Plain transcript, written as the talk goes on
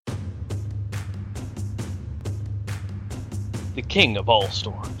the king of all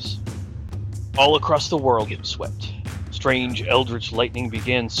storms. All across the world it swept. Strange eldritch lightning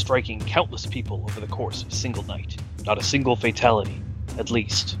began striking countless people over the course of a single night. Not a single fatality, at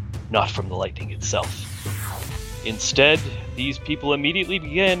least, not from the lightning itself. Instead, these people immediately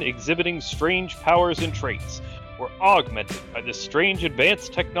began exhibiting strange powers and traits, were augmented by the strange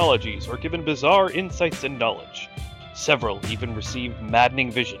advanced technologies, or given bizarre insights and knowledge. Several even received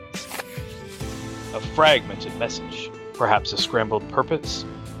maddening visions. A fragmented message, perhaps a scrambled purpose,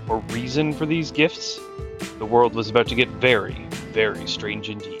 or reason for these gifts? The world was about to get very, very strange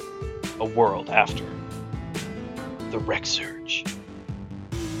indeed. A world after the Wreck Surge.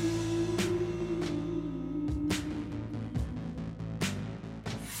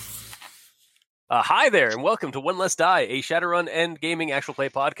 Hi there, and welcome to One Less Die, a Shadowrun and gaming actual play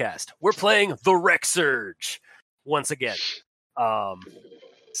podcast. We're playing the Wreck Surge once again. Let's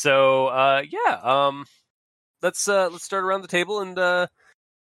start around the table and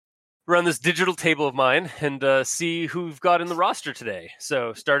around this digital table of mine and see who we've got in the roster today.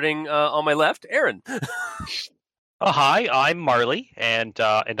 So, starting on my left, Aaron. Hi, I'm Marley, and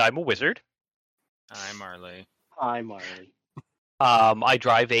I'm a wizard. I'm Marley. Hi, Marley. I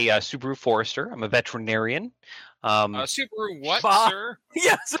drive a Subaru Forester. I'm a veterinarian. Subaru what, Bah. sir?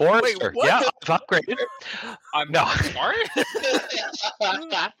 Yes, Forester. Wait, what? Yeah, I've upgraded. I'm No. smart.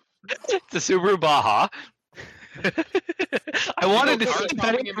 It's a Subaru Baja. I wanted to see Cars if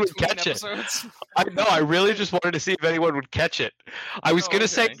popping in anyone would between catch it. episodes? I know. I really just wanted to see if anyone would catch it. I was Oh, gonna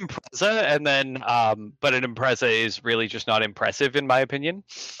say okay. Impreza, and then, but an Impreza is really just not impressive in my opinion.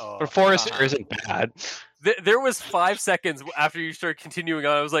 Oh, But Forester uh-huh. isn't bad. there was 5 seconds after you started continuing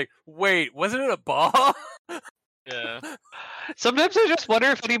on. I was like, wait, wasn't it a Baja? Yeah. Sometimes I just wonder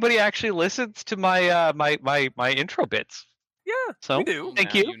if anybody actually listens to my my intro bits. Yeah, So we do.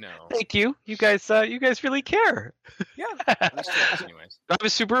 Thank Now you. You know. Thank you. You guys really care. Yeah. Anyways. I'm a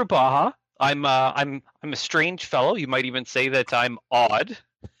Subaru Baja. I'm a strange fellow. You might even say that I'm odd.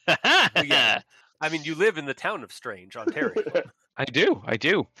 Yeah. I mean, you live in the town of Strange, Ontario. I do.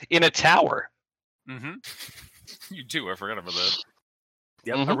 In a tower. Mm-hmm. You do. I forgot about that.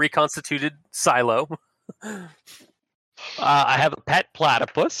 Yep, a Mhm. reconstituted silo. I have a pet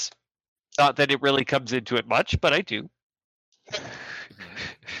platypus. Not that it really comes into it much, but I do.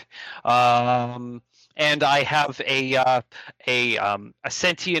 And I have a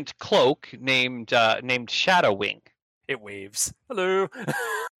sentient cloak named Shadowwing. It waves. Hello.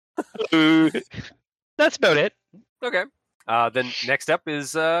 That's about it. Okay. Then next up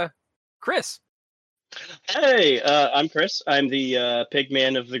is Chris. Hey, I'm Chris. I'm the pig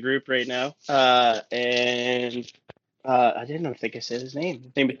man of the group right now. And I didn't think I said his name.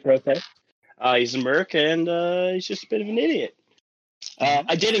 His name is Prote. He's a merc, and he's just a bit of an idiot.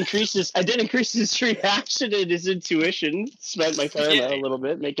 I did increase his reaction and his intuition. Spent my karma Yay. a little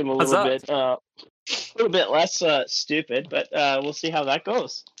bit, make him a Huzzah. little bit less stupid. But we'll see how that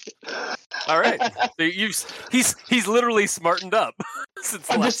goes. All right. So he's literally smartened up since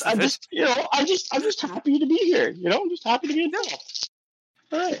the last I'm just happy to be here. I'm just happy to be involved.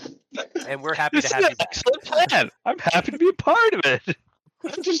 All right. and we're happy This to is have an you back. excellent plan. I'm happy to be a part of it.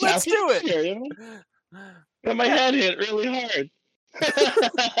 I'm just Let's happy do to it. be here, Got my head hit really hard.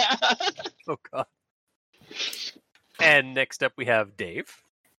 Oh god. And next up we have Dave.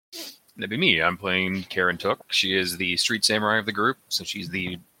 That'd be me. I'm playing Karen Took. She is the street samurai of the group, so she's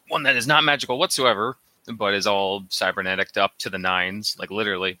the one that is not magical whatsoever, but is all cybernetic up to the nines, like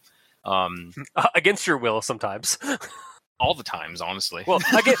literally. Against your will sometimes. All the times, honestly. Well,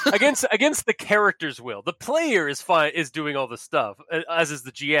 against the character's will. The player is doing all the stuff, as is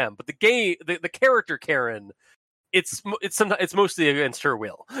the GM. But the character Karen, it's mostly against her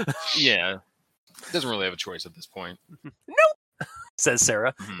will. Yeah. Doesn't really have a choice at this point. Nope, says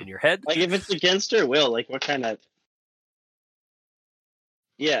Sarah in your head. Like, if it's against her will, like, what kind of...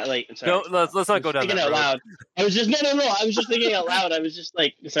 Yeah, like, sorry. No, let's not go down Thinking that out road. loud. I was just... No. I was just thinking out loud. I was just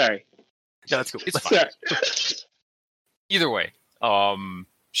like... Sorry. No, that's cool. It's fine. Sorry. Either way,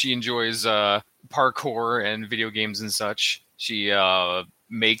 she enjoys parkour and video games and such. She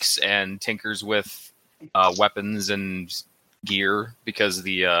makes and tinkers with weapons and gear because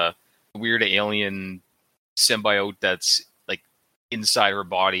the weird alien symbiote that's like inside her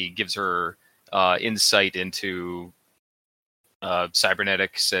body gives her insight into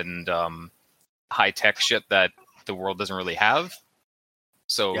cybernetics and high tech shit that the world doesn't really have.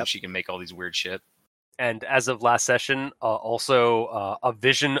 So Yep. she can make all these weird shit. And as of last session, also a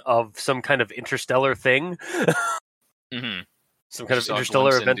vision of some kind of interstellar thing. Mm-hmm. Some kind of Saw a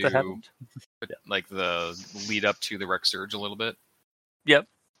interstellar glimpse event that into- happened. Like the lead up to the Wreck Surge a little bit. Yep.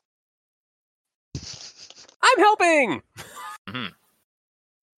 I'm helping! Mhm.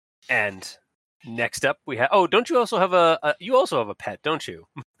 And next up we have. Oh, don't you also have a? You also have a pet, don't you?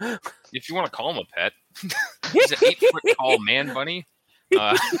 If you want to call him a pet, he's an 8-foot tall man bunny.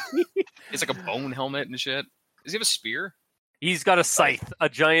 It's like a bone helmet and shit. Does he have a spear? He's got a scythe, a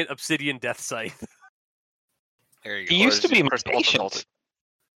giant obsidian death scythe. There you go. He used to be my Crystal patient. Ultimate.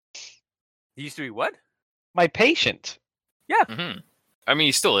 He used to be what? My patient. Mm-hmm. I mean,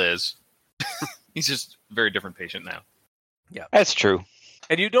 he still is. He's just a very different patient now. That's true.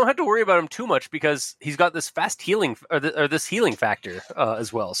 And you don't have to worry about him too much because he's got this fast healing or this healing factor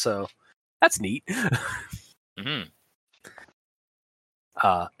as well. So that's neat. Mm-hmm.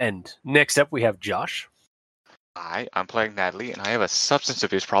 And next up we have Josh. Hi, I'm playing Natalie, and I have a substance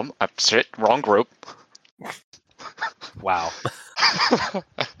abuse problem. Shit, wrong group. Wow.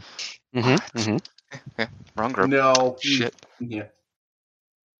 Wrong group. No. Shit, Yeah.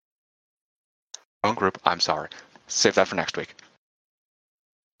 wrong group. I'm sorry. Save that for next week.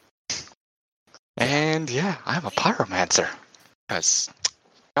 And yeah, I'm a pyromancer. Because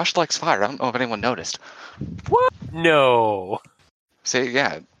Josh likes fire. I don't know if anyone noticed. What? No. See,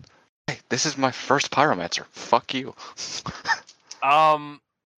 yeah. Hey, this is my first pyromancer. Fuck you.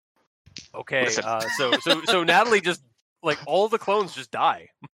 Okay. Listen. So Natalie just like all the clones just die.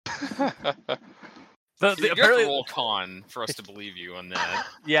 You have to Apparently, roll con for us to believe you on that.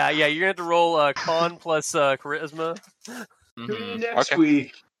 yeah. You're gonna have to roll con plus charisma. Mhm. Next Okay.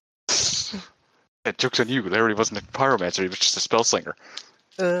 week. Yeah, joke's on you. Larry wasn't a pyromancer. He was just a spell slinger.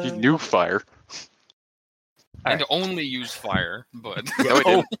 He knew fire. And only use fire, but No, he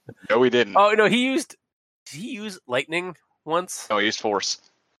didn't. No, he didn't. Oh no, he used. Did he use lightning once? No, he used force.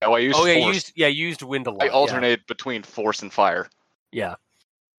 No, I used Oh yeah, force. he used wind a lot. I alternated between force and fire. Yeah.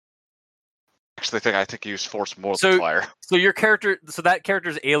 Actually, I think he used force more So- than fire. So that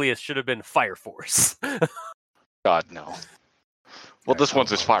character's alias should have been Fire Force. God, no. Well, this one's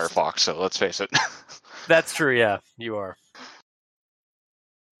his Firefox, so let's face it. That's true. Yeah, you are.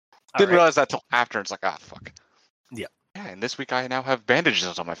 All Didn't right. realize that till after. It's like, fuck. Yeah. Yeah, and this week I now have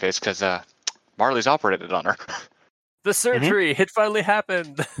bandages on my face because Marley's operated on her. The surgery, it finally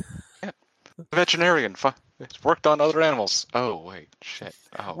happened. Veterinarian, it's worked on other animals. Oh wait, shit.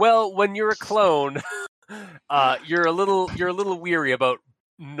 Oh. Well, when you're a clone, you're a little weary about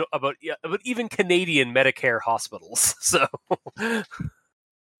even Canadian Medicare hospitals. So,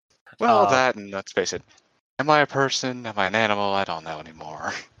 Well, that and let's face it. Am I a person? Am I an animal? I don't know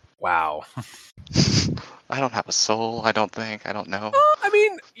anymore. wow. I don't have a soul. I don't think. I don't know. Well, I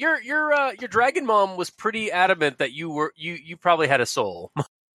mean, your dragon mom was pretty adamant that you probably had a soul.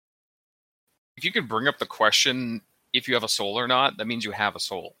 if you could bring up the question if you have a soul or not, that means you have a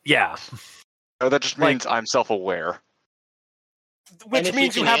soul. Yeah, No, that just means I'm self-aware. which if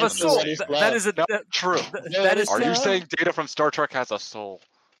means you you can have a answer soul. what is That is a No, that, true. that is Are you No. saying Data from Star Trek has a soul?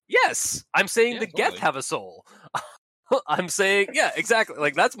 yes. I'm saying Yeah, the totally. Geth have a soul. I'm saying exactly.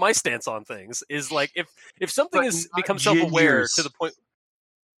 Like that's my stance on things. Is like if something But is not becomes self-aware gingers. to the point.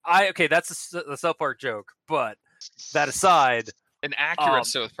 That's a South Park joke. But that aside, An accurate Um,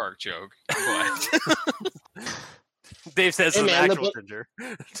 South Park joke, but Dave says Hey, it's an man, the actual book- ginger.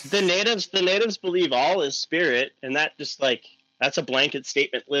 The natives believe all is spirit, and that just like that's a blanket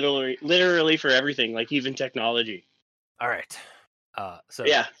statement, literally for everything, like even technology. All right. So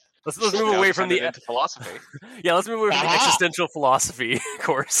Yeah, let's move away from the into philosophy. let's move away from the Aha! existential philosophy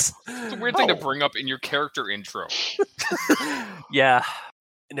course. it's a weird thing to Oh. bring up in your character intro. Yeah.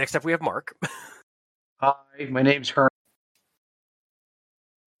 Next up, we have Mark. Hi, my name's Herm.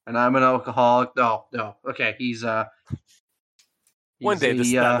 And I'm an alcoholic. No. Okay, he's One day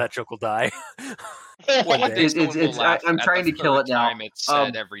that joke will die. One day. Day someone will it's- laugh I'm at trying the to kill third it now. time it's said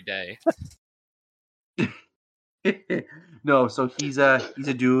Um, every day. no, so he's a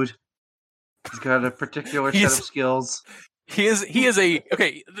dude. He's got a particular set He's- of skills. He is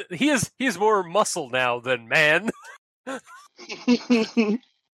more muscle now than man.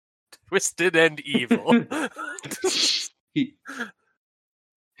 Twisted and evil.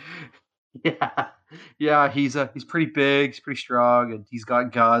 Yeah, he's pretty big, he's pretty strong, and he's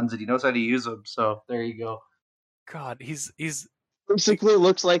got guns, and he knows how to use them. So there you go. God, he's basically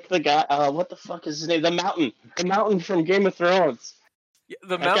looks like the guy. What the fuck is his name? The mountain from Game of Thrones. the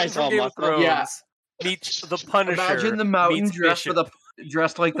That mountain guy's from all Game of muscle. Thrones. Yeah. Meets the Punisher. Imagine the mountain meets dressed Bishop.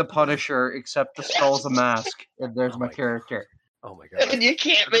 dressed like the Punisher, except the skull's a mask, and there's Oh my my character. Oh my god. And you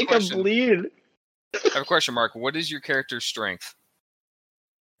can't Good make him question. bleed. I have a question, Mark. What is your character's strength?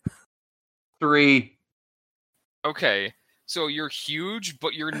 3. Okay, so you're huge,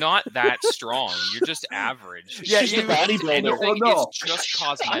 but you're not that strong. You're just average. Yeah, just a And bodybuilder. you think Oh, no. it's just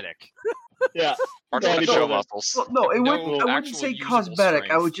cosmetic. Yeah, Artificial muscles. Well, no, No I wouldn't actual say usable cosmetic. I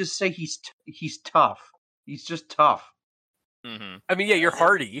strength. would just say he's tough. He's just tough. Mm-hmm. I mean, yeah, you're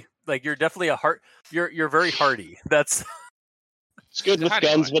hardy. Like you're definitely a heart. You're very hardy. That's It's good with Howdy,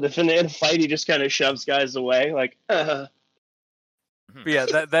 guns, boy. but if in a fight he just kind of shoves guys away, like, but yeah,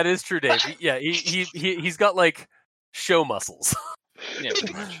 that is true, Dave. He's got like show muscles. Yeah,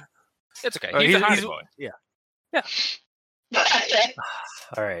 pretty much. It's okay. Oh, He's a he's- howdy he's- boy. Yeah.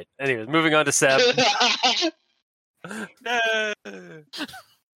 All right. Anyways, moving on to Seb.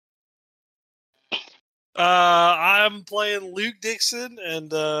 I'm playing Luke Dixon,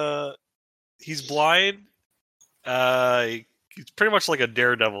 and he's blind. He's pretty much like a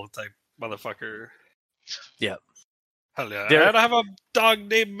Daredevil type motherfucker. Yeah. Hell yeah. Dare- And I have a dog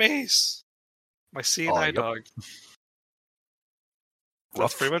named Mace. My CNI yep. dog.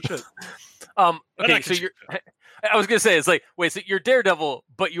 That's pretty much it. Okay, And I so can you're. I was gonna say it's like wait, so you're Daredevil,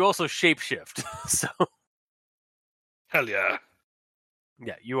 but you also shapeshift. So Hell yeah.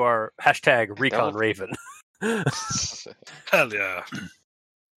 yeah, you are hashtag Recon Daredevil? Raven. Hell yeah.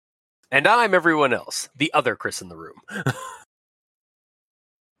 And I'm everyone else, the other Chris in the room.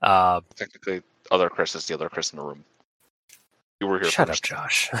 Technically, other Chris is the other Chris in the room. You were here Shut first. up,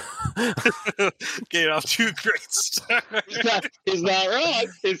 Josh. Getting off to a great start. He's not wrong.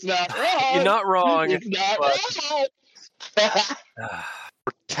 He's not wrong. You're not wrong. He's not wrong.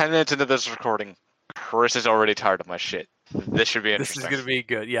 We're 10 minutes into this recording. Chris is already tired of my shit. This should be This interesting. is gonna be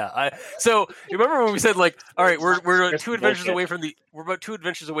good, yeah. So you remember when we said like, all right, we're That's two adventures bullshit.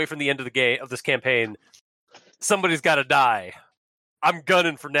 away from the end of the game of this campaign. Somebody's got to die. I'm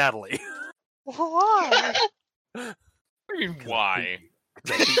gunning for Natalie. Why? What do you mean, why?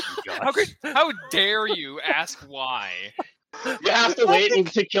 How could How dare you ask why? You have to wait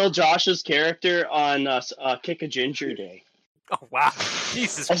to kill Josh's character on Kick a Ginger Day. Oh wow,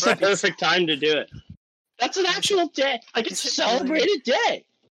 Jesus That's the Christ! perfect time to do it. That's an actual day. Like it's a celebrated day.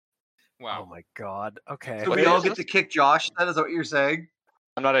 Oh Wow. my God. Okay. So What we is all this? get to kick Josh. That is what you're saying.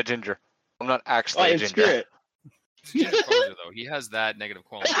 I'm not a ginger. I'm not Oh, actually a in ginger. spirit. Ginger Poser, though, he has that negative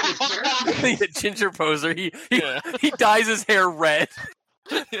quality. The ginger poser. He Yeah. he dyes his hair red.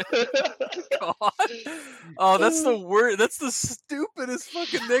 God. Oh, that's the word. That's the stupidest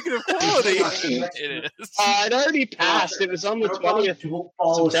fucking negative quality. It is. It already passed. It was on the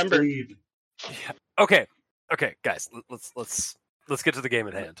 20th September. Okay, guys, let's get to the game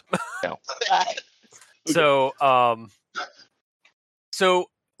at hand. So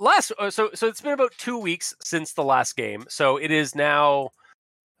it's been about 2 weeks since the last game. So it is now.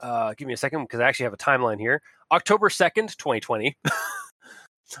 Give me a second because I actually have a timeline here. October 2nd, 2020.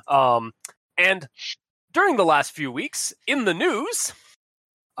 And during the last few weeks in the news,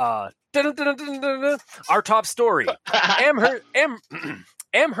 our top story: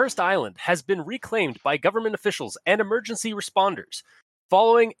 Amherst Island has been reclaimed by government officials and emergency responders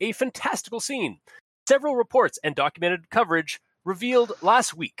following a fantastical scene. Several reports and documented coverage revealed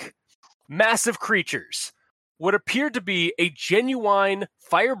last week massive creatures, what appeared to be a genuine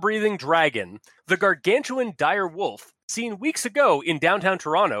fire-breathing dragon, the gargantuan dire wolf seen weeks ago in downtown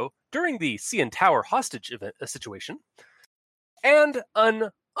Toronto during the CN Tower hostage event, situation, and an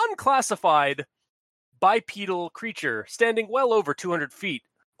unclassified bipedal creature standing well over 200 feet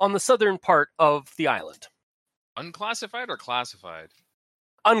on the southern part of the island. Unclassified or classified?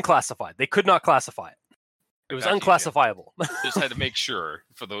 Unclassified. They could not classify it. It was Gotcha, unclassifiable. Just had to make sure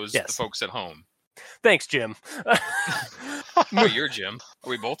for those Yes. the folks at home. Thanks, Jim. Oh, you're Jim. Are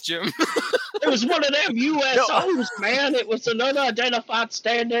we both Jim? It was one of them USOs, man. It was an unidentified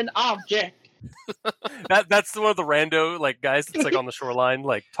standing object. That's one of the rando guys that's on the shoreline,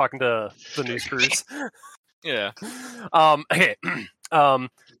 talking to the news crews. Yeah. Okay.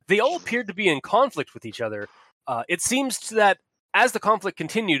 They all appeared to be in conflict with each other. It seems that as the conflict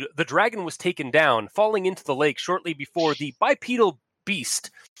continued, the dragon was taken down, falling into the lake shortly before the bipedal beast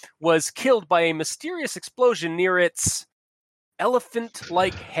was killed by a mysterious explosion near its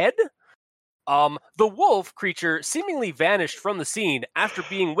elephant-like head. The wolf creature seemingly vanished from the scene after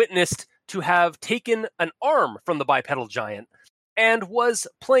being witnessed to have taken an arm from the bipedal giant and was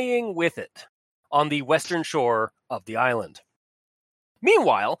playing with it on the western shore of the island.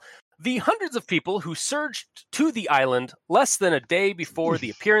 Meanwhile, the hundreds of people who surged to the island less than a day before the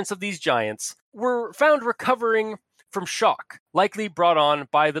appearance of these giants were found recovering from shock, likely brought on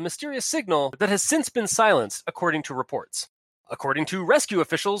by the mysterious signal that has since been silenced, according to reports. According to rescue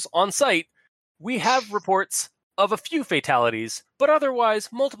officials on site, we have reports of a few fatalities, but otherwise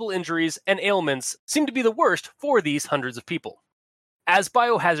multiple injuries and ailments seem to be the worst for these hundreds of people. As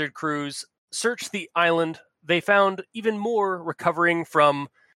biohazard crews searched the island, they found even more recovering from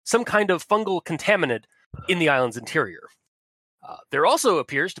some kind of fungal contaminant in the island's interior. There also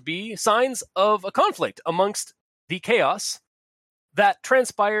appears to be signs of a conflict amongst the chaos that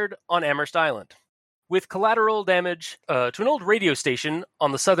transpired on Amherst Island, with collateral damage to an old radio station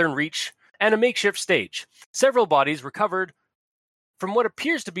on the southern reach and a makeshift stage. Several bodies recovered from what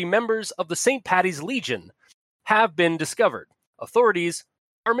appears to be members of the St. Paddy's Legion have been discovered. Authorities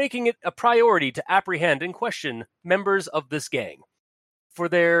are making it a priority to apprehend and question members of this gang for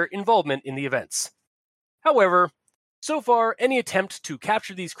their involvement in the events. However, so far, any attempt to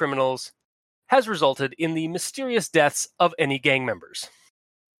capture these criminals has resulted in the mysterious deaths of any gang members.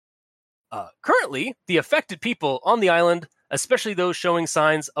 Currently, the affected people on the island, especially those showing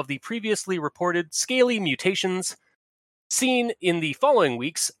signs of the previously reported scaly mutations seen in the following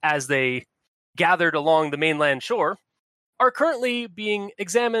weeks as they gathered along the mainland shore, are currently being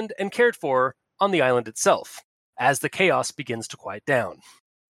examined and cared for on the island itself, as the chaos begins to quiet down.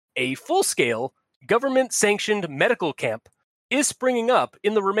 A full-scale, government-sanctioned medical camp is springing up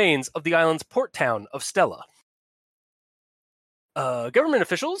in the remains of the island's port town of Stella. Government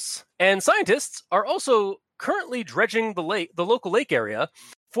officials and scientists are also currently dredging the local lake area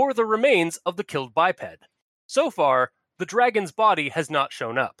for the remains of the killed biped. So far, the dragon's body has not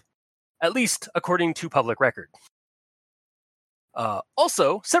shown up, at least according to public record.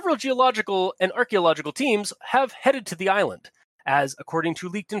 Also, several geological and archaeological teams have headed to the island, as, according to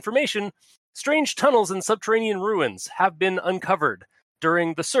leaked information, strange tunnels and subterranean ruins have been uncovered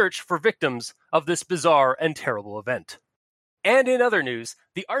during the search for victims of this bizarre and terrible event. And in other news,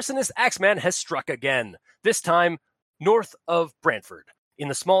 the arsonist Axeman has struck again, this time north of Brantford, in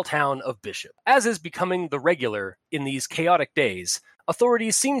the small town of Bishop. As is becoming the regular in these chaotic days,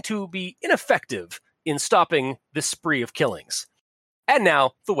 authorities seem to be ineffective in stopping this spree of killings. And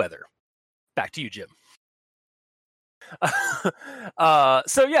now, the weather. Back to you, Jim.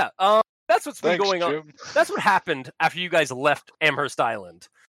 That's what's been going on. Jim. That's what happened after you guys left Amherst Island.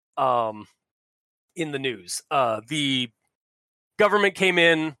 In the news, the government came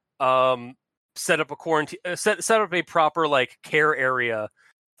in, set up a quarantine, set up a proper care area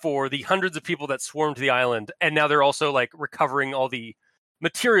for the hundreds of people that swarmed the island, and now they're also recovering all the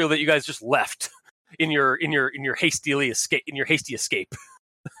material that you guys just left in your hasty escape.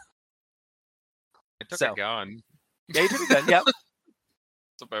 I took a gun. Yeah, you took a gun. Yeah,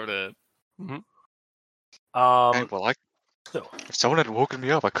 That's about it. Mm-hmm. Hey, well, if someone had woken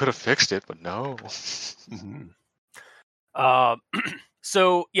me up, I could have fixed it, but no.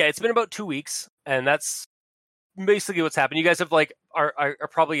 So yeah, it's been about 2 weeks, and that's basically what's happened. You guys have are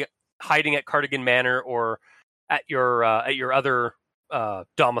probably hiding at Cardigan Manor or at your other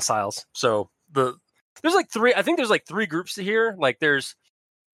domiciles. So there's three. I think there's three groups here. There's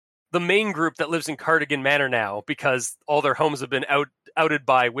the main group that lives in Cardigan Manor now because all their homes have been outed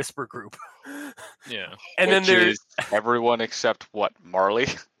by Whisper Group. Yeah, and then there's everyone except Marley.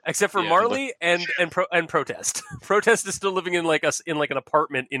 Except for Marley and Protest. Protest is still living in an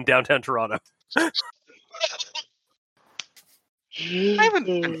apartment in downtown Toronto. I haven't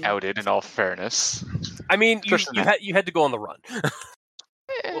been outed, in all fairness. I mean, you had to go on the run.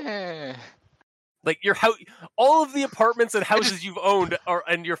 Your house, all of the apartments and houses you've owned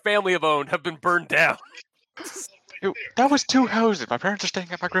and your family have owned have been burned down. That was 2 houses. My parents are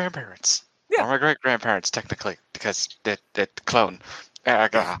staying at my grandparents. Yeah. Or my great-grandparents, technically, because the clone.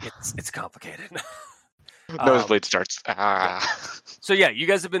 It's complicated. Nosebleed starts. So yeah, you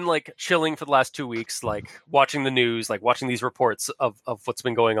guys have been chilling for the last 2 weeks, watching the news, watching these reports of what's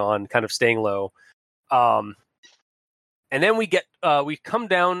been going on, kind of staying low. And then we come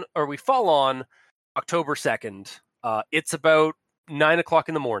down, or we fall on October 2nd. It's about 9:00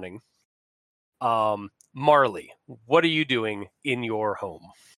 in the morning. Marley, what are you doing in your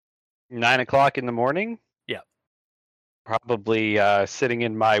home? 9:00 in the morning? Yeah. Probably sitting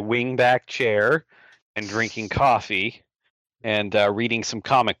in my wingback chair and drinking coffee and reading some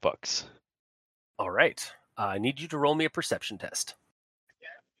comic books. All right. I need you to roll me a perception test.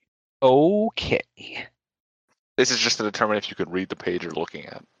 Okay. This is just to determine if you can read the page you're looking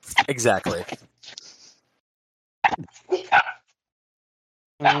at. Exactly.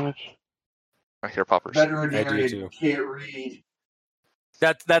 I hear poppers. Veterinarian can't read.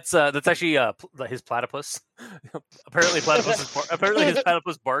 That's actually his platypus. Apparently his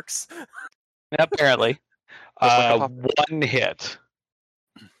platypus barks. Apparently. One hit.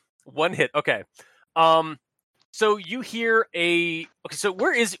 One hit. Okay. So you hear so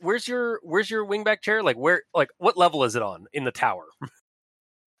where's your wingback chair? What level is it on in the tower?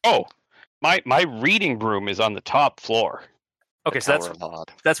 Oh, my reading room is on the top floor. Okay, so that's Tower of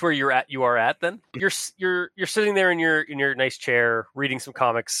Odd. that's where you're at. You are at then. You're sitting there in your nice chair, reading some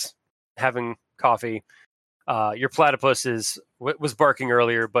comics, having coffee. Your platypus was barking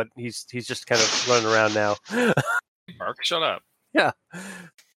earlier, but he's just kind of running around now. Mark, shut up. Yeah.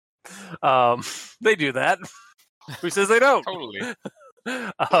 They do that. Who says they don't? Totally.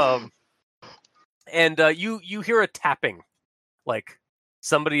 And you hear a tapping, like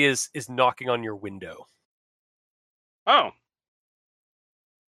somebody is knocking on your window. Oh.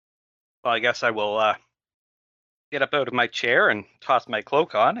 Well, I guess I will get up out of my chair and toss my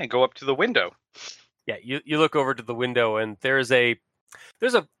cloak on and go up to the window. Yeah, you look over to the window and there's a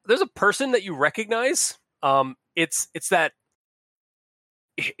person that you recognize. It's that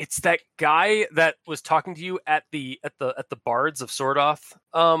guy that was talking to you at the Bards of Sordoth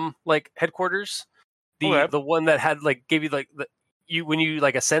like headquarters. The one that had like gave you like when you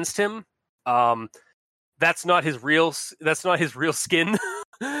like sensed him. That's not his real skin.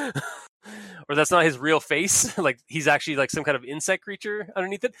 Or that's not his real face. Like he's actually like some kind of insect creature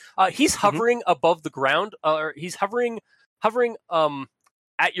underneath it. He's hovering above the ground, or he's hovering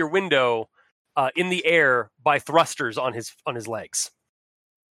at your window in the air by thrusters on his legs.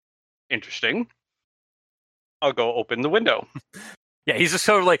 Interesting. I'll go open the window. Yeah, he's just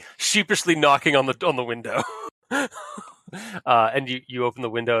sort of like sheepishly knocking on the window. And you open the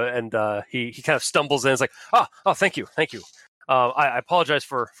window, and he kind of stumbles in. And is like, oh, thank you. I apologize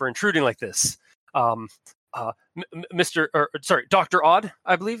for intruding like this. Dr. Odd,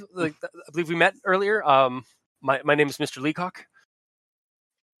 I believe. I believe we met earlier. My name is Mr. Leacock.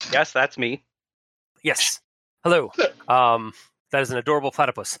 Yes, that's me. Yes. Hello. That is an adorable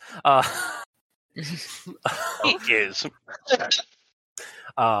platypus. It is.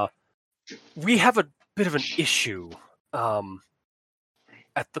 We have a bit of an issue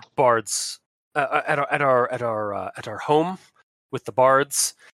at the Bards at our home with the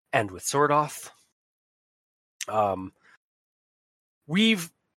Bards and with Sordoth. Have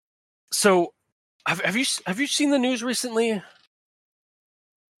you seen the news recently?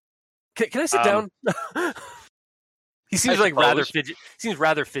 Can I sit down? He seems like rather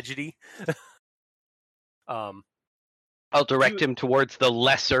fidgety. I'll direct him towards the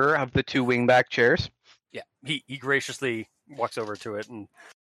lesser of the two wingback chairs. Yeah, he graciously walks over to it and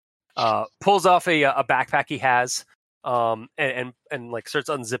pulls off a backpack he has, and like starts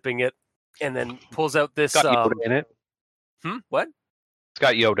unzipping it, and then pulls out this. It's got Yoda in it. What? It's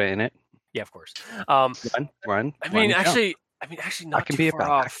got Yoda in it. Yeah, of course. Run. I mean, actually, not can too be a far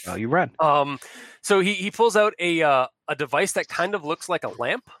backpack. off. No, you run. So he pulls out a device that kind of looks like a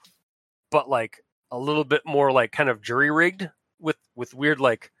lamp, but like a little bit more like kind of jury rigged with weird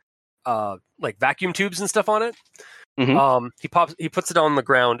like vacuum tubes and stuff on it. Mm-hmm. He puts it on the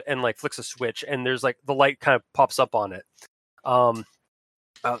ground and like flicks a switch, and there's like the light kind of pops up on it.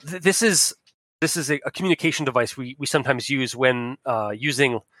 This is a communication device we sometimes use when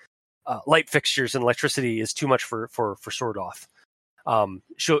using light fixtures and electricity is too much for Sordoth.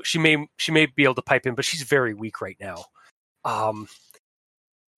 She may be able to pipe in, but she's very weak right now.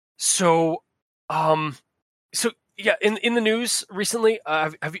 So yeah, in the news recently,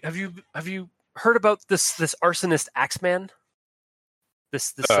 have you heard about this arsonist Axeman?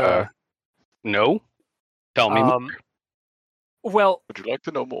 This No. Tell me more. Well, Would you like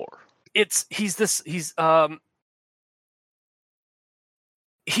to know more? he's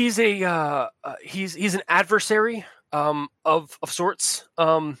an adversary of sorts,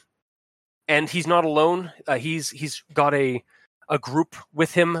 and he's not alone. He's got a group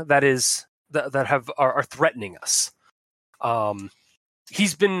with him that are threatening us.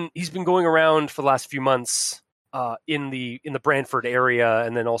 He's been going around for the last few months in the Brantford area,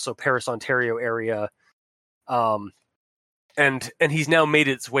 and then also Paris, Ontario area, and he's now made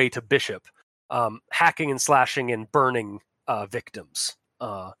its way to Bishop, hacking and slashing and burning victims.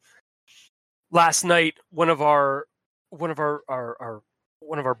 Last night, one of our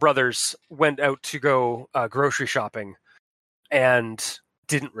brothers went out to go grocery shopping and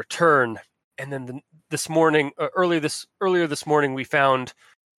didn't return. And then earlier this morning, we found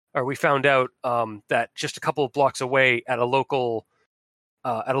out that just a couple of blocks away at a local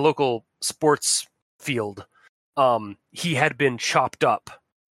sports field, he had been chopped up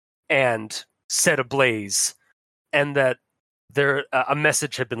and set ablaze, and that a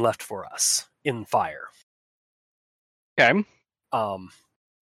message had been left for us in fire. Okay.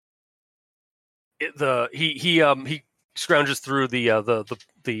 He scrounges through the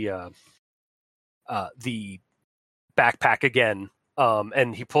backpack again,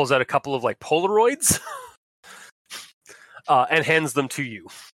 and he pulls out a couple of like Polaroids and hands them to you.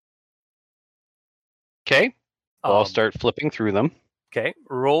 Okay. I'll start flipping through them. Okay,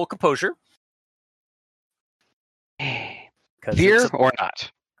 roll composure. 'Cause Fear it's or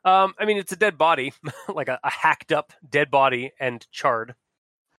not? I mean, it's a dead body, like a hacked up dead body and charred.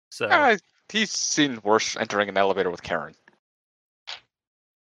 So, He's seen worse entering an elevator with Karen.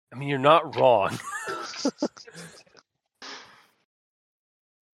 I mean, you're not wrong.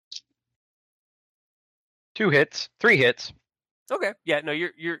 2 hits, 3 hits. Okay, yeah, no,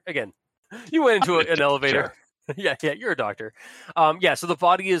 you're again. You went into an elevator. Yeah, you're a doctor. So the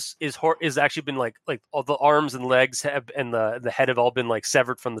body is actually been like all the arms and legs have and the head have all been like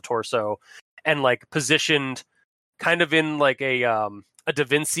severed from the torso, and like positioned, kind of in like a Da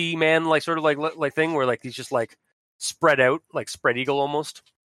Vinci man like sort of like thing where like he's just like spread out like spread eagle almost.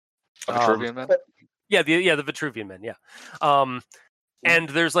 A Vitruvian man? Yeah, the Vitruvian man. Yeah, and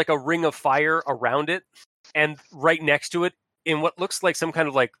there's like a ring of fire around it, and right next to it, in what looks like some kind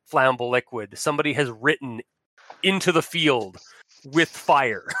of like flammable liquid, somebody has written into the field with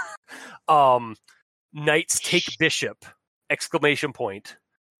fire. Knights take bishop! !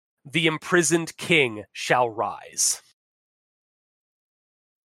 The imprisoned king shall rise.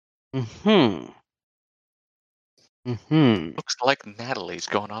 Mm-hmm. Looks like Natalie's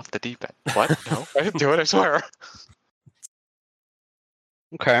going off the deep end. What? No, I didn't do it, I swear.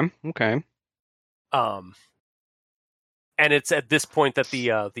 Okay. And it's at this point that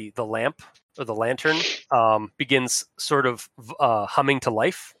the lamp or the lantern begins sort of humming to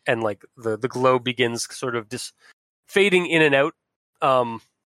life, and like the glow begins sort of just fading in and out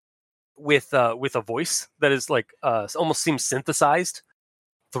with a voice that is like almost seems synthesized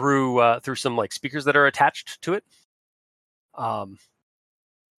through some like speakers that are attached to it. The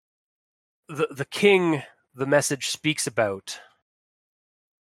king, the message speaks about.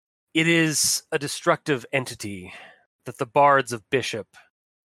 It is a destructive entity that the bards of Bishop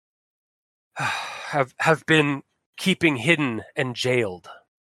have been keeping hidden and jailed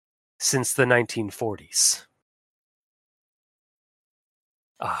since the 1940s.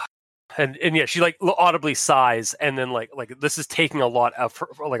 And yeah, she like audibly sighs, and then like this is taking a lot of her,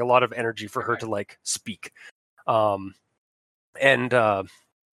 like a lot of energy for her to like speak. And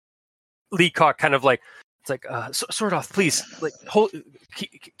Leacock kind of like, it's like sort of, please, like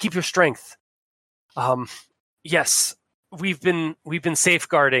keep your strength. Yes, we've been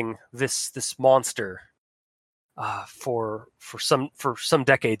safeguarding this monster for some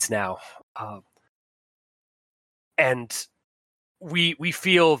decades now, and we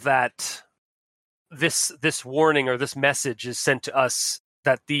feel that this warning or this message is sent to us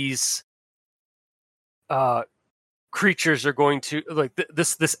that these creatures are going to like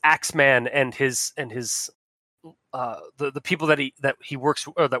this Axeman and his the people that he works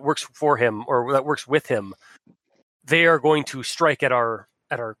or that works for him or that works with him. They are going to strike at our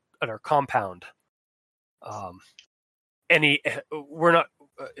compound. We're not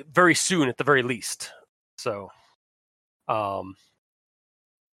very soon at the very least. So,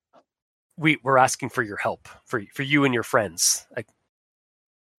 we're asking for your help for you and your friends.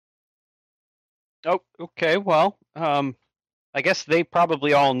 Oh, okay. Well, I guess they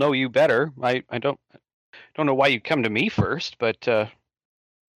probably all know you better. I don't know why you come to me first, but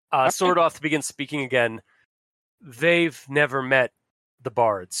Sordoth begins speaking again. They've never met the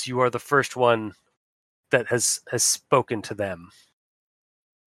bards. You are the first one that has spoken to them.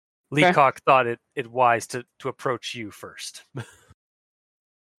 Okay. Leacock thought it wise to approach you first.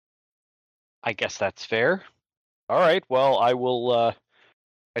 I guess that's fair. All right. Well, I will.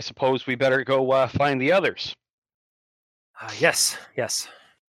 I suppose we better go find the others. Yes.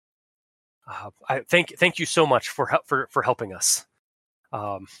 I thank you so much for helping us.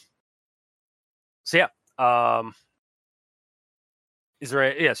 So yeah. Is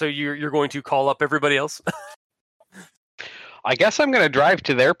there so you're going to call up everybody else? I guess I'm going to drive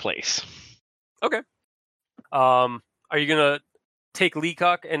to their place. Okay. Are you going to take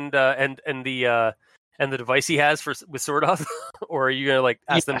Leacock and the device he has with Sordoth, or are you going to like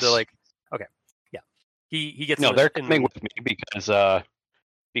ask them to like? Okay. Yeah. He gets. No, they're coming with me because the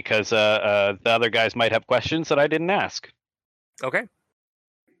other guys might have questions that I didn't ask. Okay.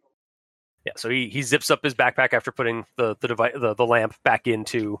 Yeah, so he zips up his backpack after putting the device, the lamp back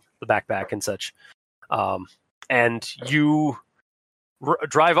into the backpack and such, and you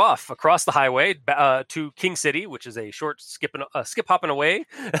drive off across the highway to King City, which is a short skip hopping away,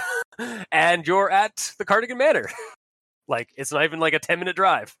 and you're at the Cardigan Manor. Like it's not even like a 10-minute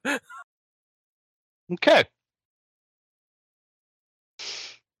drive. Okay.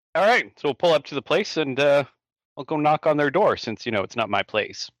 All right, so we'll pull up to the place and I'll go knock on their door since it's not my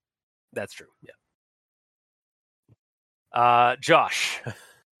place. That's true. Yeah. Josh.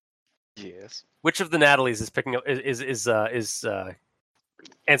 Yes. Which of the Natalies is picking up is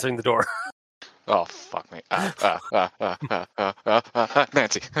answering the door? Oh fuck me.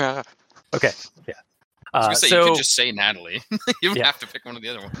 Nancy. Okay, yeah. I was gonna say, so you could just say Natalie. You don't Yeah. have to pick one of the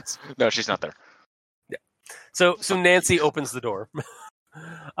other ones. No, she's not there. so Nancy opens the door.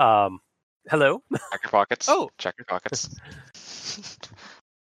 Hello, Check your pockets. Oh. Check your pockets.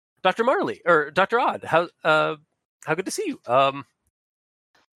 Dr. Marley or Dr. Odd. How good to see you.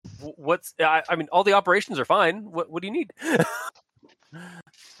 What's I mean, all the operations are fine. What do you need?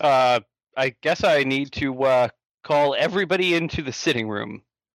 I guess I need to call everybody into the sitting room.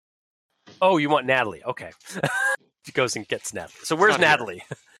 Oh, you want Natalie? Okay. She goes and gets Natalie. So where's Not here. Natalie?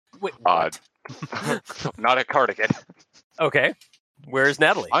 Wait, Odd. what? Not at Cardigan. Okay. Where's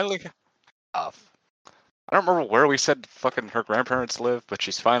Natalie? Finally. I don't remember where we said fucking her grandparents live, but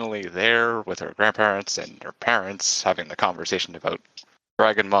she's finally there with her grandparents and her parents having the conversation about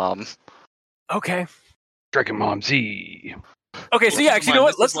Dragon Mom. Okay. Dragon Mom Z. Okay, so yeah, actually, you know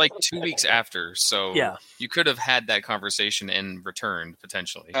what? Let's like 2 weeks after, so Yeah. you could have had that conversation and returned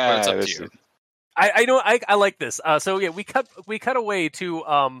potentially. But it's up to this you. is- I know I like this. So yeah, we cut away to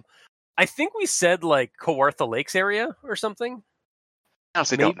I think we said like Kawartha Lakes area or something. I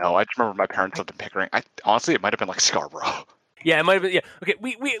honestly don't know. I just remember my parents lived in Pickering. Honestly, it might have been like Scarborough. Yeah, it might have been. Yeah. Okay,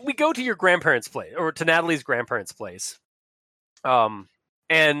 we go to your grandparents' place or to Natalie's grandparents' place.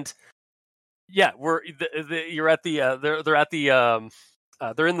 And yeah, you're at the they're at the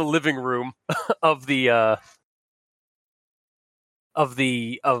they're in the living room of the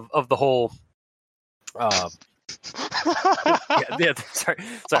whole yeah, sorry,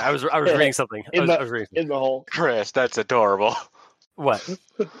 I was reading something. I was reading something. In the hole. Chris, that's adorable. What?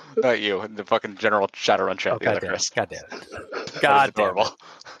 Not you, the fucking general Shadowrun chat. Oh, the other God Chris. damn it. That God is damn adorable. it.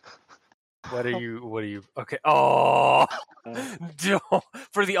 What are you? Okay. Oh, don't.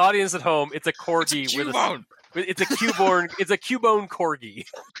 For the audience at home, it's a corgi It's a with a. Cubone. It's a Cubone. It's a Cubone corgi.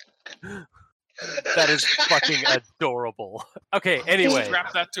 That is fucking adorable. Okay. Anyway,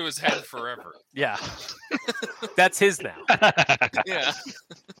 Strap that to his head forever. yeah, that's his now. Yeah.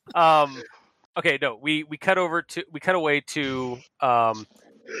 Okay. No, we cut away to the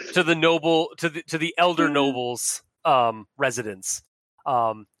elder noble's residence,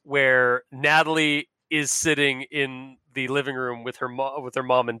 where Natalie is sitting in the living room with her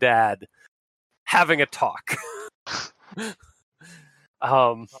mom and dad having a talk.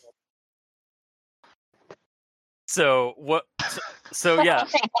 So what? So yeah,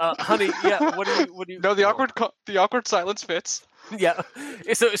 honey. Yeah. What do you? No, the awkward silence fits. Yeah.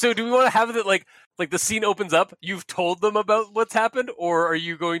 So do we want to have it like the scene opens up? You've told them about what's happened, or are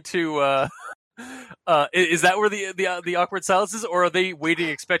you going to? Is that where the awkward silence is, or are they waiting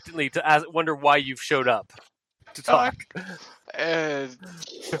expectantly to wonder why you've showed up to talk?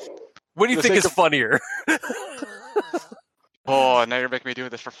 What do you think is funnier? Oh, now you're making me do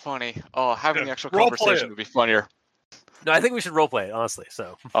this for funny. Oh, having the actual Role play conversation it. would be funnier. No, I think we should roleplay it, honestly.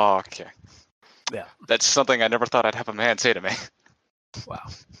 So Oh, okay. Yeah. That's something I never thought I'd have a man say to me. wow.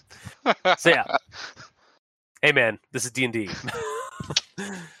 So yeah. Hey man, this is D&D.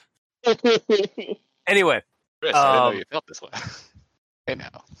 Anyway, Chris, I didn't know you felt this way. Hey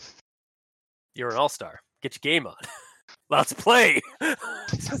now. you're an all-star. Get your game on. Let's play.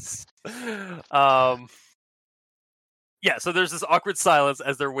 Yeah, so there's this awkward silence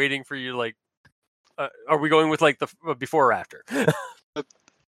as they're waiting for you. Like, are we going with like the before or after?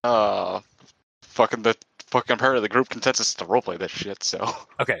 Fucking part of the group consensus to roleplay this shit. So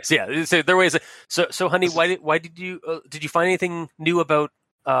Okay, so yeah, so there are ways. So honey, why did you find anything new about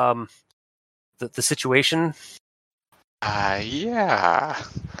the situation? yeah.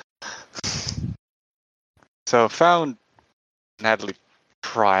 So found Natalie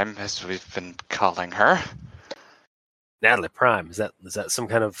Prime, as we've been calling her. Natalie Prime, is that some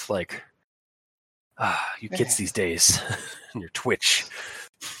kind of like you kids these days and your Twitch?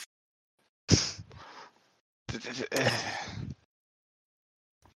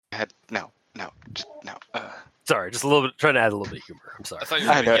 No. Sorry, just a little bit trying to add a little bit of humor. I'm sorry. I thought you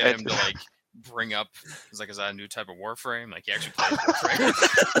were I going to know, get him to like bring up. Is that a new type of Warframe? Like he actually plays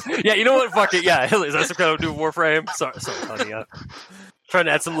Warframe. Yeah, you know what? Fuck it. Yeah, is that some kind of new Warframe? Sorry, honey. Trying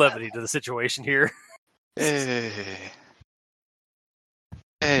to add some levity to the situation here.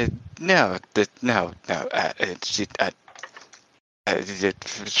 No.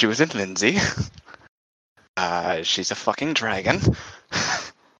 She was in Lindsay. She's a fucking dragon.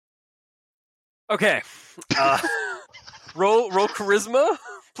 Okay. Roll charisma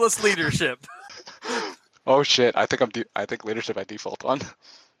plus leadership. Oh shit! I think leadership by default on.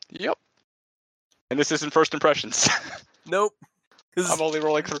 Yep. And this isn't first impressions. Nope. I'm only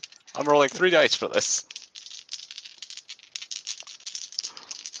rolling for. I'm rolling 3 dice for this.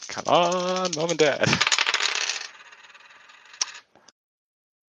 Come on, Mom and Dad.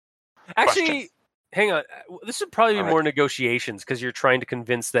 Actually, Question. hang on. This would probably be All right. more negotiations because you're trying to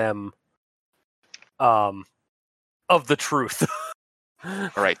convince them of the truth. All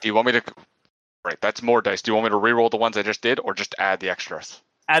right, do you want me to... Right, that's more dice. Do you want me to re-roll the ones I just did, or just add the extras?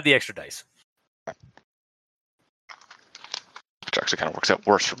 Add the extra dice. Which actually kind of works out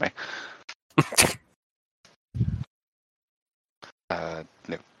worse for me.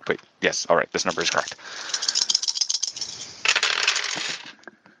 No, wait, yes, all right, this number is correct.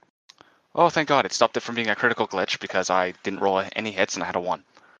 Oh, thank God, it stopped it from being a critical glitch because I didn't roll any hits and I had a 1.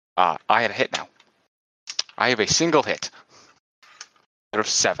 I had a hit now. I have a single hit out of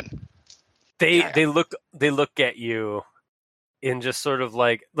 7. They look at you in just sort of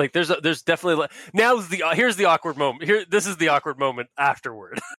like there's definitely here's the awkward moment. This is the awkward moment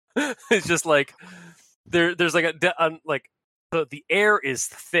afterward. It's just like there's like the air is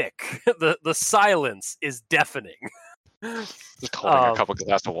thick. The silence is deafening. Just holding a couple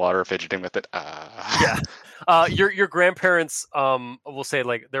glasses of water, fidgeting with it. Yeah. Your grandparents will say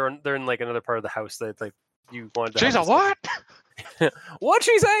like they're in like another part of the house that like you wanted to. She's a what? What'd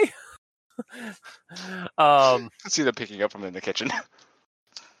she say? I see them picking up from in the kitchen.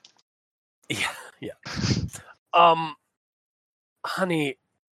 Yeah. Honey,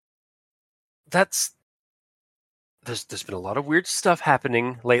 there's been a lot of weird stuff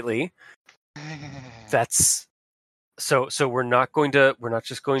happening lately. That's so we're not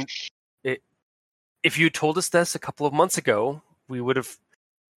just going. If you told us this a couple of months ago, we would have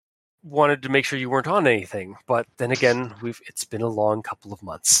wanted to make sure you weren't on anything. But then again, it's been a long couple of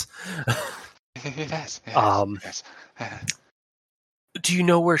months. Yes. Do you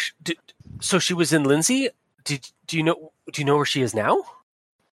know where? So she was in Lindsay. Do you know where she is now?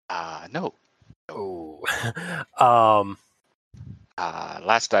 No. Oh.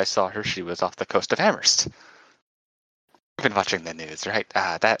 Last I saw her, she was off the coast of Amherst. I've been watching the news, right?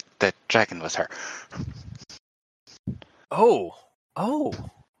 That the dragon was her. Oh.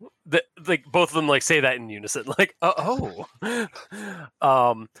 Like both of them like say that in unison. Like,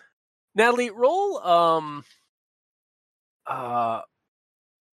 Natalie, roll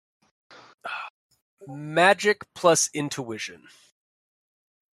magic plus intuition.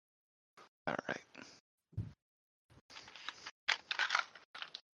 All right.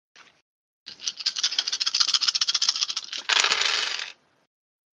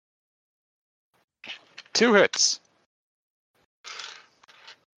 Two hits.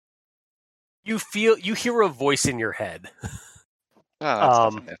 You hear a voice in your head.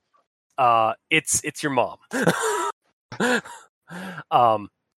 It's your mom. Do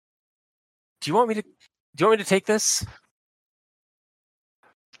you want me to take this?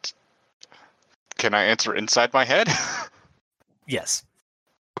 Can I answer inside my head? Yes.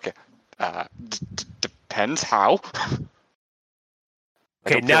 Okay. Depends how.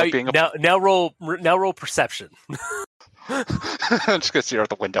 Okay, now roll perception. I'm just gonna see her out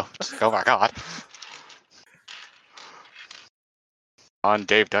the window. Oh my God. On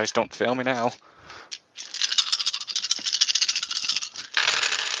Dave Dice, don't fail me now.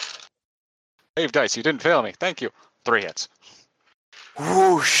 Dave Dice, you didn't fail me. Thank you. 3 hits.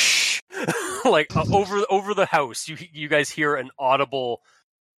 Whoosh! Like over the house, you guys hear an audible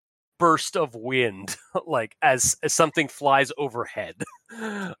burst of wind, like as something flies overhead.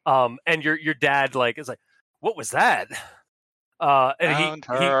 And your dad like is like, what was that? And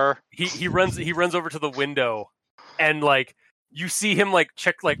he runs over to the window, and like you see him like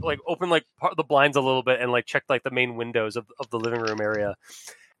check like open like part of the blinds a little bit and like check like the main windows of the living room area,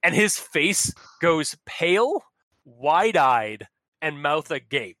 and his face goes pale, wide-eyed, and mouth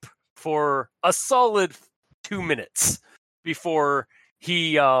agape for a solid 2 minutes before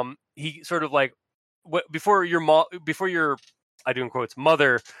he sort of like before your I do in quotes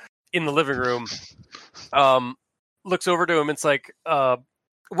mother in the living room looks over to him and it's like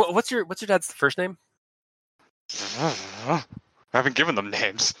what's your dad's first name? I haven't given them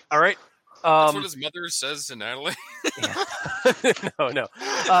names. All right. That's what his mother says to Natalie. No.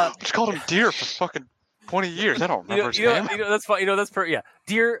 I just called him Deer for fucking 20 years. I don't remember his name. That's fine. Yeah.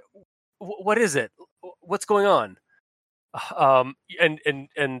 Dear, what is it? What's going on?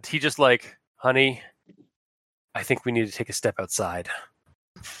 And he just like, honey, I think we need to take a step outside.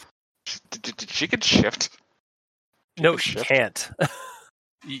 Did she get shift? No, she can't.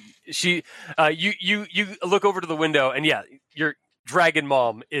 You look over to the window, and yeah, your dragon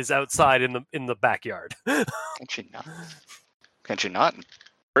mom is outside in the backyard. Can she not? I'm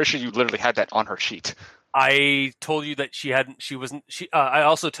pretty sure you literally had that on her sheet. I told you that I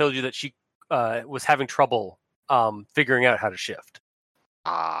also told you that she was having trouble figuring out how to shift.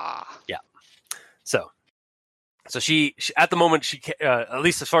 Yeah. So she at the moment she at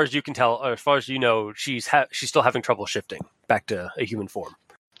least as far as you can tell, or as far as you know, she's still having trouble shifting back to a human form.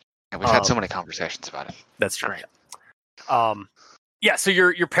 And we've had so many conversations about it. That's true. Yeah. So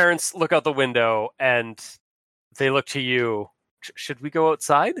your parents look out the window and they look to you. Should we go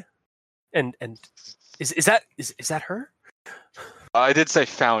outside? And is that her? I did say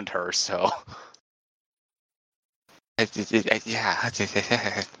found her, so. Yeah.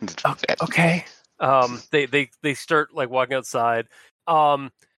 Okay. They start like walking outside. Oh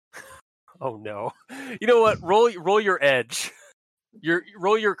no. You know what? Roll your edge.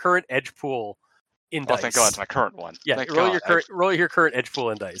 Roll your current edge pool in dice. Oh, thank God, it's my current one. Yeah, thank roll God. roll your current edge pool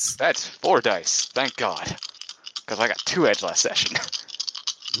in dice. That's 4 dice. Thank God. Because I got 2 edge last session.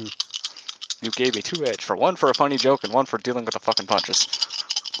 You gave me 2 edge, one for a funny joke and 1 for dealing with the fucking punches.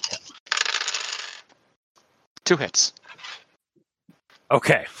 Yeah. 2 hits.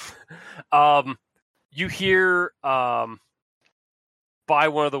 Okay. You hear by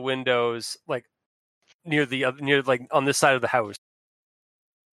one of the windows, like near like on this side of the house,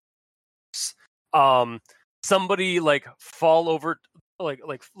 somebody like fall over, like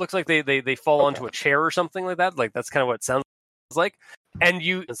looks like they fall onto a chair or something like that. Like that's kind of what it sounds like. And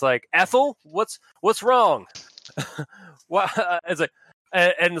it's like, Ethel, what's wrong? What? It's like,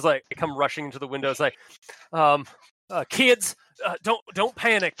 and it's like they come rushing into the window. It's like, kids, don't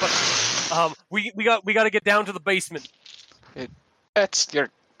panic, but we got to get down to the basement. That's your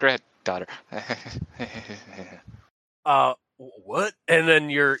granddaughter. What? And then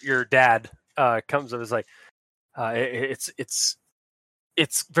your dad comes up and is like,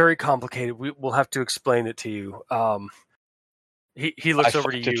 it's very complicated. We'll have to explain it to you. He looks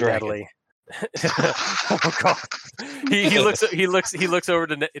over to you, Natalie. Oh God. He looks over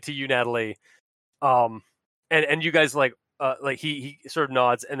to you, Natalie. And you guys like he sort of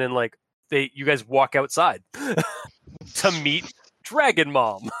nods, and then like you guys walk outside to meet Dragon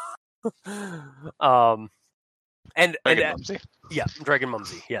Mom. And Mumsy. Yeah, Dragon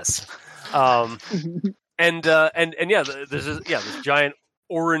Mumsy, yes. And yeah, there's this giant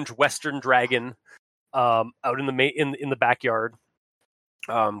orange Western dragon out in the backyard,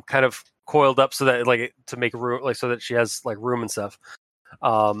 kind of coiled up so that like to make room, like so that she has like room and stuff,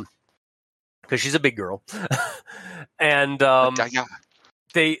 because she's a big girl. And they're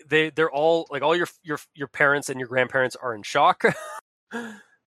all like, all your parents and your grandparents are in shock.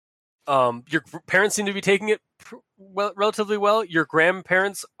 Your parents seem to be taking it relatively well. Your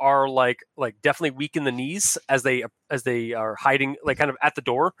grandparents are like definitely weak in the knees as they are hiding, like kind of at the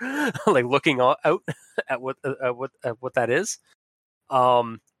door, like looking out at what that is.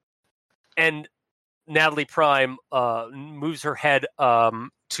 And Natalie Prime moves her head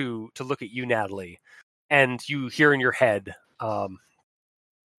to look at you, Natalie, and you hear in your head, "Hi,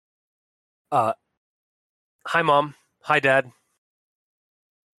 Mom. Hi, Dad.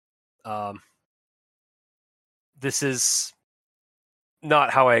 This is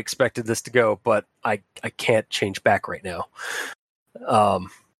not how I expected this to go, but I can't change back right now.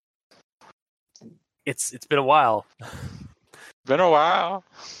 It's been a while. Been a while.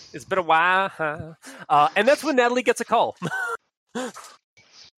 It's been a while. And that's when Natalie gets a call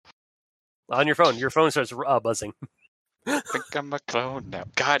on your phone. Your phone starts buzzing. I think I'm a clone now.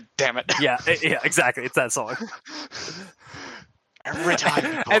 God damn it. Yeah, exactly. It's that song. Every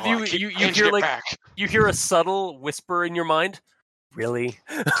time you hear like back. You hear a subtle whisper in your mind. Really?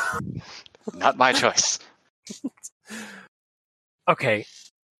 Not my choice. Okay.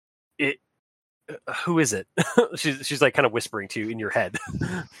 Who is it? she's like kind of whispering to you in your head.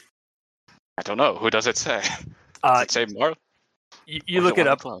 I don't know. Who does it say? Does it say more? You look it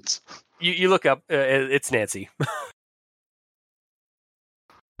up. You look up. It's Nancy.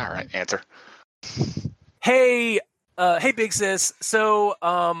 All right, answer. Hey, big sis. So,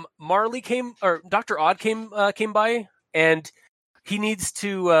 Marley came, or Dr. Odd came by, and he needs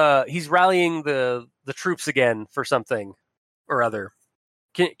to. He's rallying the troops again for something or other.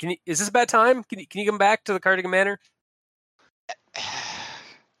 Can you, is this a bad time? Can you come back to the Cardigan Manor?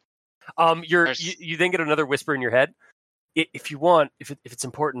 You then get another whisper in your head. If you want, if it's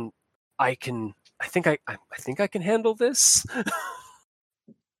important, I think I can handle this.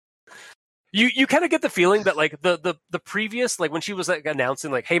 You kind of get the feeling that like the previous, like when she was like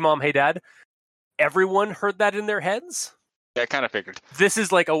announcing like, "Hey Mom, hey Dad," everyone heard that in their heads. Yeah, I kind of figured. This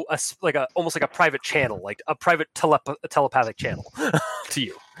is like a almost like a private channel, like a private telepathic channel to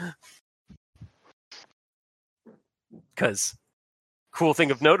you. Because cool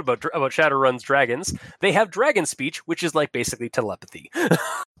thing of note about Shadowrun's dragons, they have dragon speech, which is like basically telepathy.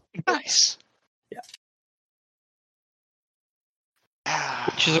 Nice.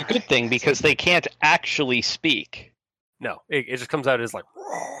 Which is a good thing because they can't actually speak. No, it just comes out as like,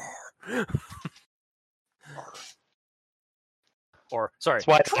 or sorry, That's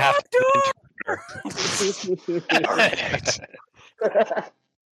why it's half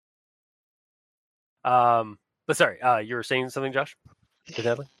But sorry, you were saying something, Josh?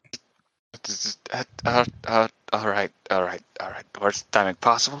 Natalie? All right. Worst timing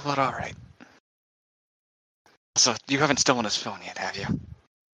possible, but all right. So you haven't stolen his phone yet, have you?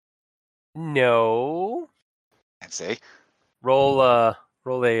 No. I'd say. Roll a.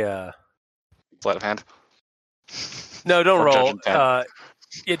 Sleight of hand. No, don't Or roll. judge intent.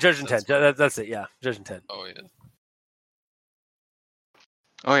 Yeah, judge intent. That's it. Yeah, judge intent. Oh yeah.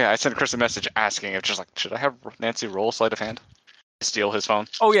 Oh yeah, I sent Chris a message asking if just like, should I have Nancy roll sleight of hand to steal his phone?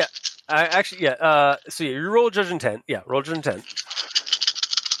 Oh yeah, actually yeah. So yeah, you roll judge intent. Yeah, roll judge intent.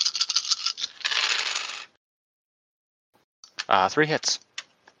 3 hits.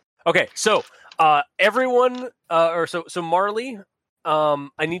 Okay, so everyone, so Marley,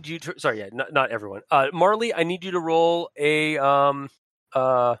 I need you to. Sorry, yeah, not everyone. Marley, I need you to roll a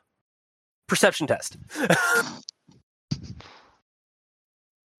perception test.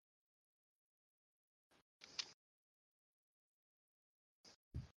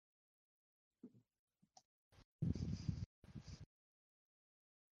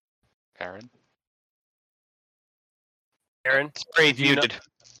 Aaron. Aaron, Sorry, do you know- muted.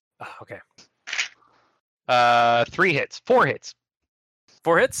 Okay, 3 hits. 4 hits.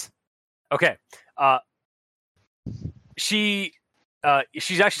 4 hits. Okay, she's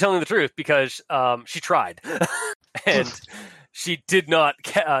actually telling the truth because she tried, and she did not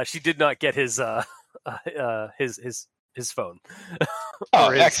get his phone. Oh,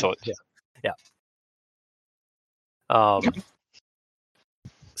 Or his- excellent. Yeah.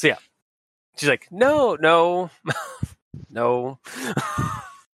 So yeah, she's like, no.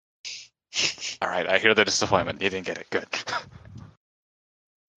 All right, I hear the disappointment. You didn't get it. Good.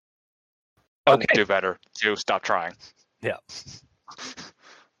 Okay. Do better. 2, stop trying.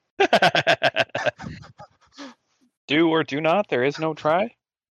 Do or do not. There is no try.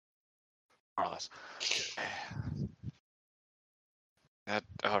 More or less.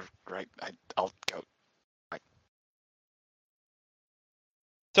 All right, I'll go.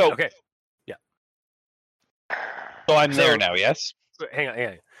 So, Okay. so I'm there So- now. Yes. Hang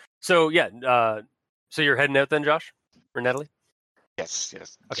on. So yeah, so you're heading out then, Josh or Natalie? Yes.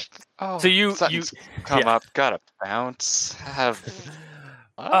 Okay. Oh, So you something's come yeah. up. Gotta bounce. Have.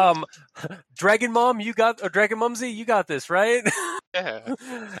 Dragon Mom, or Dragon Mumsy, you got this, right? Yeah.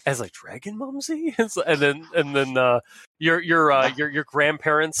 As like Dragon Mumsy, and then your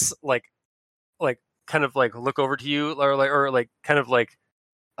grandparents like kind of like look over to you or kind of like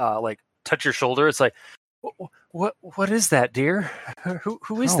touch your shoulder. It's like, what is that, dear?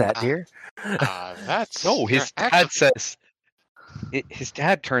 Who is Oh, that, dear? That's No, his dad says. His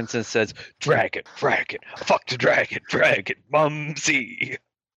dad turns and says, "Dragon, fuck the dragon, mumsy."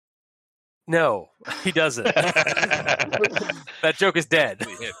 No, he doesn't. That joke is dead.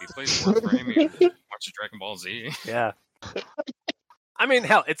 He plays Warframe. He watches Dragon Ball Z. Yeah. I mean,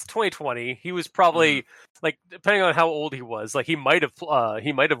 hell, it's 2020. He was probably like, depending on how old he was, like he might have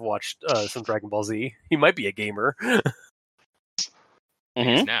watched some Dragon Ball Z. He might be a gamer.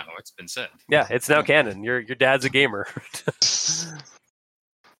 Mhm. Now it's been said. Yeah, it's now canon. Your dad's a gamer.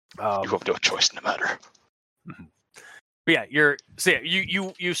 You have no choice in the matter. But yeah,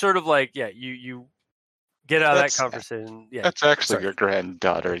 you sort of like you get out of that conversation. Yeah, That's actually sorry. your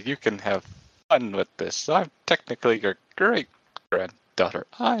granddaughter. You can have fun with this. I'm technically your great granddaughter.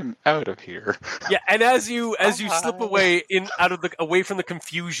 I'm out of here. Yeah, and as you slip away away from the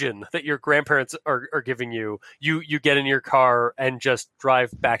confusion that your grandparents are giving you, you get in your car and just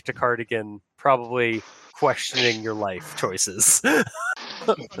drive back to Cardigan, probably questioning your life choices.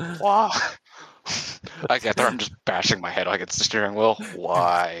 Wow. I get there. I'm just bashing my head against the steering wheel.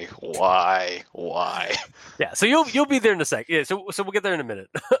 Why? Yeah, so you'll be there in a sec. Yeah, so we'll get there in a minute.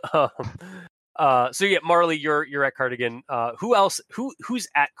 So yeah, Marley, you're at Cardigan. Who else? Who's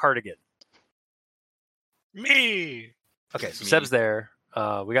at Cardigan? Me. Okay, so Me. Seb's there.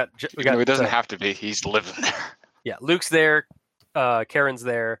 We got. It doesn't have to be. He's living there. Yeah, Luke's there. Karen's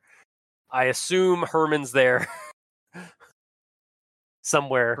there. I assume Herman's there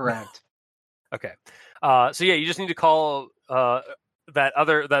somewhere. Correct. Okay. So yeah, you just need to call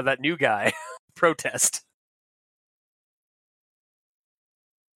that new guy protest.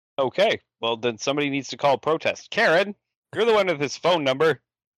 Okay. Well, then somebody needs to call protest. Karen, You're the one with his phone number.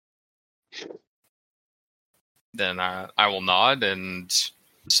 Then I will nod and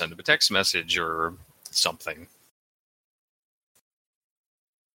send him a text message or something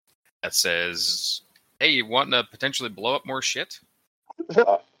that says, "Hey, you want to potentially blow up more shit?"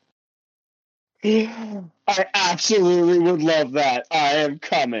 I absolutely would love that. I am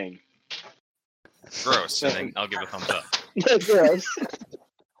coming. Gross. And then I'll give a thumbs up. Yes.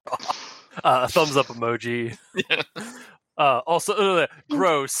 A thumbs up emoji. Also,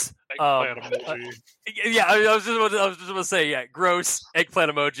 gross. Eggplant emoji. Yeah, I was just gonna say, yeah, gross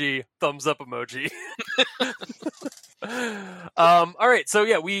eggplant emoji, thumbs up emoji. All right, so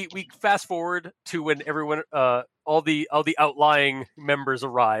yeah, we fast forward to when everyone, all the outlying members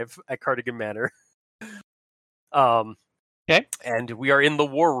arrive at Cardigan Manor. Okay, and we are in the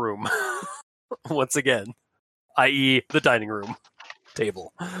war room once again, i.e., the dining room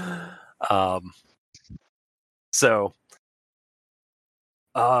table. So.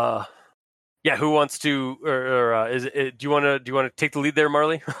 Yeah, who wants to, or is it, do you want to take the lead there,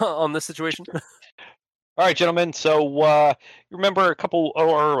 Marley, on this situation? All right, gentlemen. So you remember a couple,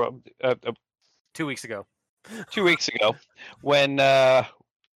 or 2 weeks ago, 2 weeks ago, when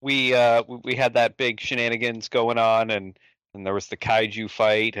we had that big shenanigans going on, and there was the kaiju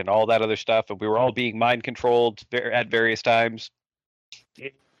fight and all that other stuff, and we were all being mind controlled at various times.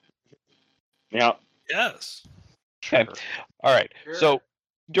 Yeah. Yes. Okay. All right. So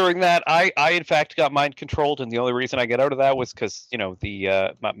during that, I in fact got mind controlled, and the only reason I get out of that was because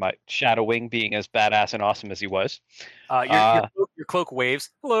the my Shadow Wing being as badass and awesome as he was. Your cloak waves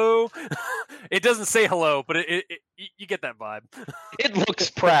hello. It doesn't say hello, but it you get that vibe. It looks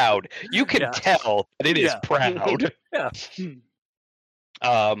proud. You can tell that it is proud. Yeah.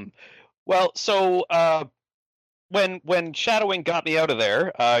 Well, so when Shadowing got me out of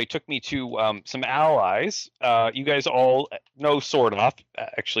there, he took me to some allies. You guys all know Sword Off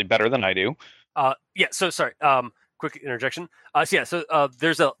actually better than I do. Yeah. So sorry. Quick interjection. So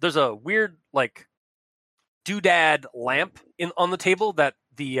there's a weird like doodad lamp on the table that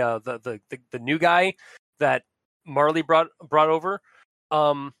the new guy that Marley brought over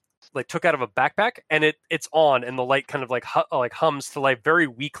like took out of a backpack, and it's on, and the light kind of like hums to life very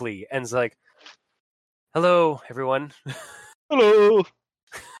weakly, and it's like, hello everyone. Hello.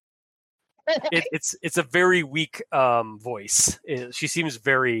 It's a very weak voice. She seems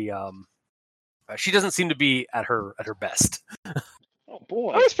very she doesn't seem to be at her best. Oh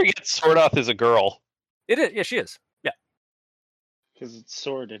boy. I always forget Sword Off is a girl. It is. Yeah, she is. Yeah. Because it's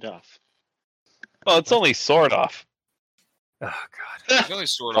sorted off. Well, it's only Sword Off. Oh god. The only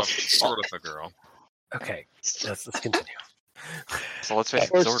sort of a girl. Okay, let's continue. So let's face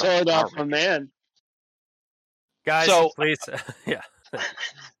it, Or Sword sword Off off a man. Guys, So- please. Yeah.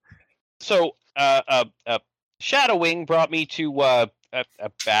 So, Shadow Wing brought me to a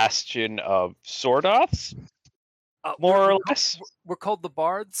bastion of Sword Offs, more or less. We're called the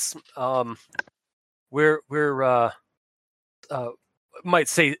Bards. We're might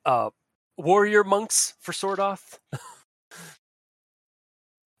say warrior monks for Sword Off.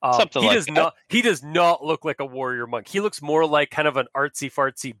 Something like that. He does not look like a warrior monk. He looks more like kind of an artsy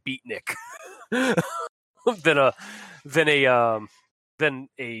fartsy beatnik than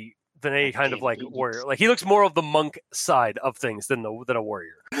a kind of like warrior. Like he looks more of the monk side of things than a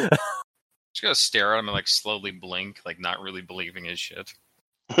warrior. Just gotta stare at him and like slowly blink, like not really believing his shit.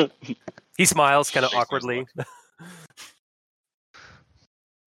 He smiles kind of Shakes his awkwardly.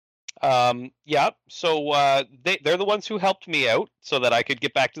 Yeah. So they're the ones who helped me out so that I could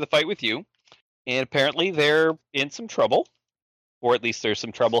get back to the fight with you. And apparently they're in some trouble, or at least there's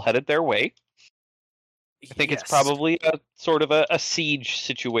some trouble headed their way. I think it's probably a sort of a siege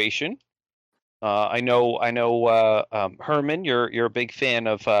situation. I know. Herman, you're a big fan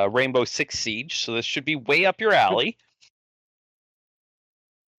of Rainbow Six Siege, so this should be way up your alley.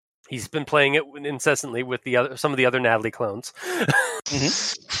 He's been playing it incessantly with some of the other Natalie clones.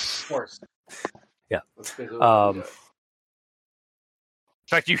 Of course. Yeah. Let's get In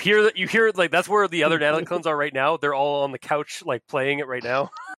fact, you hear like that's where the other Natalie clones are right now. They're all on the couch, like playing it right now.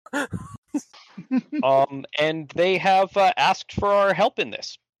 And they have asked for our help in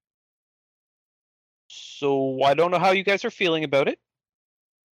this. So I don't know how you guys are feeling about it.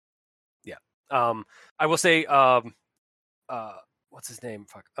 Yeah. I will say, what's his name?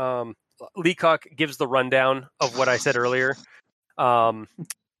 Fuck. Leacock gives the rundown of what I said earlier.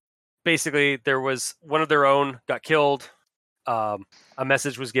 Basically, there was one of their own got killed. A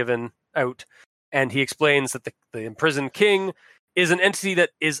message was given out, and he explains that the imprisoned king is an entity that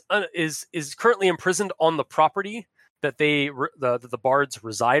is currently imprisoned on the property that the bards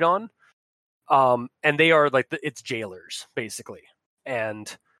reside on. and they are like its jailers basically.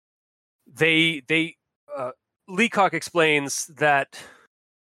 And Leacock explains that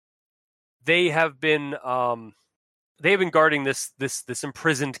they have been guarding this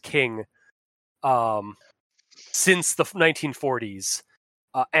imprisoned king since the 1940s,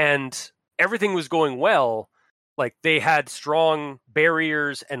 and everything was going well. Like they had strong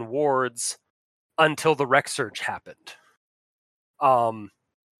barriers and wards until the Rec Surge happened.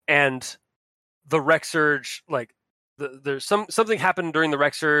 And the Rec Surge, like there's something happened during the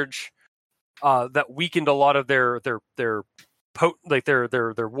Rec Surge that weakened a lot of their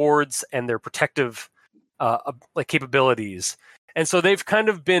wards and their protective like capabilities, and so they've kind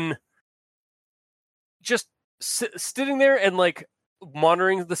of been just sitting there and like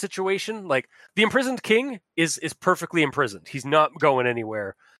monitoring the situation. Like the imprisoned king is perfectly imprisoned; he's not going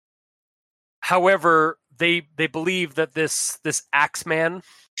anywhere. However, they believe that this Axeman,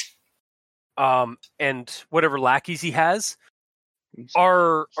 and whatever lackeys he has,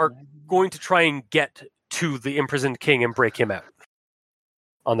 are going to try and get to the imprisoned king and break him out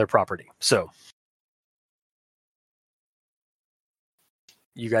on their property. So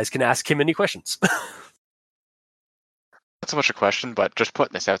you guys can ask him any questions. Not so much a question, but just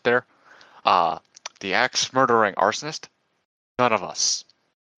putting this out there. The axe murdering arsonist, none of us.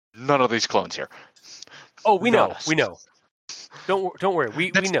 None of these clones here. Oh, we Not know. us. We know. Don't worry.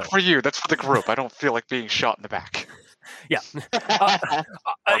 We That's know. for you. That's for the group. I don't feel like being shot in the back. Yeah.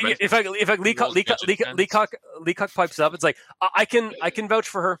 If Leacock pipes up, it's like I can vouch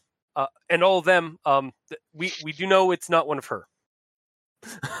for her, and all of them. We do know it's not one of her.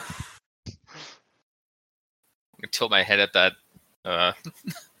 I tilt my head at that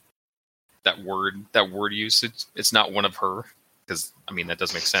that word usage. It's not one of her, because I mean that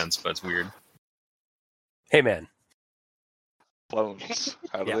does make sense, but it's weird. Hey man. Clones.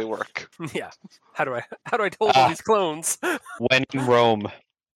 How do they work? Yeah. How do I hold all these clones? When in Rome.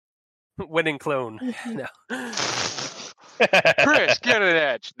 When in clone. No. Chris, get an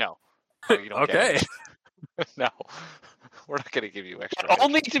edge. No. No, you don't Okay. get it. No. We're not going to give you extra.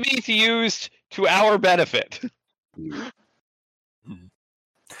 Only to be used to our benefit. Oh,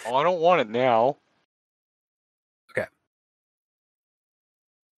 I don't want it now.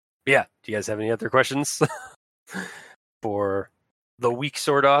 Yeah. Do you guys have any other questions for the weak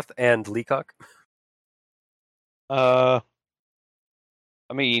Sordoth and Leacock? I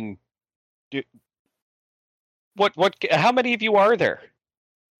mean, what? How many of you are there?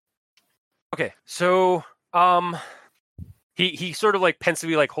 Okay, so he sort of like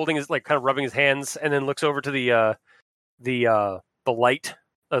pensively like holding his like kind of rubbing his hands, and then looks over to the light,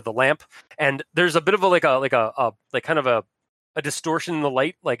 the lamp, and there's a bit of a kind of a distortion in the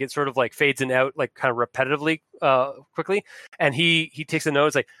light, like it sort of like fades in out like kind of repetitively quickly, and he takes a note.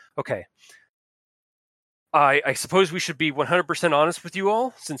 It's like, okay, I suppose we should be 100% honest with you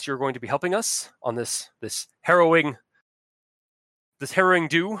all, since you're going to be helping us on this harrowing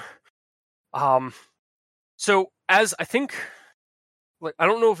do. So as I think, like, I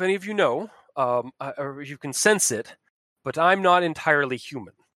don't know if any of you know, or if you can sense it, but I'm not entirely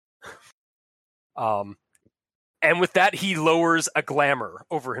human. And with that, he lowers a glamour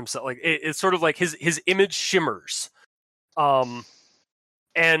over himself. Like it's sort of like his image shimmers. And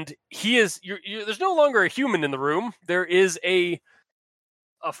he is. There's no longer a human in the room. There is a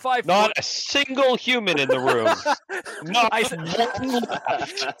 5 Not a single human in the room. Not one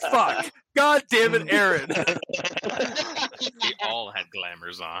left. Fuck. God damn it, Aaron. We all had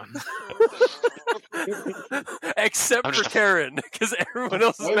glamours on. Except for Karen, because everyone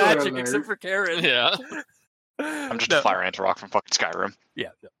else is Spoiler magic alert. except for Karen. Yeah. I'm just a fire ant rock from fucking Skyrim. Yeah,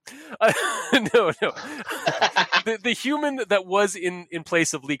 no. The human that was in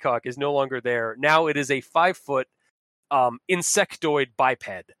place of Leacock is no longer there. Now it is a 5-foot insectoid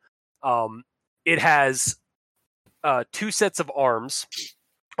biped. It has 2 sets of arms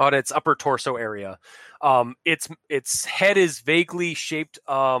on its upper torso area. Its head is vaguely shaped,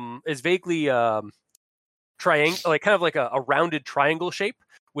 triangle, like kind of like a rounded triangle shape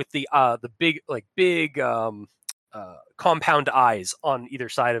with the big compound eyes on either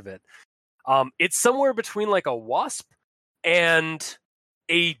side of it. It's somewhere between like a wasp and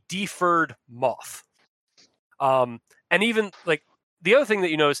a deferred moth. And even like the other thing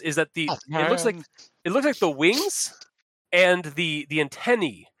that you notice is that it looks like the wings and the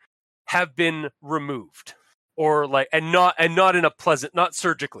antennae have been removed, or like and not in a pleasant, not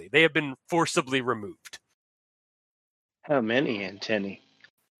surgically. They have been forcibly removed. How many antennae?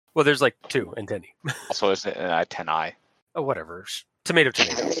 Well, there's like 2 antennae. Also, is it an antennae? Oh, whatever. Tomato.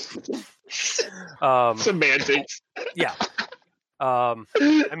 Semantics. Yeah.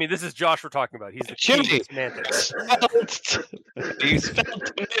 I mean, this is Josh we're talking about. He's the king Jimmy. of semantics. You spelled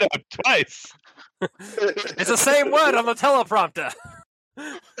tomato twice. It's the same word on the teleprompter.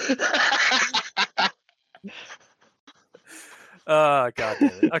 God damn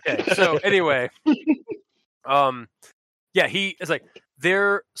it. Okay, so anyway, yeah, he is like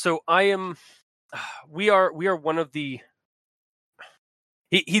there. So I am. We are one of the.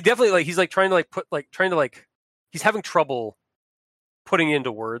 He definitely like he's like trying to he's having trouble putting it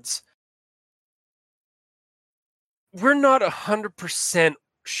into words. We're not 100%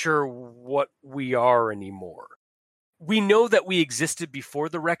 sure what we are anymore. We know that we existed before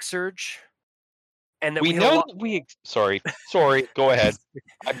the Rec Surge, and that We know that we. Sorry. Go ahead.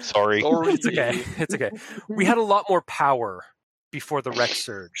 I'm sorry. It's okay. It's okay. We had a lot more power before the Rec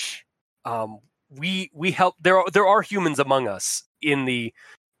Surge. We help. There are humans among us in the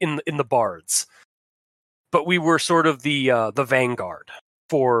bards, but we were sort of the vanguard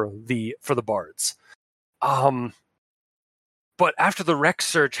for the bards. But after the Rec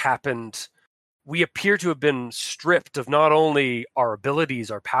Surge happened, we appear to have been stripped of not only our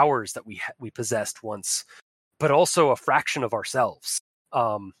abilities, our powers that we possessed once, but also a fraction of ourselves.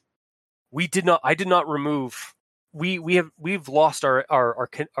 I did not remove. We've lost our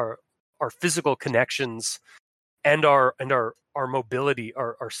physical connections and our mobility,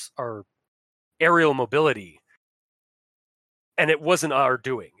 our aerial mobility. And it wasn't our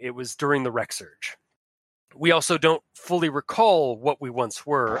doing. It was during the Rec Surge. We also don't fully recall what we once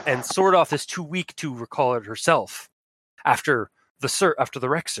were, and Sordoff is too weak to recall it herself after the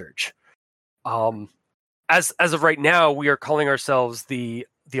Rec Surge. As of right now, we are calling ourselves the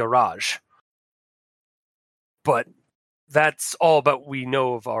Araj, but that's all about we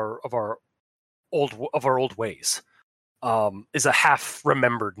know of our old ways. Is a half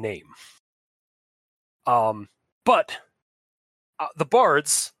remembered name. But the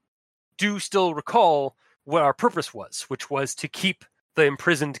bards do still recall what our purpose was, which was to keep the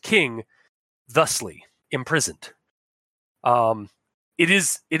imprisoned king thusly imprisoned. It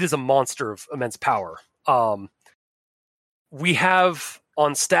is a monster of immense power. We have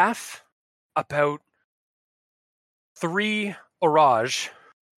on staff about 3 Orage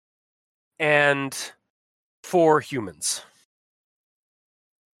and 4 humans.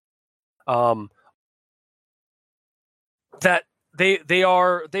 That they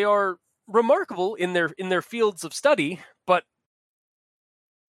are remarkable in their fields of study, but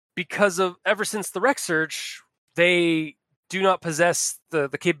because of ever since the Rec Surge, they do not possess the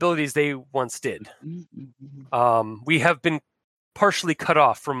capabilities they once did. We have been partially cut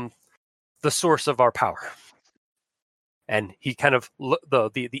off from the source of our power. And he kind of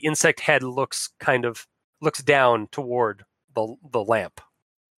the insect head looks down toward the lamp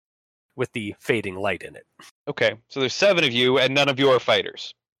with the fading light in it. Okay, so there's 7 of you, and none of you are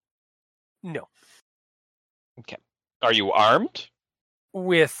fighters. No. Okay. Are you armed?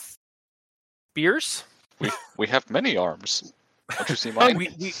 With spears? We have many arms. Don't you see mine?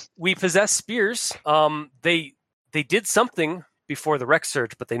 We possess spears. They did something before the Rec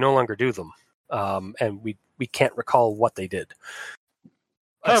Surge, but they no longer do them. And we can't recall what they did.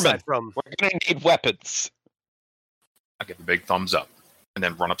 Herman, we're going to need weapons. I give a big thumbs up and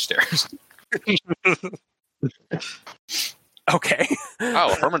then run upstairs. Okay.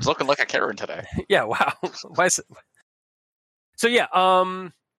 Wow, Herman's looking like a Karen today. Yeah, wow. Why is it? So yeah,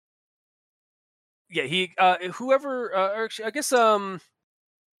 yeah, he whoever actually, I guess who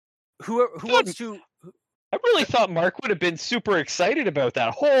wants to. I really thought Mark would have been super excited about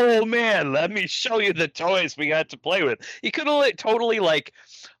that. Oh man, let me show you the toys we got to play with. He could have totally like,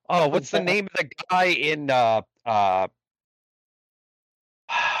 oh, what's the name of the guy in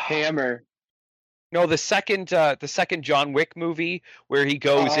Hammer. No, the second John Wick movie where he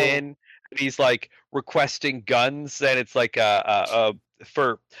goes in and he's like requesting guns, and it's like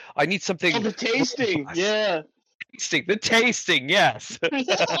for I need something. Oh, the tasting, yeah. The tasting, yes.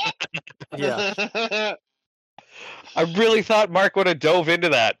 Yeah. I really thought Mark would have dove into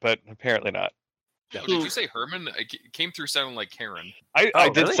that, but apparently not. Oh, did you say Herman? It came through sounding like Karen. I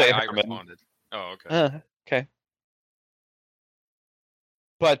did really? say I Herman. responded. Oh, okay. Okay.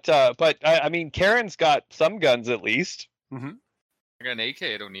 But I mean, Karen's got some guns at least. Mm-hmm. I got an AK.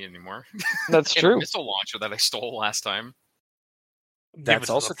 I don't need anymore. That's And true. a missile launcher that I stole last time. That's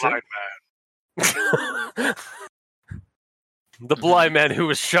also true. Blind man. The blind man who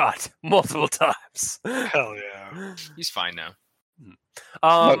was shot multiple times. Hell yeah. He's fine now.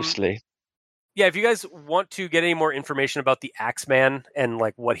 Mostly. Yeah, if you guys want to get any more information about the Axeman and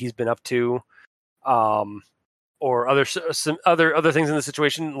like what he's been up to, or some other things in the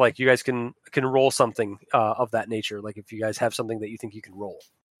situation, like you guys can roll something of that nature. Like if you guys have something that you think you can roll.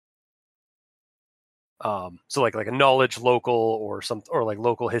 So like a knowledge local or like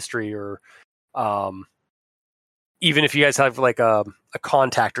local history, or even if you guys have like a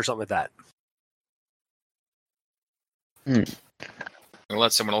contact or something like that. I'll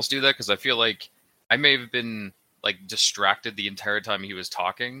let someone else do that because I feel like I may have been like distracted the entire time he was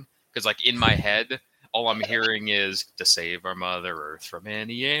talking, because like in my head all I'm hearing is to save our Mother Earth from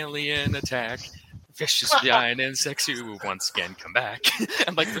any alien attack, vicious giant insects who once again come back.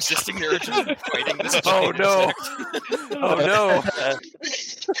 I'm like resisting the urge of fighting this giant no.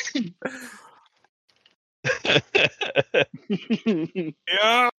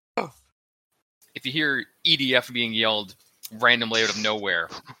 Yeah. If you hear EDF being yelled randomly out of nowhere,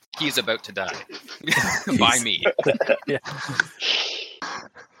 he's about to die. By me. Yeah.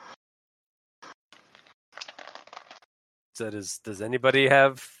 So does anybody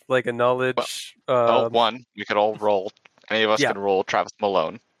have like a knowledge? One, we could all roll. Any of us Yeah. can roll Travis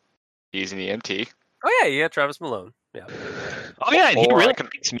Malone. He's an EMT. Oh yeah, Travis Malone. Yeah. Oh yeah, and he Or I really can-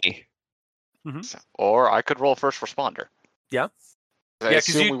 likes me. Or I could roll first responder. Yeah. I Yeah, 'cause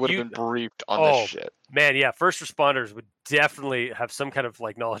assume you- we would have you- been briefed on Oh. this shit. Man, yeah, first responders would definitely have some kind of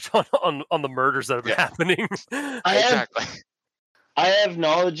like knowledge on the murders that have been Yeah. happening. Exactly. I have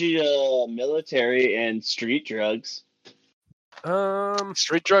knowledge of military and street drugs.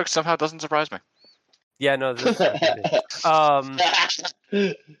 Street drugs somehow doesn't surprise me. Yeah, no. Maybe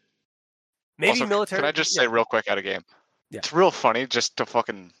Also, military. Can I just say real quick out of game? Yeah. It's real funny just to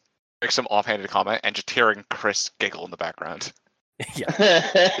fucking make some offhanded comment and just hearing Chris giggle in the background. Yeah,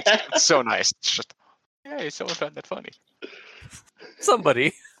 It's so nice. It's just, hey, someone found that funny.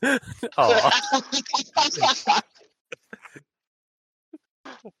 somebody.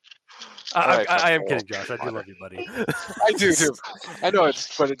 Alright, I am cool. kidding, Josh. I do love you, buddy. I do too. I know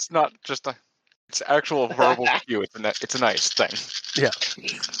but it's not just it's actual verbal cue. It's a nice thing.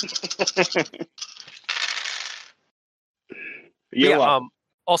 You're welcome.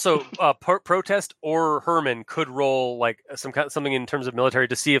 Also, Protest or Herman could roll like something in terms of military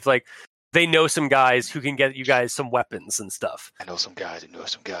to see if like they know some guys who can get you guys some weapons and stuff. I know some guys who know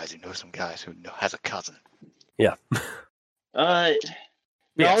some guys who know some guys who has a cousin. Yeah.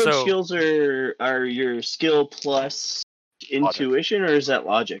 Knowledge so- skills are your skill plus intuition, or is that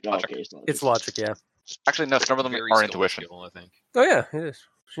logic? Logic. Oh, okay, It's logic, yeah. Actually, no, some of them Very are skill intuition. skill, I think. Oh yeah, it is.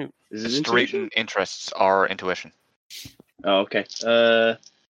 Shoot. Is The it street intuition? interests are intuition. Oh, okay.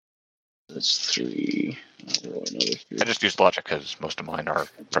 That's 3. I'll roll another 3. I just used logic because most of mine are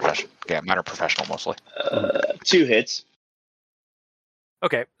professional. Yeah, mine are professional mostly. 2 hits.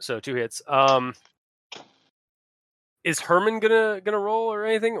 Okay, so 2 hits. Is Herman gonna roll or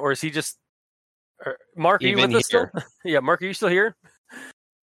anything, or is he just? Mark, are you Even with us still? here. Yeah, Mark, are you still here?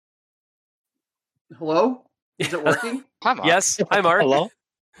 Hello? Is it working? Hi, Mark. Yes. Hi, Mark. Hello?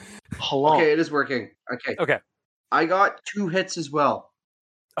 Hello. Okay, it is working. Okay. Okay. I got 2 hits as well.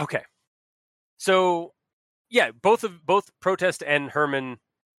 Okay. So, yeah, both Protest and Herman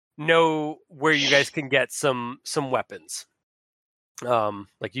know where you guys can get some weapons.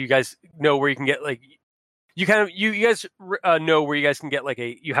 Like you guys know where you can get like you guys know where you guys can get like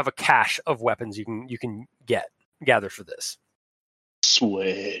you have a cache of weapons you can gather for this.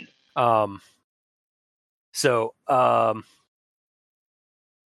 Sweet. So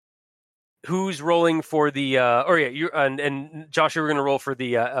who's rolling for the you and Josh, you were going to roll for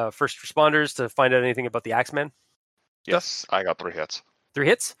the first responders to find out anything about the Axeman? Yes, I got 3 hits. 3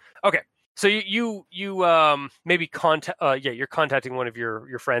 hits? Okay. So you maybe contact you're contacting one of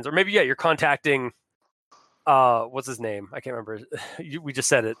your friends, or maybe you're contacting what's his name? I can't remember. We just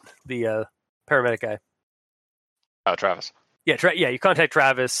said it. The paramedic guy. Travis. Yeah, you contact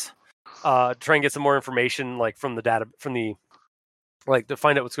Travis. Try and get some more information, like from the data, to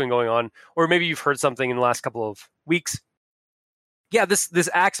find out what's going on, or maybe you've heard something in the last couple of weeks. Yeah, this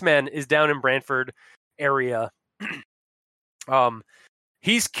Axeman is down in Brantford area.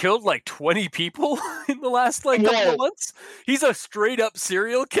 He's killed like 20 people in the last couple of months. He's a straight up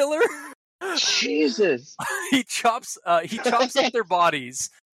serial killer. Jesus. He chops up their bodies,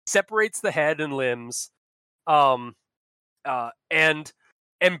 separates the head and limbs, and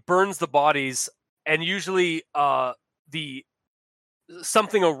burns the bodies, and usually the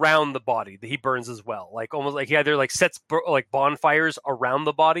something around the body that he burns as well, like almost like he either like sets like bonfires around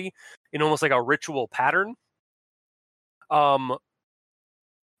the body in almost like a ritual pattern.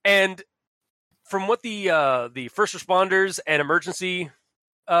 And from what the first responders and emergency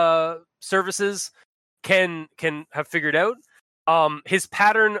services can have figured out, His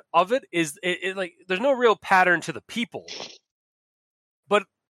pattern of it is like there's no real pattern to the people, but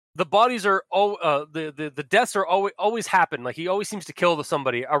the bodies are the deaths are always happen. Like he always seems to kill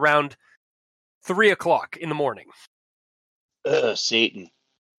somebody around 3:00 in the morning. Satan.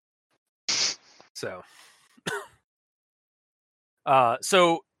 So,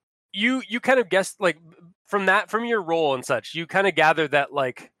 so you kind of guessed like from your role and such, you kind of gather that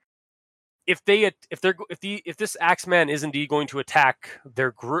like if this Axeman is indeed going to attack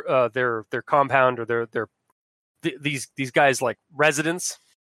their compound or these guys like residents,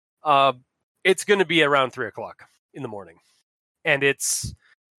 it's going to be around 3:00 in the morning, and it's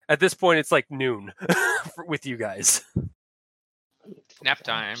at this point it's like noon with you guys. Nap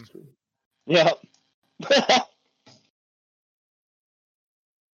time. Yeah.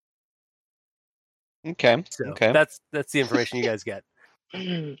 Okay. So Okay. that's the information you guys get.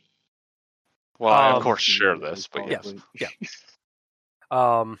 Well, I of course share this, but yes. Yeah.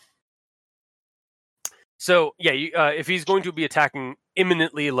 So yeah, if he's going to be attacking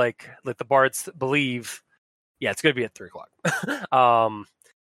imminently, like the bards believe, yeah, it's going to be at 3:00.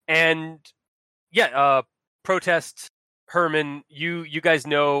 And yeah, protest Herman. You guys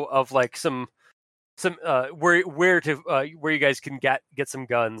know of like some where you guys can get some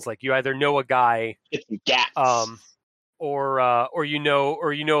guns. Like you either know a guy, Get some gats. or you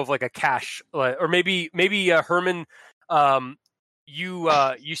know of like a cache, or maybe Herman,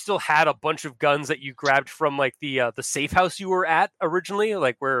 you still had a bunch of guns that you grabbed from like the safe house you were at originally,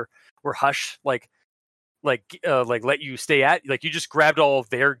 like where Hush like let you stay at. Like you just grabbed all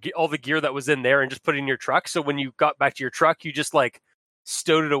the gear that was in there and just put it in your truck. So when you got back to your truck, you just like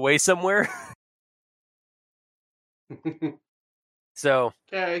stowed it away somewhere. So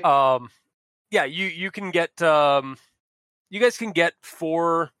Okay. yeah, you can get you guys can get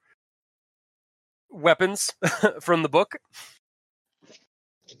 4 weapons from the book.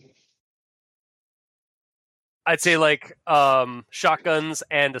 I'd say like shotguns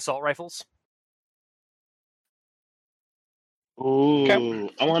and assault rifles. Ooh, Okay.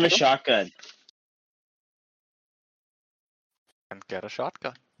 I want a shotgun. And get a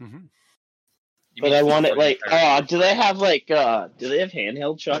shotgun. Mm-hmm. You But mean I want it for the like, entire do they have like, do they have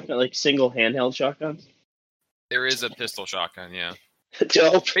handheld shotgun, like single handheld shotguns? There is a pistol shotgun, yeah.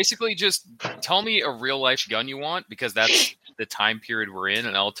 Dope. Basically, just tell me a real life gun you want, because that's the time period we're in,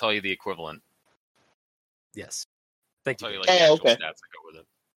 and I'll tell you the equivalent. Yes. I'll Thank tell you. you like the actual okay. stats that go with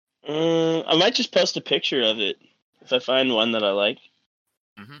it. I might just post a picture of it if I find one that I like.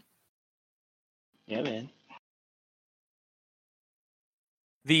 Mhm. Yeah, man.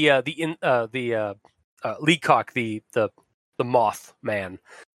 Leacock, the moth man.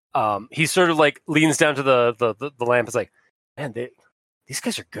 He sort of like leans down to the lamp. It's like, man, these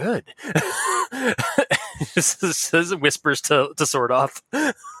guys are good. Just whispers to Sword Off.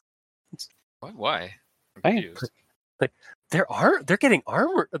 Why? I'm Hey. confused. They're getting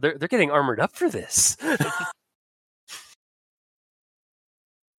armored. They're getting armored up for this.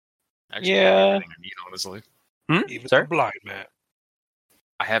 Actually, Yeah. I have everything I need, honestly. Even Sorry? the blind man.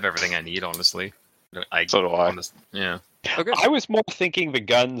 I have everything I need, honestly. So do I. Yeah. Okay. I was more thinking the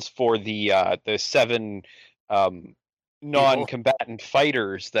guns for the 7 non-combatant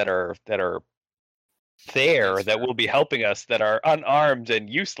fighters that are there That's that fair. will be helping us, that are unarmed and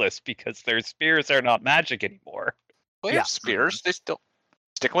useless because their spears are not magic anymore. They Yeah. have spears. They still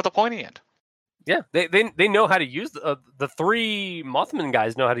stick with the pointy end. Yeah, they know how to use the 3 Mothman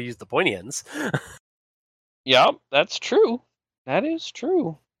guys know how to use the pointy ends. Yeah, that's true. That is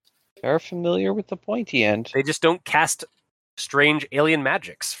true. They're familiar with the pointy end. They just don't cast strange alien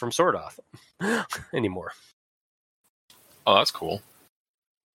magics from Sword Off anymore. Oh, that's cool.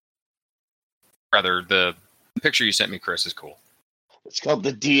 Rather, the picture you sent me, Chris, is cool. It's called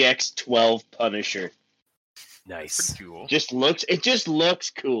the DX12 Punisher. Nice. Pretty cool. It just looks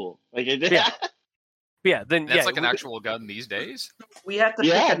cool. Like it. Yeah. Yeah, then That's yeah, like an actual gun these days. We have to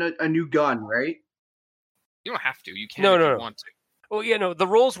Yeah. pick a new gun, right? You don't have to. You can No, if no, you no. want to. Well, yeah, no. The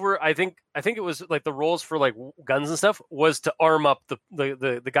roles were, I think it was like the roles for like guns and stuff was to arm up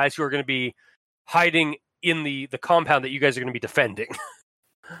the guys who are going to be hiding in the compound that you guys are going to be defending.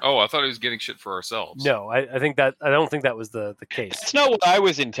 Oh, I thought he was getting shit for ourselves. No, I don't think that was the case. That's not what I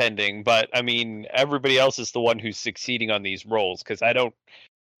was intending, but I mean, everybody else is the one who's succeeding on these rolls because I don't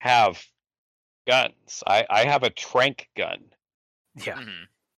have guns. I have a trank gun Yeah, Mhm.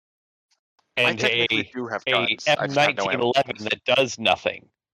 I and technically do have a guns. I just have no ammo. M1911 that does nothing.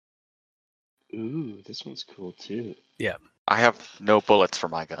 Ooh, this one's cool too. I have no bullets for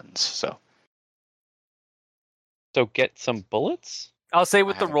my guns, so So get some bullets. I'll say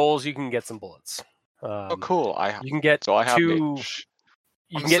with I the haven't- rolls you can get some bullets. Oh, cool. You can get So I have two. mage.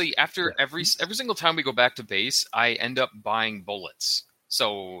 You can get Honestly, after every single time we go back to base, I end up buying bullets.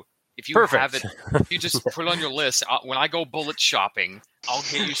 So if you have it, perfect. if you just put it on your list. When I go bullet shopping, I'll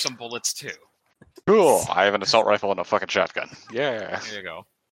get you some bullets too. Cool. I have an assault rifle and a fucking shotgun. Yeah. There you go.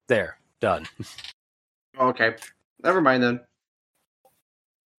 There, done. Okay. Never mind then.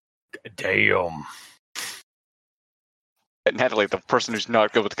 Damn. And Natalie, the person who's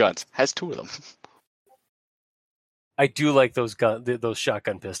not good with guns, has 2 of them. I do like those those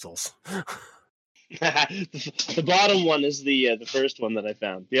shotgun pistols. The bottom one is the first one that I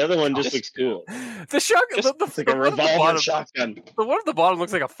found. The other one just looks cool. The shotgun, Just the like a one at the revolver bottom, shotgun. the one at the bottom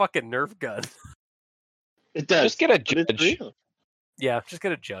looks like a fucking Nerf gun. It does. Just get a but it's judge. real. Yeah, just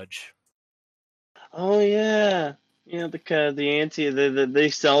get a judge. Oh yeah, they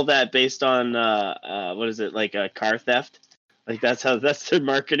sell that based on what is it, like a car theft? Like that's their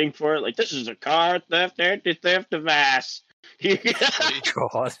marketing for it. Like, this is a car theft anti-theft device.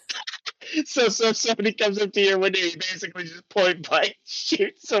 God. So somebody comes up to your window, you basically just point blank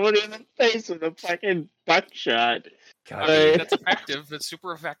shoot someone in the face with a fucking buckshot. God. I mean, that's effective. That's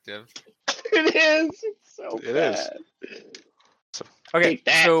super effective. It is. It's so It is. bad. Okay, Take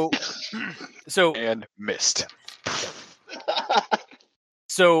that. so And missed.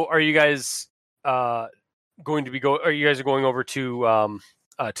 So are you guys going to be Are you guys going over to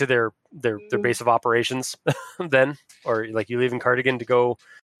their base of operations then, or like you leaving Cardigan to go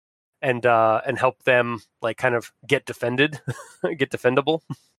and help them like kind of get defended, get defendable?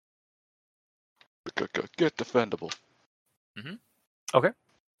 Get defendable.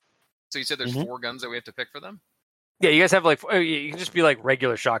 So you said there's Mhm. 4 guns that we have to pick for them? Yeah, you guys have like you can just be like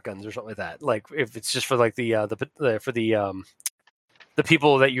regular shotguns or something like that. Like if it's just for like the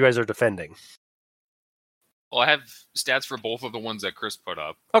people that you guys are defending. Well, I have stats for both of the ones that Chris put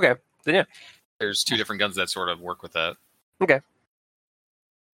up. Okay, then yeah. There's 2 different guns that sort of work with that.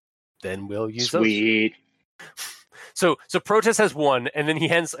 Then we'll use those. Sweet. So Protest has 1, and then he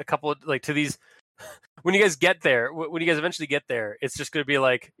hands a couple of, like, to these. When you guys get there, when you guys eventually get there, it's just going to be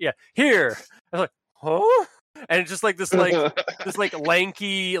like, yeah, here. I was like, huh? And it's just like this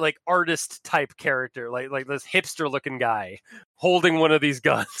lanky like artist type character, like this hipster looking guy holding one of these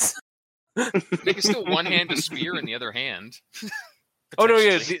guns. They can still one hand a spear in the other hand. Oh no,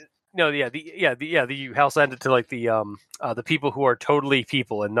 yeah, Potentially. you house handed to like the people who are totally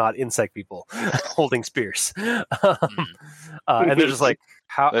people and not insect people holding spears, and they're just like,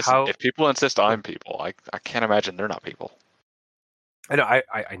 Listen, how? if people insist I'm people, I can't imagine they're not people. I know,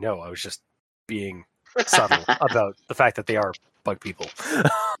 I know. I was just being subtle about the fact that they are bug people.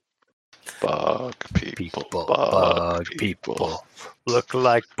 Bug people. Bug people. Look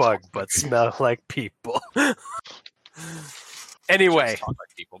like bug, but smell like people. Anyway, Just talk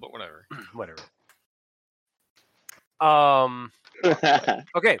like people, but whatever. whatever.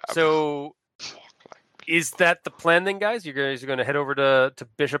 Okay, so is that the plan then, guys? You guys are going to head over to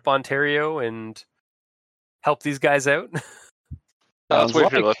Bishop, Ontario, and help these guys out? Let's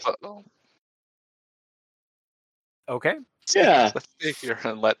wait here. like- Okay. Yeah. Let's stay here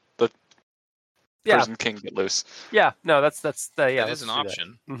and let the Yeah. prison king get loose. Yeah. No, that's yeah. That is an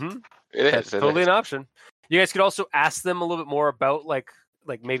option. Mm-hmm. It is. That's it totally is. an option. You guys could also ask them a little bit more about like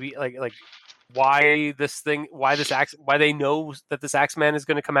maybe like why they know that this Axeman is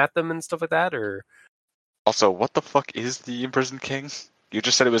going to come at them and stuff like that, or Also, what the fuck is the imprisoned king? You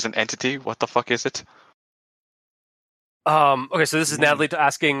just said it was an entity. What the fuck is it? okay, so this is Natalie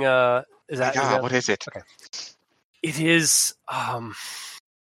asking is that What is it? Okay. It is and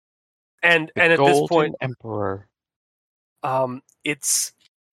The at this Golden point Emperor. it's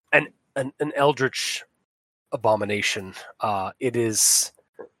an eldritch abomination. It is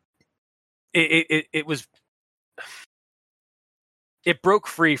it was it broke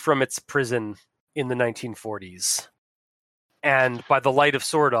free from its prison in the 1940s, and by the light of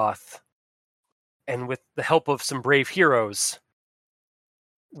Sordoth and with the help of some brave heroes,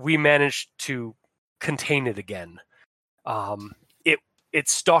 we managed to contain it again. It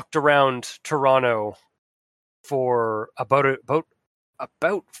stalked around Toronto for about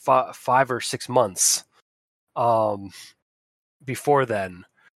 5 or 6 months before then,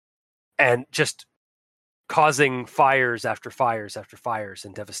 and just causing fires after fires after fires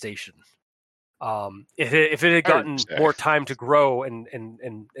and devastation. If it had gotten more time to grow and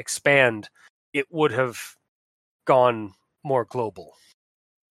expand, it would have gone more global.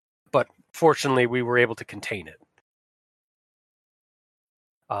 But fortunately, we were able to contain it.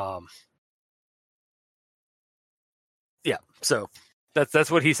 Yeah, so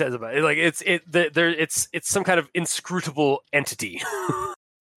that's what he says about it. Like it's some kind of inscrutable entity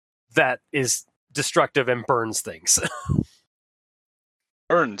that is destructive and burns things.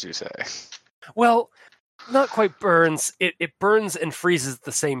 Burns, you say? Well, not quite burns. It burns and freezes at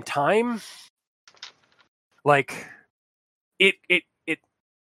the same time. Like it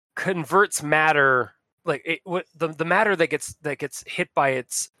converts matter. Like the matter that gets hit by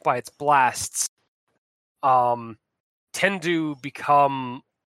its blasts tend to become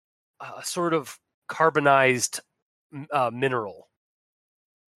a sort of carbonized mineral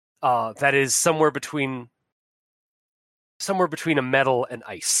that is somewhere between a metal and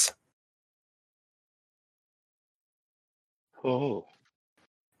ice. Oh.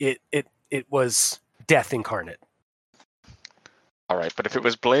 It was death incarnate. All right, but if it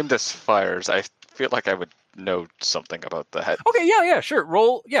was blamed as fires, I feel like I would know something about that. Okay, yeah, sure.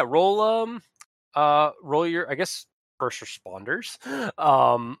 Roll your, I guess, first responders.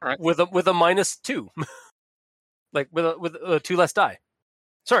 Right. With a -2, like with a 2 less die.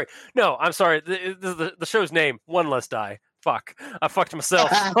 Sorry, no, I'm sorry. The show's name, 1 less die. Fuck, I fucked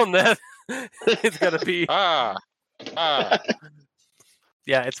myself on that. It's gotta be.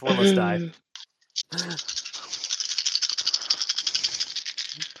 Yeah, it's 1 less die.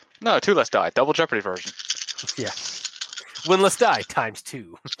 No, 2 less die. Double Jeopardy version. Yeah, 1 less die times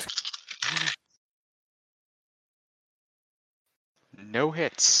 2. No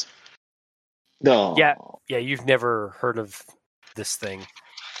hits. No. Yeah, you've never heard of this thing.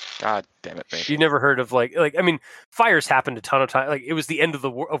 God damn it, man. You never heard of like I mean, fires happened a ton of times. Like it was the end of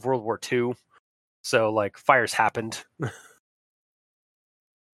of World War II, so like fires happened.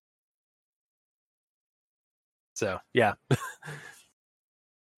 So yeah.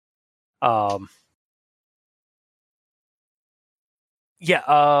 Yeah.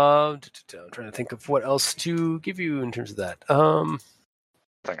 I'm trying to think of what else to give you in terms of that. I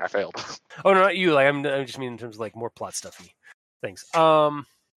think I failed. Oh no, not you. Like I just mean in terms of like more plot stuffy things. Not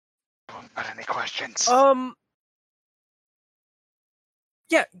any questions.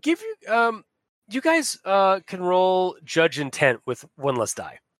 Yeah, give you you guys can roll judge intent with 1 less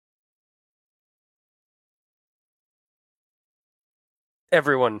die.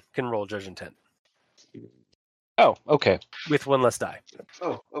 Everyone can roll judge intent Oh, okay. with 1 less die.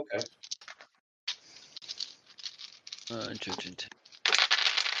 Oh, okay. Judge intent.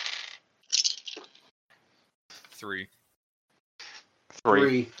 3.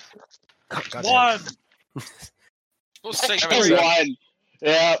 3. God damn it. 1. We'll say Damn it, 3. One.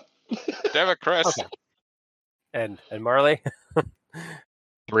 Yeah. Damn it, Chris. Okay. And Marley?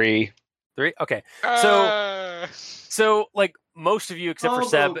 3. 3? Okay. Uh, So like most of you except for Oh,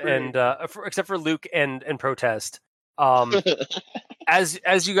 Seb great. and except for Luke and Protest,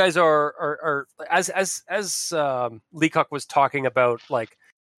 as you guys are as Leacock was talking about like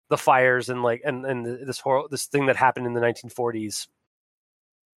the fires and like and this thing that happened in the 1940s,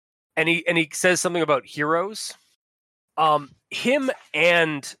 and he says something about heroes. Him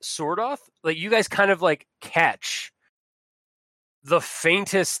and Sordoth, like you guys kind of like catch the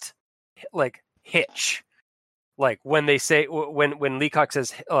faintest like hitch, like when they say when Leacock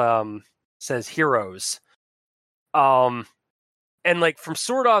says heroes, and like from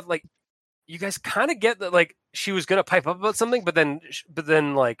Sordoth, like you guys kind of get that like she was gonna pipe up about something, but then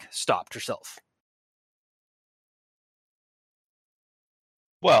like stopped herself.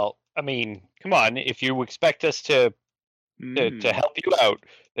 Well, I mean, come on. If you expect us to help you out,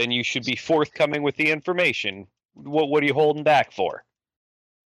 then you should be forthcoming with the information. What are you holding back for?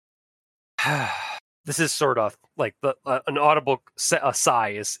 This is Sordoth. Like an audible sigh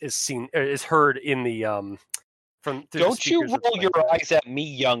is heard in the from. through the Don't you speakers of roll the your plane. eyes at me,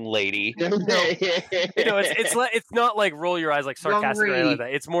 young lady. You know, it's not like roll your eyes like sarcastic or anything like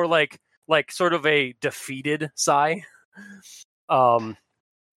that. It's more like sort of a defeated sigh. I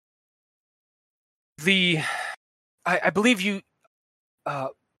believe you,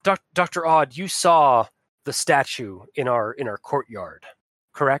 Dr. Odd, you saw the statue in our courtyard,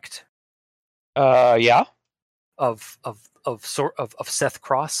 correct? Yeah. Of Seth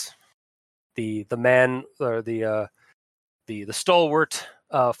Cross, the man or the stalwart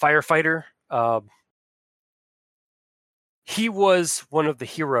firefighter. He was one of the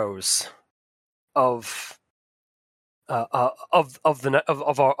heroes of the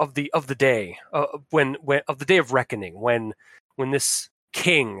day when of the day of reckoning when this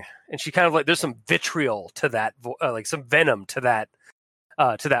king, and she kind of like there's some vitriol to that like some venom to that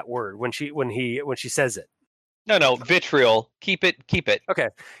word when she says it. No, vitriol. Keep it. Okay.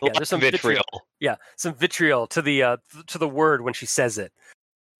 Yeah, there's some vitriol. Yeah, some vitriol to the word when she says it.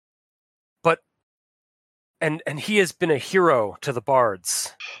 But and he has been a hero to the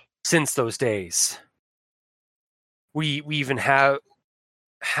bards since those days. We even have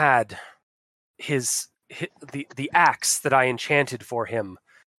had the axe that I enchanted for him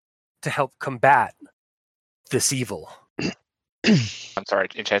to help combat this evil. I'm sorry,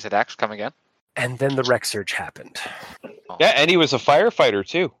 enchanted axe, come again? And then the Rex Surge happened. Oh. Yeah, and he was a firefighter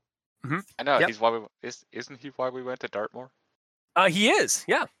too. I know. Yep. Isn't he why we went to Dartmoor? He is,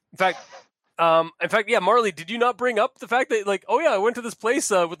 yeah. In fact, yeah, Marley, did you not bring up the fact that, like, oh yeah, I went to this place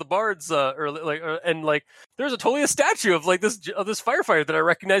with the bards, and there's a statue of like this firefighter that I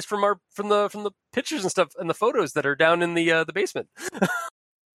recognized from the pictures and stuff and the photos that are down in the basement.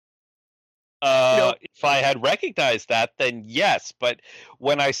 If I had recognized that, then yes. But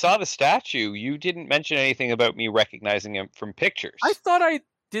when I saw the statue, you didn't mention anything about me recognizing him from pictures. I thought I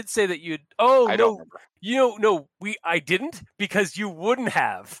did say that you'd. Oh I no, don't remember. no, I didn't, because you wouldn't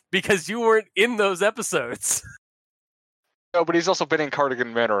have, because you weren't in those episodes. No, but he's also been in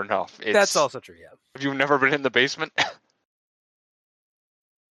Cardigan Manor enough. That's also true. Yeah. Have you never been in the basement?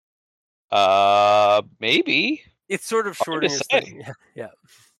 Maybe. It's sort of Hard to Schrodinger's say. thing. Yeah.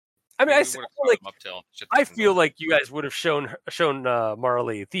 I mean, I feel like you guys would have shown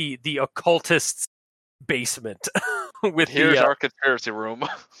Marley the occultist's basement with Here's our conspiracy room.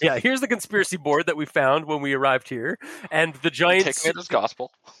 Yeah, here's the conspiracy board that we found when we arrived here, and the giant Taking it as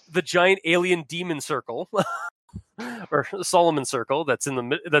gospel. the giant alien demon circle. Or Solomon circle that's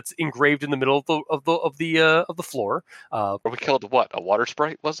engraved in the middle of the floor. We killed what? A water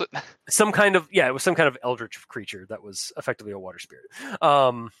sprite, was it? It was some kind of eldritch creature that was effectively a water spirit.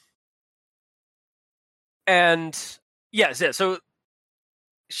 And yes, yeah. So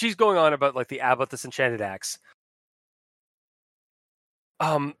she's going on about like this enchanted axe.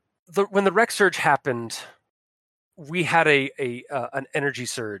 When the Rex Surge happened, we had an energy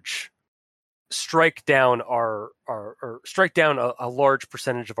surge strike down a large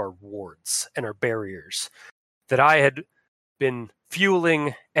percentage of our wards and our barriers that I had been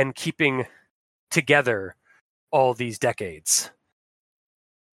fueling and keeping together all these decades.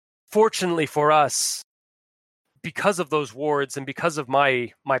 Fortunately for us, because of those wards and because of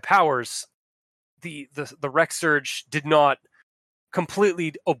my powers, the Rex Surge did not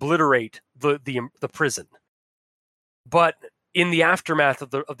completely obliterate the prison. But in the aftermath of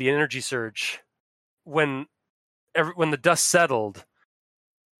the energy surge, when the dust settled,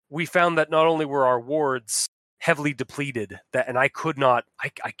 we found that not only were our wards heavily depleted, and I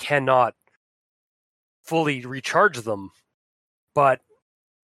cannot fully recharge them, but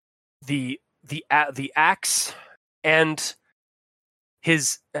the axe and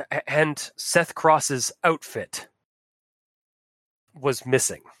Seth Cross's outfit was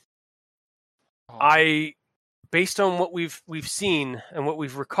missing. Based on what we've seen and what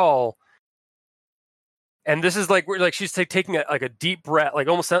we've recall, and this is she's taking a deep breath, it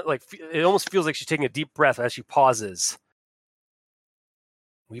almost feels like she's taking a deep breath as she pauses.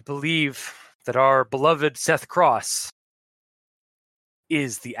 We believe that our beloved Seth Cross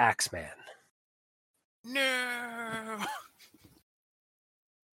is the Axeman. No.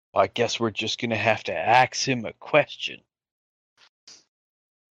 I guess we're just gonna have to ask him a question.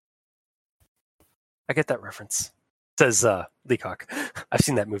 I get that reference, says Leacock. I've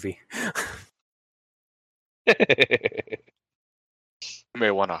seen that movie.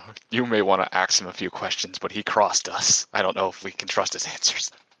 You may wanna ask him a few questions, but he crossed us. I don't know if we can trust his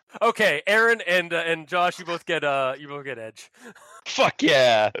answers. Okay, Aaron and Josh, you both get edge. Fuck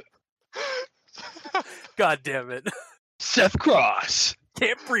yeah! God damn it! Seth Cross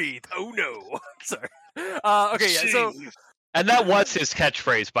Can't breathe. Oh no! Sorry. Okay, yeah. So, and that was his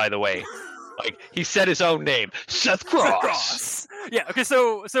catchphrase, by the way. Like, he said his own name, Seth Cross. Yeah. Okay.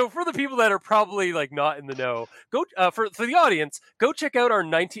 So for the people that are probably like not in the know, go for the audience. Go check out our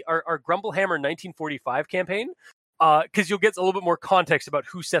Grumblehammer 1945 campaign, because you'll get a little bit more context about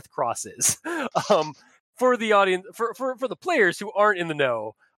who Seth Cross is. For the audience, for the players who aren't in the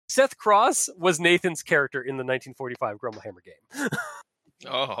know, Seth Cross was Nathan's character in the 1945 Grumblehammer game.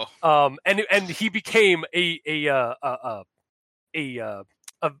 Oh. And he became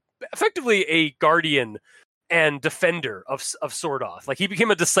effectively a guardian and defender of Sordoth. Like, he became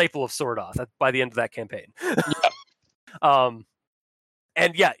a disciple of Sordoth by the end of that campaign. And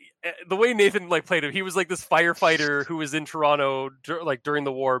yeah, the way Nathan played him, he was like this firefighter who was in Toronto during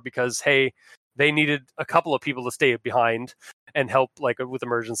the war because, hey, they needed a couple of people to stay behind and help with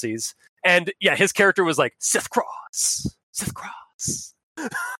emergencies. And yeah, his character was like Seth Cross.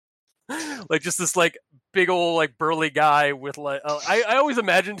 Just this big old burly guy with I always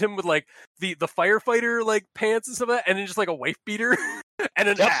imagined him with the firefighter pants and stuff like that, and then just a wife beater and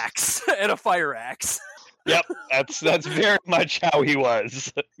an axe and a fire axe. Yep, that's very much how he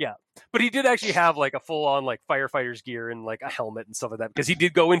was. But he did actually have like a full on like firefighter's gear and like a helmet and stuff like that, because he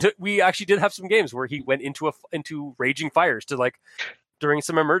did go into. We actually did have some games where he went into raging fires to like during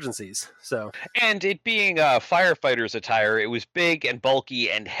some emergencies. So And it being a firefighter's attire, it was big and bulky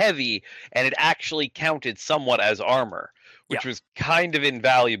and heavy, and it actually counted somewhat as armor, which was kind of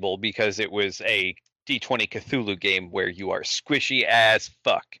invaluable because it was a D20 Cthulhu game where you are squishy as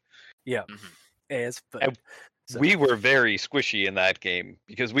fuck. as And we were very squishy in that game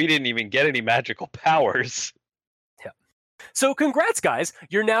because we didn't even get any magical powers. So congrats, guys!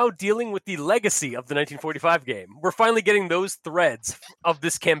 You're now dealing with the legacy of the 1945 game. We're finally getting those threads of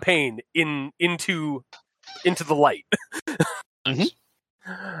this campaign into the light. And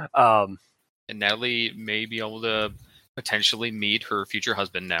Natalie may be able to potentially meet her future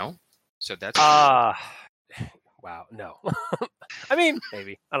husband now. So that's Wow, no. I mean,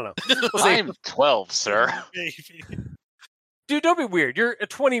 maybe. I don't know. We'll see. I'm 12, sir. Dude, don't be weird. You're a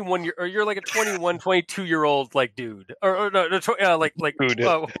 21 year, or you're like a 21, 22 year old like dude, or no, like Dude.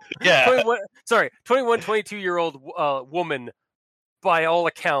 yeah. 21, 22 year old woman, by all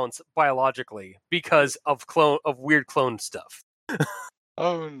accounts, biologically, because of weird clone stuff.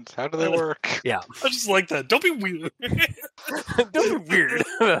 Clones, how do they work? Yeah, I just like that. Don't be weird. don't be weird.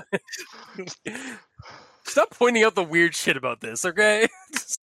 Stop pointing out the weird shit about this, okay?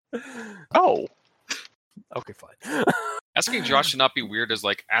 Oh. Okay, fine. asking Josh to not be weird is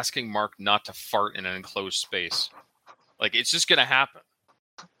like asking Mark not to fart in an enclosed space. Like, it's just gonna happen.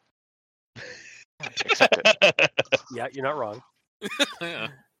 Accept it. Yeah, you're not wrong. Yeah.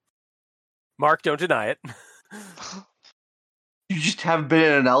 Mark, don't deny it. You just haven't been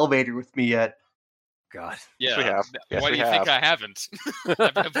in an elevator with me yet. God. Yeah. we have. Yes, Why do we you have. think I haven't?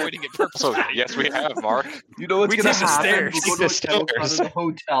 I've been avoiding it purposely. So, yes, we have, Mark. You know what's We gonna take the happen? stairs. We'll go to Take the a kennel club stairs. in the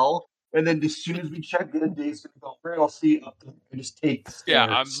hotel, and then as soon as we check in, Dave's gonna go, "Where I'll see you up there," and just take the stairs. Yeah,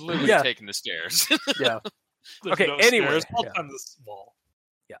 I'm literally Yeah. taking the stairs. Yeah. There's Okay, no anyway, stairs. I'll yeah. climb this wall.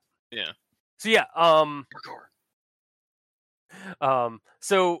 So yeah,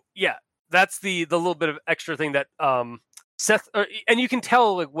 so yeah, that's the little bit of extra thing that Seth, and you can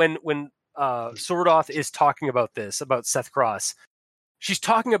tell like when Sordoth is talking about this, about Seth Cross, she's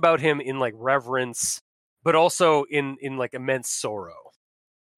talking about him in like reverence, but also in like immense sorrow,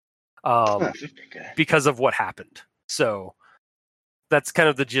 because of what happened. So that's kind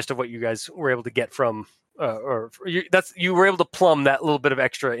of the gist of what you guys were able to get from, you were able to plumb that little bit of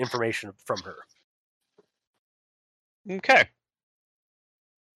extra information from her. Okay.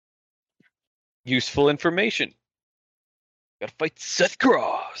 Useful information. Gotta fight Seth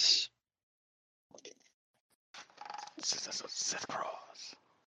Cross. Seth Cross.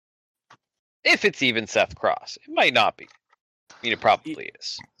 If it's even Seth Cross. It might not be. I mean, it probably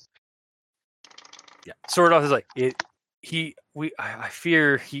is. Yeah, Sordoth is like I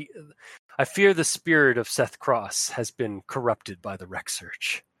fear the spirit of Seth Cross has been corrupted by the Rec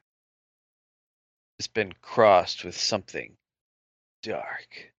Search. It's been crossed with something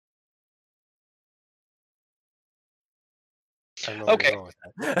dark. I don't know what Okay. was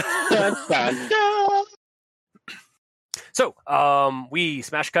wrong with that. So, we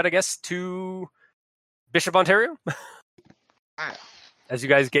smash cut, I guess, to Bishop, Ontario. As you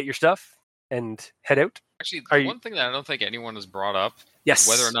guys get your stuff and head out. Actually, Are you- one thing that I don't think anyone has brought up Yes. is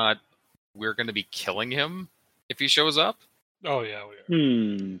whether or not we're going to be killing him if he shows up. Oh yeah, we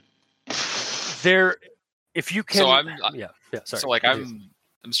are. There, if you can. So yeah. Sorry. So like I'm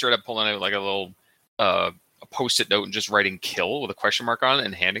straight up pulling out like a little a post-it note and just writing "kill" with a question mark on it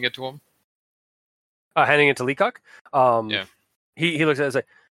and handing it to him. Handing it to Leacock. Yeah. He looks at it and says,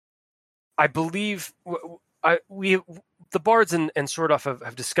 I believe the Bards and Sordoff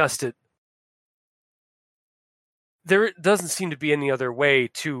have discussed it. There doesn't seem to be any other way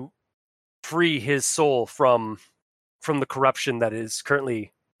to free his soul from the corruption that is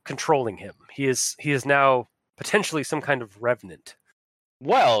currently controlling him. He is now potentially some kind of revenant.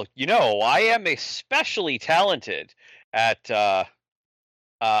 Well, I am especially talented at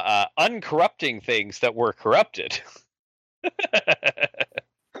uncorrupting things that were corrupted.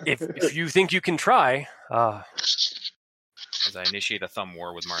 If you think you can try, As I initiate a thumb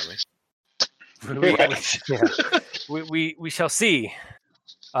war with Marley. we shall see.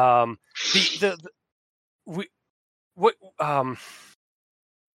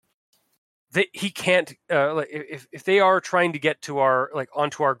 He can't like if they are trying to get to our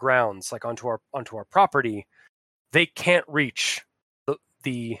onto our grounds, like onto our property, they can't reach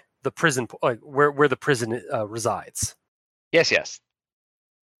the prison, like where the prison resides. Yes.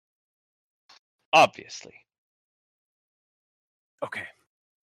 Obviously. Okay.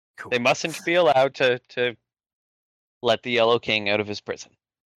 Cool. They mustn't be allowed to let the Yellow King out of his prison.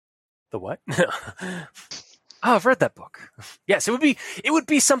 The what? Oh, I've read that book. Yes, it would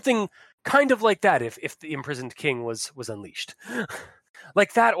be something kind of like that if the imprisoned king was unleashed,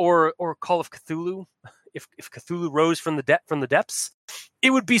 like that, or Call of Cthulhu. If Cthulhu rose from the depths,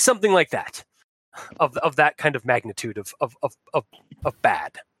 it would be something like that, of that kind of magnitude of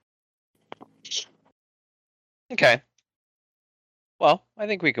bad. Okay. Well, I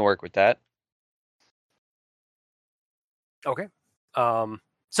think we can work with that. Okay.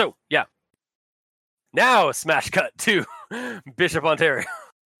 So yeah. Now a smash cut to Bishop, Ontario.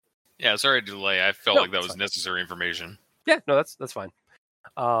 Yeah, sorry to delay. I felt No, like that it's was fine. necessary information. Yeah, no, that's fine.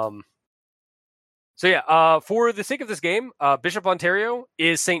 So yeah, for the sake of this game, Bishop, Ontario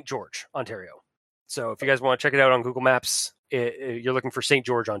is St. George, Ontario. So if you guys want to check it out on Google Maps, you're looking for St.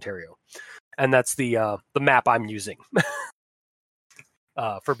 George, Ontario, and that's the map I'm using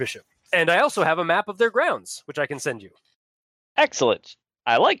for Bishop. And I also have a map of their grounds, which I can send you. Excellent.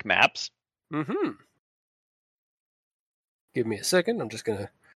 I like maps. Mm-hmm. Give me a second. I'm just gonna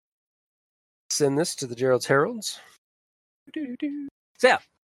send this to the Gerald's Heralds. So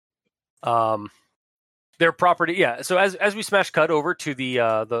yeah, their property. Yeah. So as we smash cut over to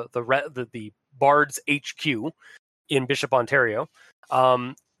the Bard's HQ in Bishop, Ontario,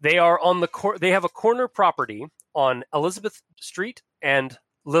 they are on the They have a corner property on Elizabeth Street and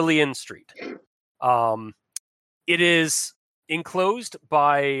Lillian Street. It is enclosed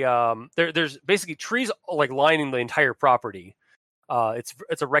by there's basically trees like lining the entire property.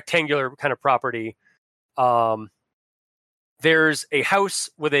 It's a rectangular kind of property. There's a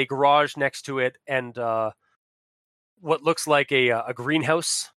house with a garage next to it, and what looks like a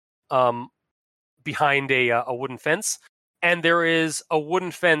greenhouse behind a wooden fence. And there is a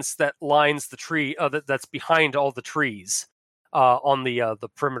wooden fence that lines the tree that's behind all the trees on the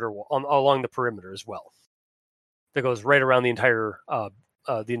perimeter wall, along the perimeter as well. That goes right around the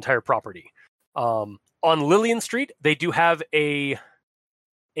entire property. On Lillian Street, they do have a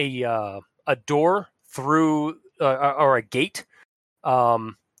door through or a gate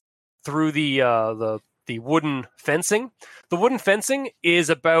through the wooden fencing. The wooden fencing is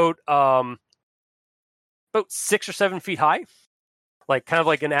about 6 or 7 feet high, like kind of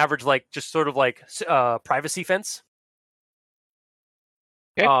like an average, like just sort of like privacy fence.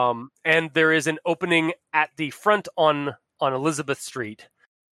 Okay. And there is an opening at the front on Elizabeth Street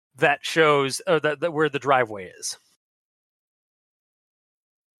that shows that where the driveway is.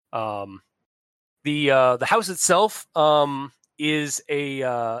 The house itself is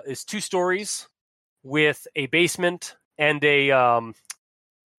 2 stories with a basement and a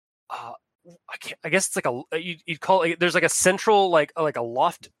I guess it's like you'd call it, there's like a central like a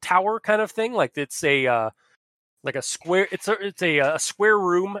loft tower kind of thing, like it's a like a square. It's a square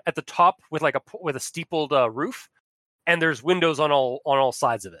room at the top with a steepled roof, and there's windows on all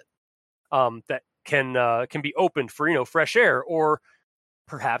sides of it that can be opened for fresh air, or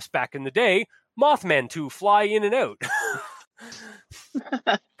perhaps back in the day, Mothman to fly in and out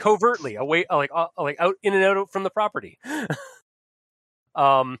covertly away, like out in and out from the property.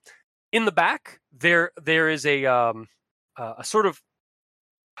 In the back, there is a sort of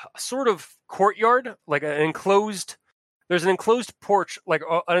courtyard, like an enclosed. There's an enclosed porch, like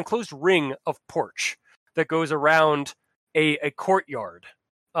an enclosed ring of porch that goes around a courtyard,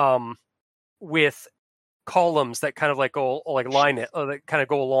 with columns that kind of like go like line it, that kind of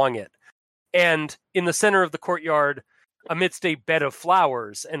go along it. And in the center of the courtyard, amidst a bed of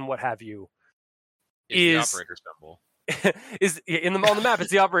flowers and what have you, is the operator symbol. On the map,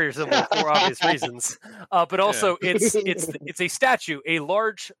 it's the operator symbol for obvious reasons. But also, it's a statue, a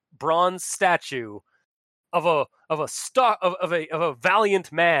large bronze statue of a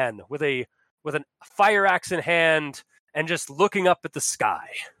valiant man with an fire axe in hand and just looking up at the sky.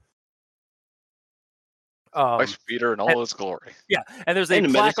 Vice Peter in all his glory. Yeah, and there's In a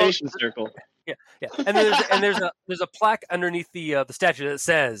plaque meditation circle. Yeah, and there's a plaque underneath the statue that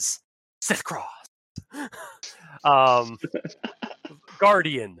says Seth Cross,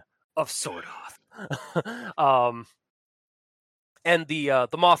 guardian of Sordoth. And the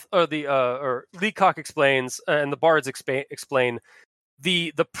moth or Leacock explains, and the bards explain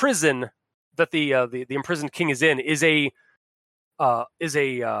the prison that the imprisoned king is in is an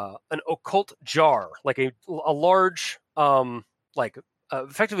occult jar, like a large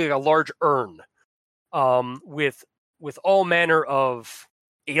effectively like a large urn, with all manner of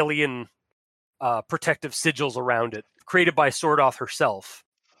alien protective sigils around it, created by Sordoth herself.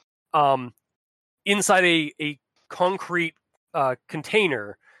 Inside a concrete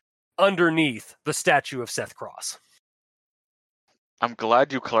container underneath the statue of Seth Cross. I'm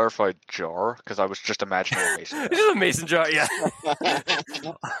glad you clarified jar because I was just imagining a mason jar. It's just a mason jar, yeah.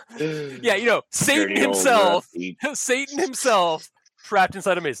 Yeah, you know, Satan Dirty old himself. rusty. Satan himself trapped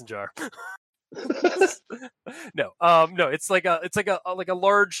inside a mason jar. No, it's like a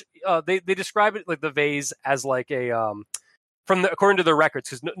large. They describe it like the vase as like a according to their records,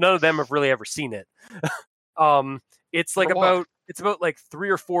 because none of them have really ever seen it. It's like about like 3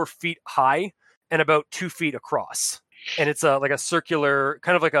 or 4 feet high and about 2 feet across, and it's like a circular,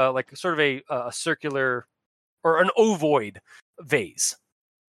 kind of like a circular or an ovoid vase.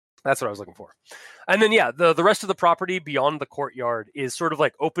 That's what I was looking for. And then the rest of the property beyond the courtyard is sort of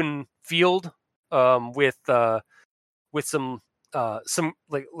like open field, with some sort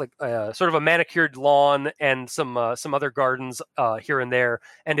of a manicured lawn and some other gardens here and there,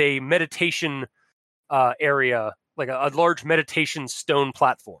 and a meditation area, like a large meditation stone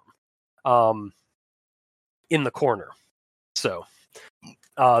platform in the corner. So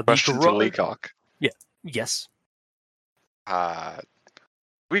Question to Leacock. Yes.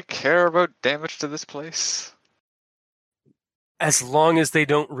 We care about damage to this place? As long as they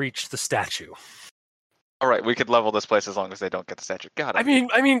don't reach the statue. All right, we could level this place as long as they don't get the statue. Got it.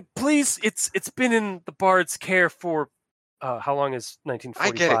 I mean, please. It's been in the Bard's care for how long is 1945?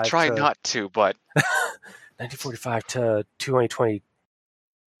 I get it. Try not to, but 1945 to 2020.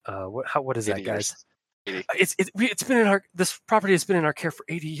 What is that, guys? 80. It's been in our, this property has been in our care for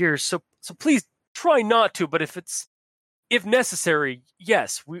 80 years. So please try not to. But if necessary,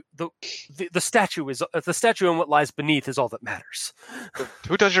 yes, the statue is the statue, and what lies beneath is all that matters.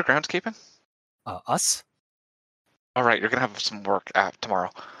 Who does your groundskeeping? Us. All right, you're gonna have some work tomorrow.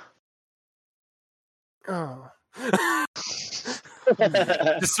 Oh.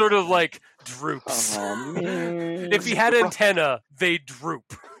 Just sort of like droops. Oh, man. If he had antenna, they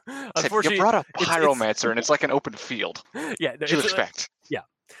droop. Unfortunately, you brought a pyromancer, and it's like an open field. Yeah, What do you expect?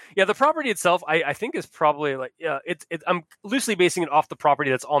 Yeah, the property itself, I think, is probably like I'm loosely basing it off the property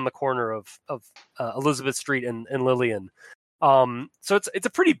that's on the corner of Elizabeth Street and Lillian. So it's a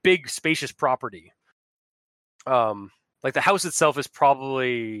pretty big, spacious property. Like the house itself is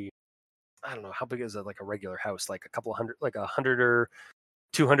probably, I don't know, how big is it? Like a regular house, like a couple hundred, like 100 or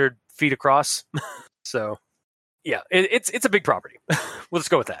 200 feet across. So yeah, it's a big property. We'll just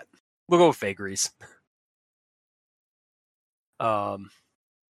go with that. We'll go with vagaries.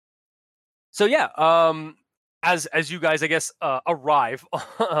 So yeah, as you guys, I guess, arrive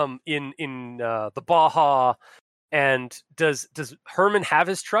in the Baja, and does Herman have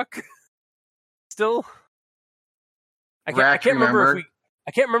his truck still? I can't remember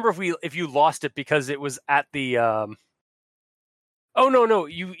if you lost it because it was at the. Oh no,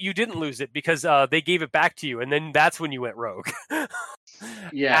 you didn't lose it because they gave it back to you, and then that's when you went rogue.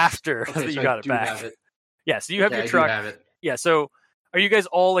 Yeah. After Okay, you so got I it do back. have it. Yeah, so you have Yeah, your I do truck. have it. Yeah, so are you guys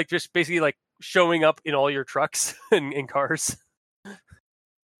all like just basically like showing up in all your trucks and cars?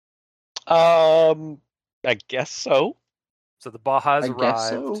 I guess so. So the Baja's I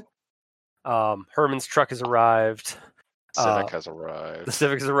guess arrived. so. Herman's truck has arrived. Civic has arrived. The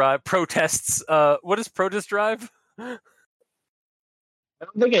Civic has arrived. Protests. What does Protest drive? I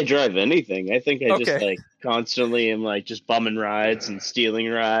don't think I drive anything. I think I just Okay. like constantly am like just bumming rides and stealing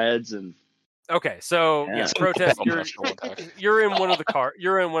rides and Okay, so Yeah. yeah, Protest. Emotional attack. You're in one of the car.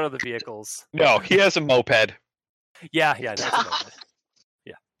 You're in one of the vehicles. No, he has a moped. Yeah. No, it's a moped.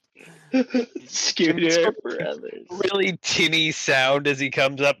 scooter for others. Really tinny sound as he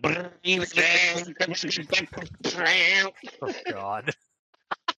comes up. Oh God.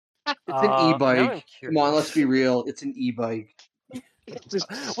 It's an e-bike. now I'm Come on, let's be curious. real. It's an e-bike.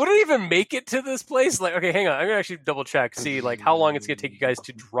 Would it even make it to this place? Like, okay, hang on. I'm gonna actually double check, see like how long it's gonna take you guys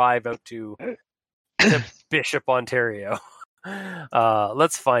to drive out to Bishop, Ontario.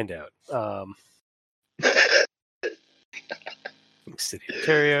 Let's find out. City,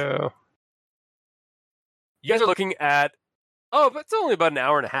 Ontario. You guys are looking at but it's only about an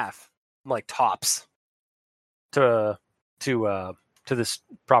hour and a half, like tops, to this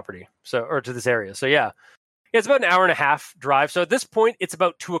property. So or to this area. So yeah. Yeah, it's about an hour and a half drive. So at this point, it's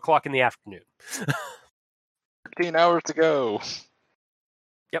about 2:00 in the afternoon. 13 hours to go.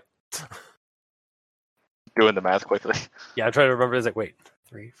 Yep. Doing the math quickly. Yeah, I'm trying to remember. It's like, wait,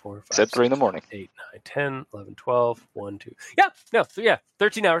 3, 4, 5, Said 3 in the morning. 8, 9, 10, 11, 12, 1, 2. Yeah, no, so yeah,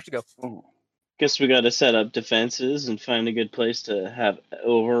 13 hours to go. Guess we got to set up defenses and find a good place to have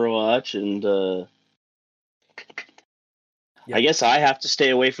Overwatch and. Yeah. I guess I have to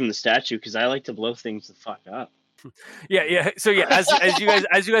stay away from the statue because I like to blow things the fuck up. Yeah. So yeah, as you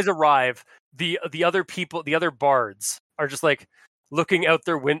guys arrive, the other people, the other bards, are just like looking out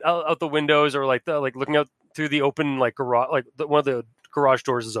their out the windows, or like looking out through the open like garage, like one of the garage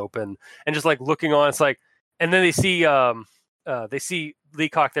doors is open, and just like looking on. It's like, and then they see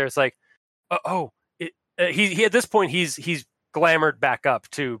Leacock there. It's like, he at this point he's glamored back up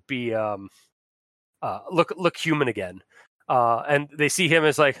to be look human again, and they see him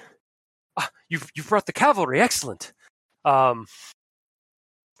as like, you've brought the cavalry, excellent. And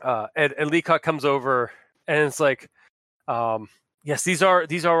Leacock comes over and it's like, yes, these are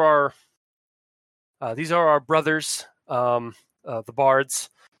our brothers, the bards.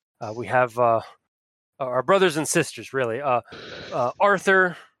 We have our brothers and sisters, really.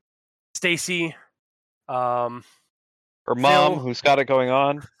 Arthur, Stacy, Her mom, who's got it going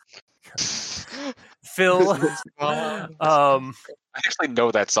on. Phil. I actually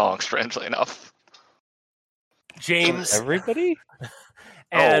know that song, strangely enough. James. Everybody?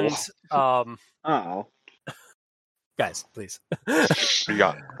 And Oh. guys, please.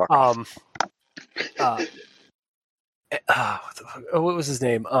 Yeah. What was his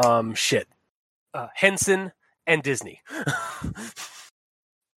name? Henson and Disney.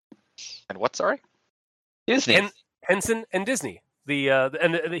 And what? Sorry. Disney. Henson and Disney.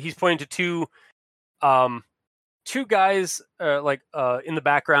 And he's pointing to two guys in the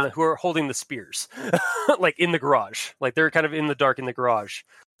background who are holding the spears, like in the garage. Like they're kind of in the dark in the garage,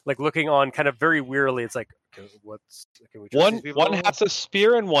 like looking on, kind of very wearily. It's like, one has a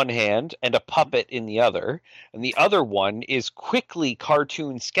spear in one hand and a puppet in the other, and the other one is quickly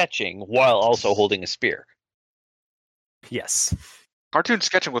cartoon sketching while also holding a spear. Yes. Cartoon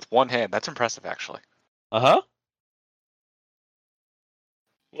sketching with one hand. That's impressive, actually. Uh-huh.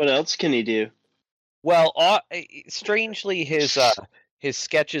 What else can he do? Well, strangely, his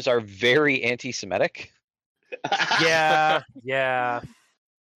sketches are very anti-Semitic. Yeah.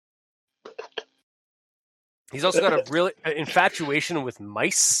 He's also got a really infatuation with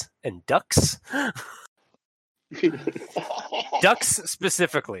mice and ducks. Ducks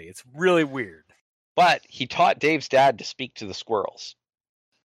specifically. It's really weird. But he taught Dave's dad to speak to the squirrels.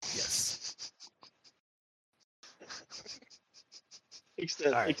 Yes.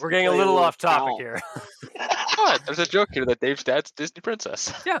 All right, we're getting a little off topic here. What? There's a joke here that Dave's dad's Disney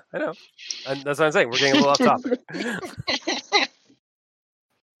princess. Yeah, I know. And that's what I'm saying. We're getting a little off topic.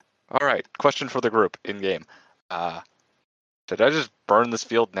 All right. Question for the group in game. Did I just burn this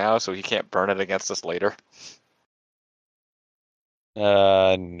field now so he can't burn it against us later?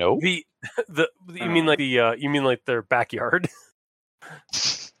 No. You mean like their backyard?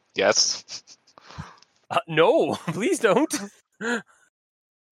 Yes. No, please don't.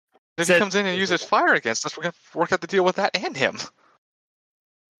 If he comes in and uses fire against us, we're going to have to deal with that and him.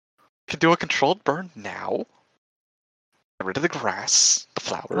 Can do a controlled burn now. Get rid of the grass, the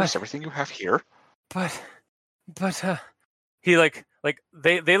flowers, everything you have here. But he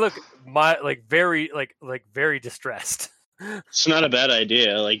they look very distressed. It's not a bad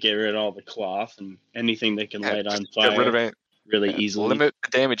idea. Like get rid of all the cloth and anything that can light on fire. Get rid of it really easily. Limit the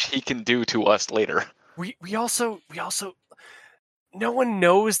damage he can do to us later. We also no one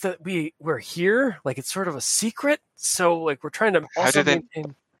knows that we're here. Like it's sort of a secret. So like we're trying to also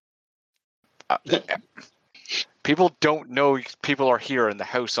maintain. People don't know people are here in the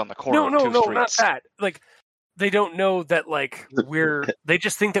house on the corner. No, of two streets. not that. Like they don't know that like they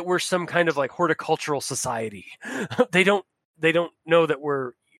just think that we're some kind of like horticultural society. They don't know that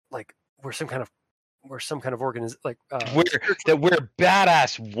we're some kind of organization. We're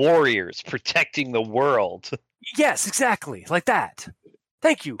badass warriors protecting the world. Yes, exactly. Like that.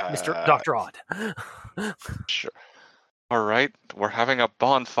 Thank you, Mr. Dr. Odd. Sure. All right. We're having a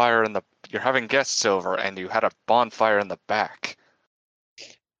bonfire you're having guests over and you had a bonfire in the back.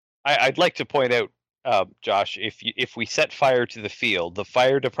 I'd like to point out, Josh, if we set fire to the field, the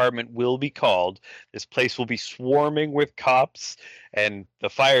fire department will be called. This place will be swarming with cops and the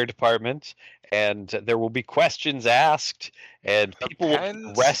fire department, and there will be questions asked, and people will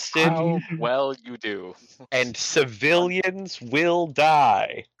be arrested. How well you do. And civilians will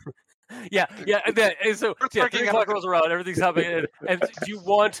die. Yeah. So 3 o'clock rolls around, everything's happening, and do you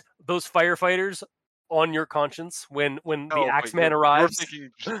want those firefighters on your conscience when the Axeman arrives?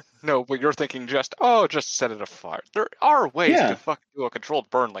 But you're thinking just set it afire. There are ways to fucking do a controlled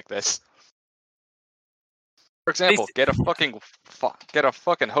burn like this. For example, get a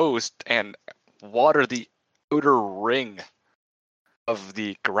fucking hose and water the outer ring of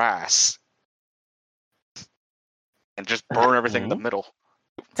the grass, and just burn everything in the middle.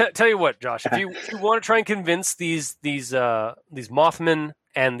 Tell you what, Josh, if you want to try and convince these Mothmen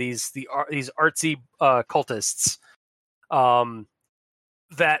and these artsy cultists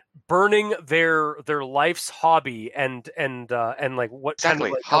that burning their life's hobby and like what exactly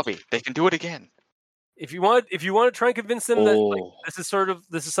kind of hobby, they can do it again. if you want to try and convince them that like, Oh.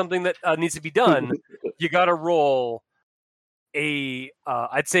 this is something that needs to be done, you got to roll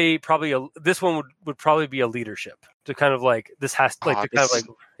I'd say probably this one would probably be a leadership to kind of like this has like to kind of like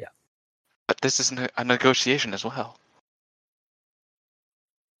yeah. But this is a negotiation as well.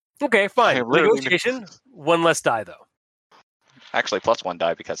 Okay, fine. I really Negotiation. One less die though. Actually, +1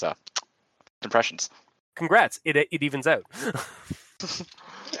 die because impressions. Congrats. It evens out.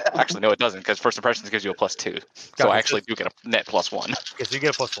 Actually, no, it doesn't because first impressions gives you a +2. So I actually do get a net +1. Okay, so you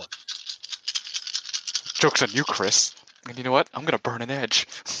get a +1. Joke's on you, Chris. And you know what? I'm gonna burn an edge.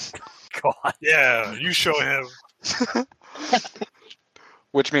 God. Yeah, you show him.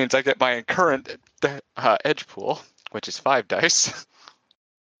 Which means I get my current edge pool, which is 5 dice.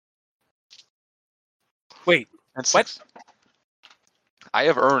 Wait, and 6. I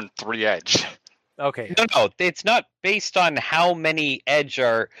have earned 3 edge. Okay. No, it's not based on how many edge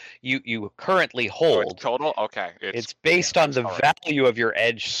you currently hold. Total? Okay. It's based on the value of your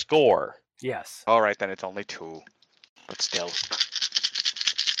edge score. Yes. All right, then it's only 2. But still.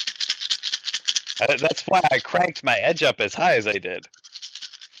 That's why I cranked my edge up as high as I did.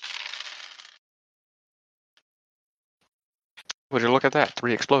 Would you look at that?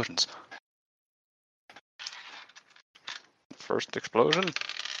 3 explosions. First explosion.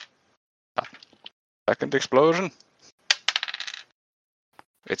 Second explosion.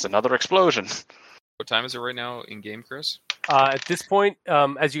 It's another explosion. What time is it right now in game, Chris? At this point,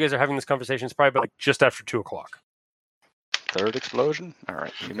 as you guys are having this conversation, it's probably about like just after 2:00. Third explosion. All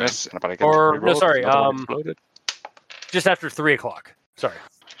right, you miss. But I get Or no, reroll. sorry. Another one exploded. Just after 3:00. Sorry.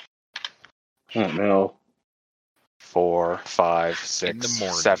 Oh no. 4, 5, In the 6,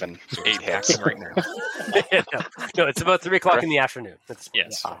 morning. 7, So 8 it's hits. right now. no, it's about 3:00 in the afternoon. That's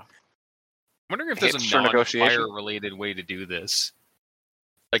Yes. yeah. I'm wondering if there's Hits a for negotiation? non-fire related way to do this.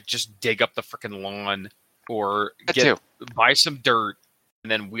 Like just dig up the freaking lawn or buy some dirt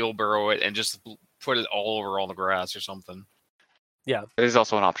and then wheelbarrow it and just put it all over all the grass or something. Yeah. It is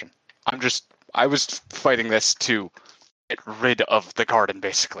also an option. I was fighting this to get rid of the garden,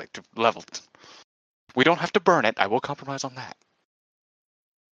 basically, to level it. We don't have to burn it. I will compromise on that.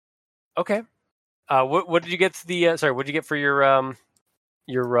 Okay. What did you get? Sorry, what did you get for your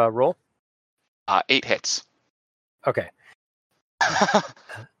roll? 8 hits. Okay. I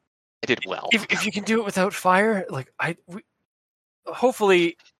did well. If you can do it without fire, like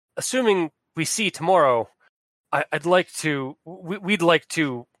hopefully, assuming we see tomorrow, I'd like to. We'd like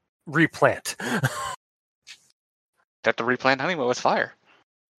to replant. Have to replant anyway with fire.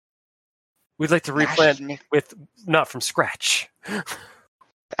 We'd like to replant with not from scratch.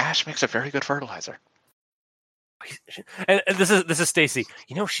 Ash makes a very good fertilizer. And this is Stacy.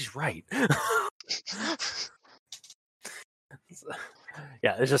 You know she's right.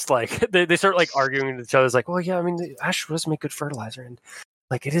 Yeah, it's just like they start like arguing with each other. It's like, well, yeah, I mean, ash does make good fertilizer, and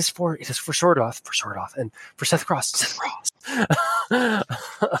like it is for Sordoth, and for Seth Cross,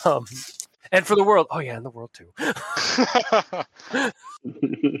 and for the world. Oh yeah, and the world too.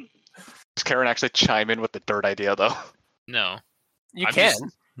 Does Karen actually chime in with the dirt idea though? No, you can.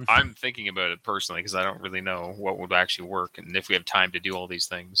 I'm thinking about it personally because I don't really know what would actually work and if we have time to do all these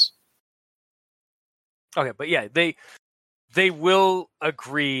things. Okay, but yeah, they will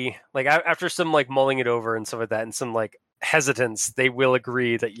agree. Like after some like mulling it over and stuff like that, and some like hesitance, they will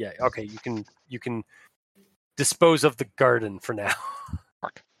agree that yeah, okay, you can dispose of the garden for now.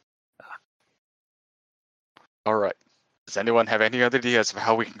 All right. Does anyone have any other ideas of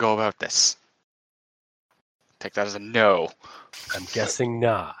how we can go about this? Take that as a no. I'm guessing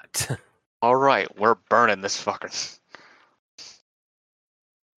not. All right, we're burning this fucker.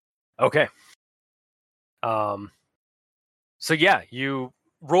 Okay. So yeah, you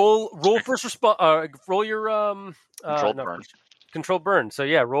roll first response. Roll your Burn. Control burn. So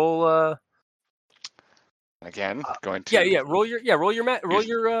yeah, roll. Again, going to roll your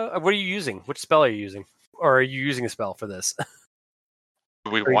what are you using? Which spell are you using? Or are you using a spell for this?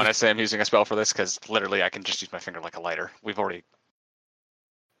 We want to say I'm using a spell for this because literally I can just use my finger like a lighter. We've already.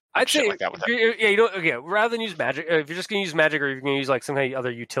 I'd say like that with you don't. Okay, rather than use magic, if you're just going to use magic, or you're going to use like some kind of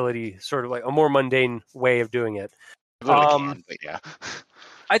other utility, sort of like a more mundane way of doing it. Yeah.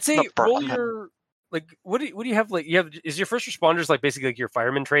 I'd say roll your like. What do you have? Like, you have is your first responders like basically like your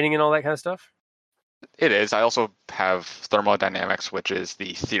fireman training and all that kind of stuff? It is. I also have thermodynamics, which is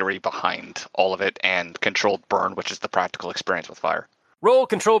the theory behind all of it, and controlled burn, which is the practical experience with fire. Roll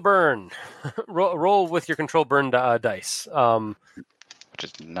control burn. roll with your control burn dice. Which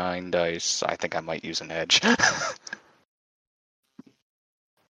is 9 dice. I think I might use an edge.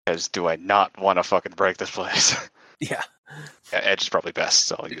 Because do I not want to fucking break this place? Yeah. Edge is probably best,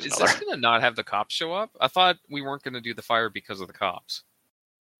 so I'll use Is another. this going to not have the cops show up? I thought we weren't going to do the fire because of the cops.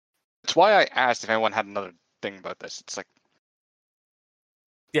 That's why I asked if anyone had another thing about this. It's like,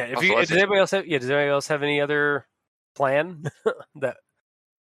 Yeah. If Also, you let's does anybody else have does anybody else have any other plan that?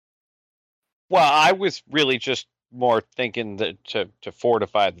 Well, I was really just more thinking that to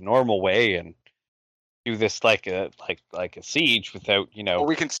fortify the normal way and do this like a siege without, well,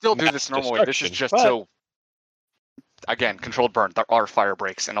 we can still do this mass normal way. This is destruction, just but- so. Again, controlled burn. There are fire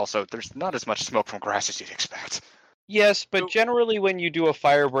breaks, and also there's not as much smoke from grass as you'd expect. Yes, but generally when you do a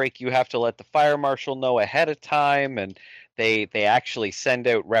fire break, you have to let the fire marshal know ahead of time, and they actually send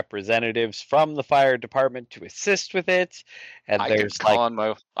out representatives from the fire department to assist with it. And I there's like,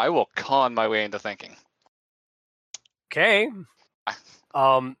 will con my way into thinking. Okay.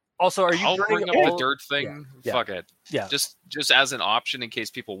 Also, are you I'll burning bring up all the dirt thing. Yeah. Fuck it. Yeah. Just as an option in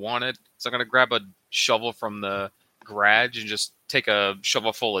case people want it. So I'm going to grab a shovel from the garage and just take a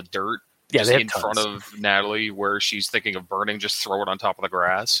shovel full of dirt. Yeah, just they have in tons. front of Natalie where she's thinking of burning, just throw it on top of the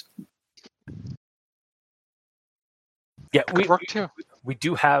grass. Yeah, That could work too. we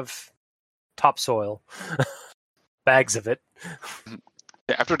do have topsoil, bags of it.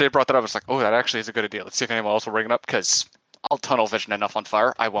 Yeah, after Dave brought that up, I was like, oh, that actually is a good idea. Let's see if anyone else will bring it up, because I'll tunnel vision enough on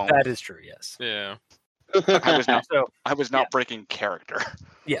fire. I won't. That is true. Yes. Yeah. I was not breaking character.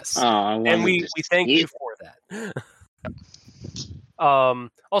 Yes. Oh, And we thank you for that.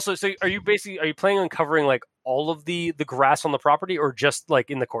 Also, so are you planning on covering like all of the grass on the property, or just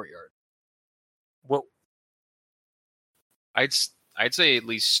like in the courtyard? Well, I'd say at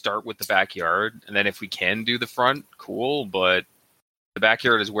least start with the backyard, and then if we can do the front, cool. But the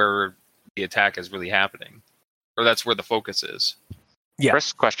backyard is where the attack is really happening, or that's where the focus is. Yeah.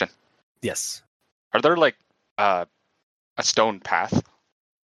 Chris, question: yes. are there like a stone path?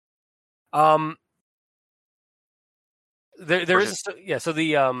 There is so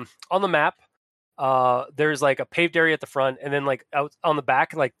the on the map there's like a paved area at the front, and then like out on the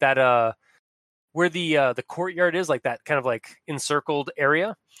back, like that where the courtyard is, like that kind of like encircled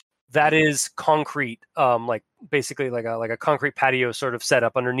area, that is concrete, like basically like a concrete patio sort of set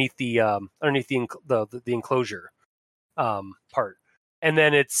up underneath the enclosure part, and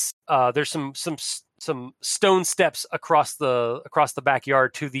then it's there's some stone steps across the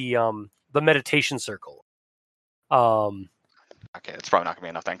backyard to the meditation circle. Okay, it's probably not gonna be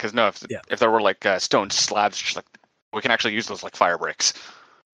enough then. Because if there were like stone slabs, just like we can actually use those like fire bricks.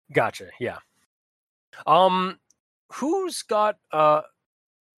 Gotcha. Yeah. Who's got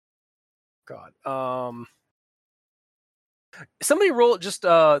somebody roll just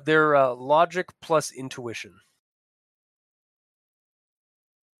their logic plus intuition.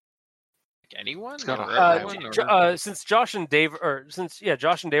 Anyone? It's got a- Or everyone, or- Since Josh and Dave are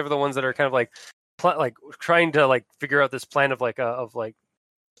the ones that are kind of like trying to like figure out this plan of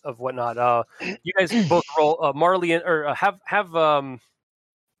whatnot. You guys both roll Marley or have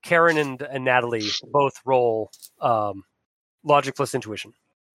Karen and Natalie both roll logic plus intuition.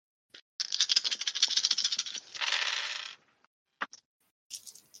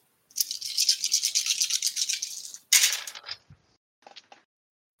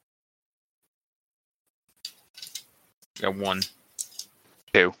 Got 1.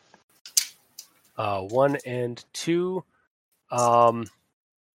 2. 1 and 2. That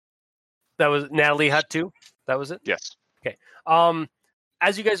was Natalie had 2. That was it. Yes. Okay.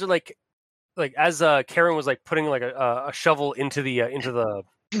 As you guys are like as Karen was like putting like a shovel into the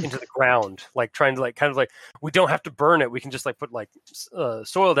ground, like trying to like kind of like, we don't have to burn it, we can just like put like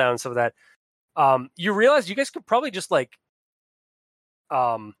soil down, so that you realize you guys could probably just like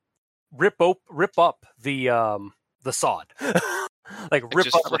rip up the sod. Like rip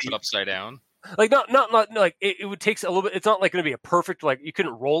just up flip it upside down. Like not like it would take a little bit. It's not like going to be a perfect, like you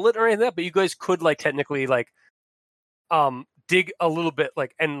couldn't roll it or anything like that, but you guys could like technically like dig a little bit,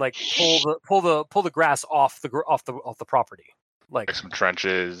 like, and like pull the grass off the property, like Make some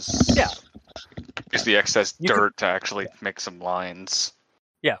trenches. Yeah. Use the excess You dirt to actually make some lines.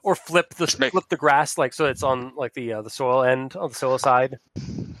 yeah, or flip Just make- the grass like so it's on like the soil end on the soil side.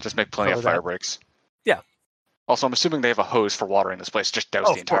 Just make plenty Some of of fire that. breaks. Yeah. Also, I'm assuming they have a hose for watering this place. Just douse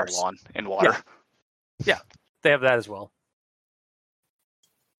Oh, the of entire course. lawn in water. They have that as well.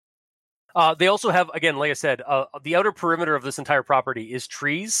 They also have, again, like I said, the outer perimeter of this entire property is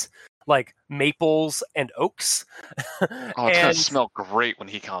trees, like maples and oaks. Oh, it's gonna And- smell great when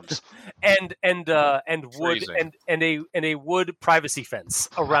he comes. and wood Freezing. and a wood privacy fence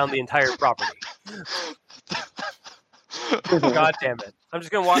around the entire property. God damn it! I'm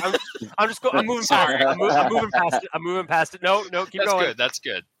just gonna walk. I'm moving past it. I'm moving past it. No, keep That's going. good. That's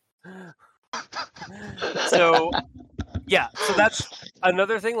good. So, yeah, so that's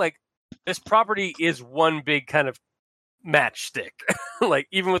another thing. Like, this property is one big kind of matchstick. Like,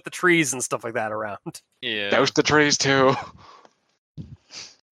 even with the trees and stuff like that around. Yeah. Douse the trees too.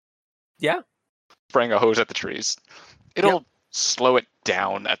 Yeah. Spraying a hose at the trees. It'll slow it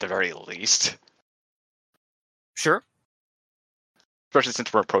down at the very least. Sure. Especially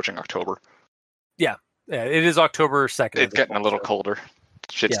since we're approaching October. Yeah, it is October 2nd. It's getting a little colder.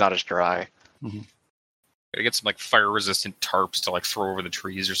 Shit's not as dry. Gotta get some like fire-resistant tarps to like throw over the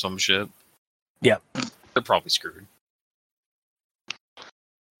trees or some shit. Yeah. They're probably screwed.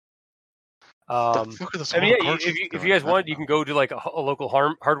 I mean, yeah, if you guys want, you can go to like a local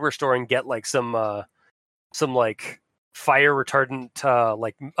hardware store and get like some like fire retardant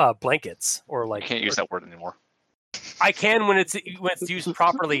like blankets or like. I can't use that word anymore. I can when it's used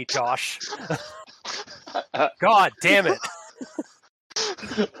properly, Josh. God damn it!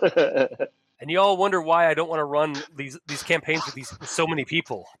 And you all wonder why I don't want to run these campaigns with so many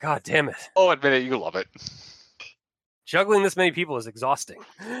people. God damn it! Oh, admit it, you love it. Juggling this many people is exhausting.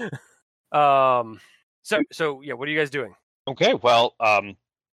 So yeah, what are you guys doing? Okay, well, I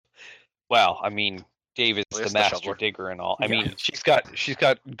mean, Dave is the master digger and all. I mean, she's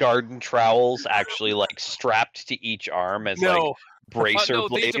got garden trowels actually like strapped to each arm as like bracer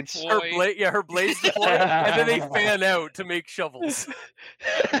blades. Her blades deploy, and then they fan out to make shovels.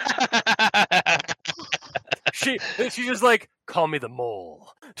 She's just like, call me the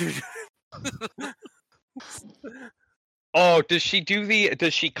mole. Oh, does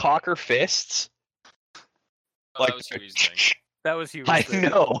she cock her fists? Oh, that was Huey's thing. That was Huey's I thing.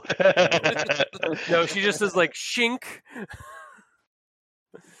 know. No, she just says like shink.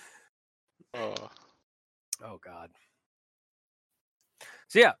 Oh God.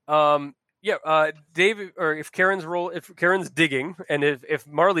 So yeah, Dave, or if Karen's digging, and if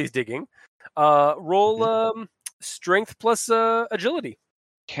Marley's digging, roll strength plus agility.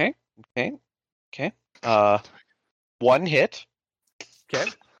 Okay. One hit. Okay.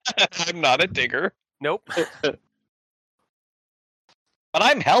 I'm not a digger. Nope. But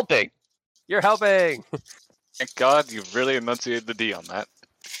I'm helping. You're helping. Thank God you really enunciated the D on that.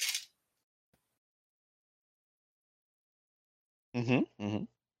 Mm-hmm.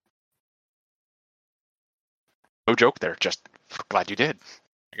 No joke there. Just glad you did.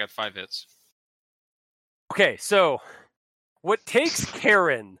 I got 5 hits. Okay, so what takes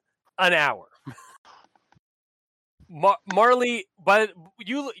Karen an hour? Marley, but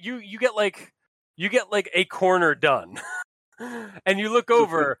you get like a corner done, and you look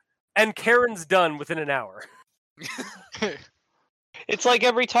over, and Karen's done within an hour. It's like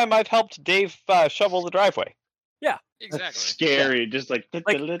every time I've helped Dave shovel the driveway. Yeah, exactly. That's scary. Just like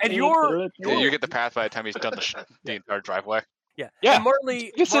and you get the path by the time he's done the entire driveway. Yeah. And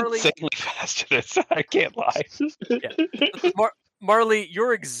Marley, insanely fast at it. I can't lie. Yeah. Marley,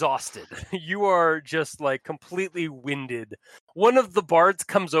 you're exhausted. You are just like completely winded. One of the bards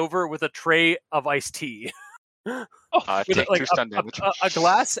comes over with a tray of iced tea. With a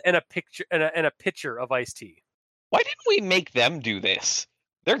glass and a picture and a pitcher of iced tea. Why didn't we make them do this?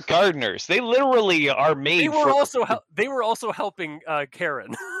 They're gardeners. They literally are made. They were also helping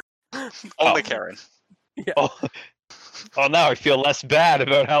Karen. Only Karen. Yeah. Oh, now I feel less bad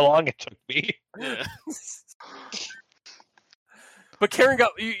about how long it took me. Yeah. But Karen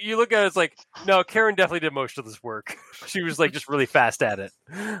got you look at it, it's like, no, Karen definitely did most of this work. She was like just really fast at it.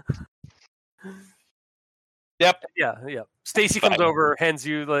 Yep. Yeah. Stacy comes over, hands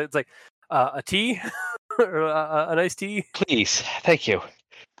you it's like a tea or a nice tea. Please, thank you.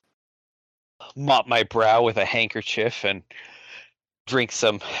 Mop my brow with a handkerchief and drink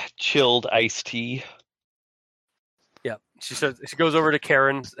some chilled iced tea. Yeah, she goes over to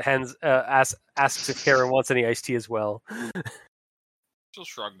Karen, asks if Karen wants any iced tea as well. She'll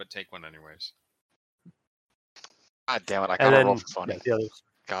shrug, but take one anyways. God damn it! I gotta roll for funny. Yeah,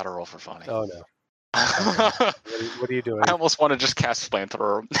 gotta roll for funny. Oh no! What are you doing? I almost want to just cast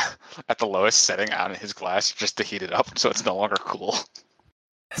flamethrower at the lowest setting on his glass just to heat it up, so it's no longer cool.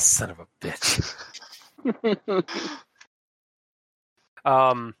 Son of a bitch.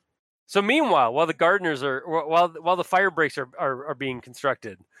 So meanwhile, while the gardeners while the fire breaks are being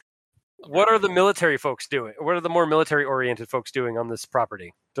constructed, what are the military folks doing? What are the more military-oriented folks doing on this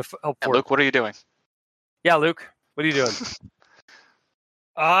property to help? Luke, what are you doing? Yeah, Luke, what are you doing?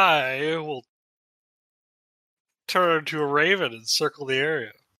 I will turn into a raven and circle the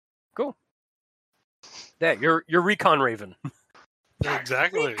area. Cool. Yeah, you're Recon Raven.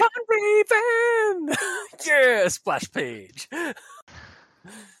 Exactly. Recon Raven! Yeah, splash page.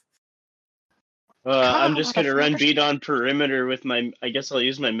 I'm just gonna run beat on perimeter with my. I guess I'll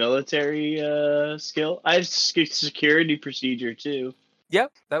use my military skill. I have security procedure too. Yeah,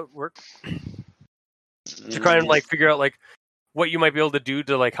 that would work. To kind of like figure out like what you might be able to do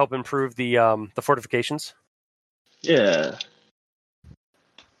to like help improve the fortifications. Yeah.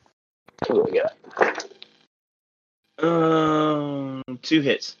 What do we got? 2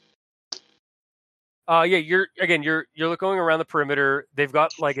 hits. Yeah, you're going around the perimeter. They've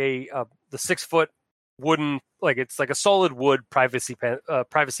got like the 6-foot wooden, like it's like a solid wood privacy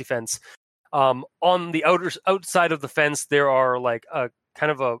fence. On the outside of the fence, there are like a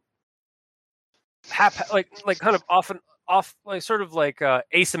kind of a like kind of off like sort of like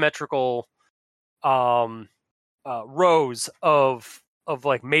asymmetrical rows of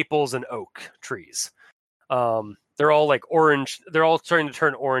like maples and oak trees. They're all like orange. They're all starting to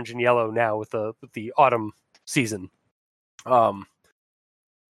turn orange and yellow now with the autumn season.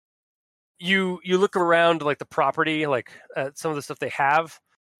 You look around like the property, like some of the stuff they have.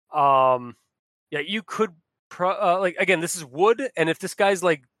 Yeah, you could like again. This is wood, and if these guys,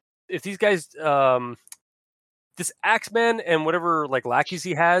 this Axeman and whatever like lackeys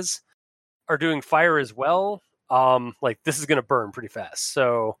he has are doing fire as well. Like this is gonna burn pretty fast.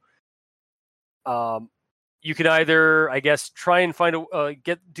 So, you could either, I guess, try and find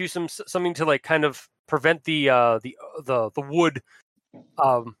do something to like kind of prevent the wood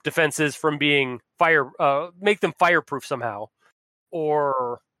defenses from being make them fireproof somehow,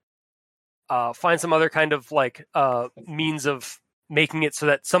 or find some other kind of like means of making it so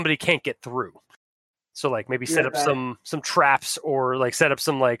that somebody can't get through. So like maybe set up some traps, or like set up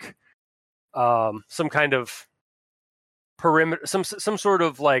some like some kind of perimeter, some sort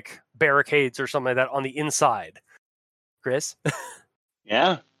of like barricades or something like that on the inside. Chris?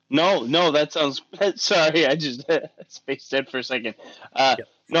 Yeah. No, that sounds. Sorry, I just spaced out for a second.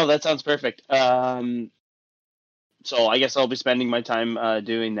 No, that sounds perfect. So I guess I'll be spending my time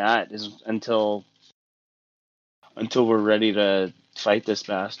doing that until we're ready to fight this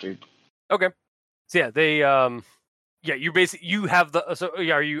bastard. Okay. So yeah, they you have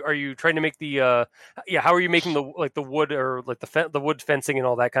the are you trying to make the how are you making the wood or like the wood fencing and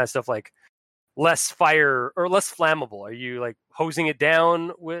all that kind of stuff like less fire or less flammable? Are you like hosing it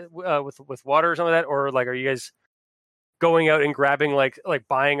down with water or something like that, or like are you guys going out and grabbing like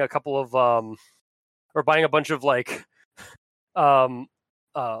buying a couple of or buying a bunch of like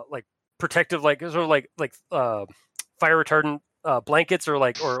like protective like sort of like fire retardant blankets or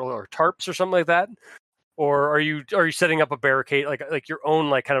like or tarps or something like that? Or are you setting up a barricade like your own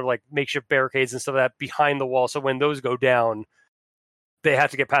like kind of like makeshift barricades and stuff like that behind the wall, so when those go down, they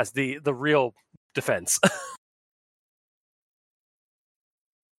have to get past the real defense?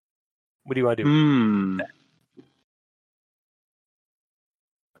 What do you want to do?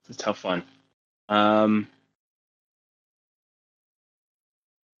 It's a tough one. I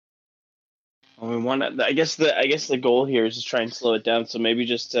guess the goal here is to try and slow it down. So maybe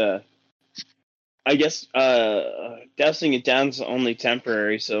just I guess dousing it down is only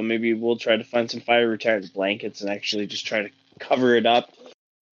temporary. So maybe we'll try to find some fire retardant blankets and actually just try to cover it up.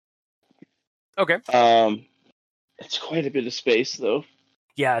 Okay. It's quite a bit of space though.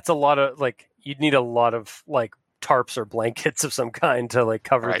 Yeah, it's a lot of like you'd need a lot of like tarps or blankets of some kind to like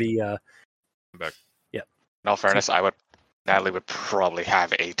cover the. Yeah. In all fairness, Natalie would probably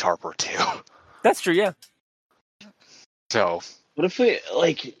have a tarp or two. That's true. Yeah. So. What if we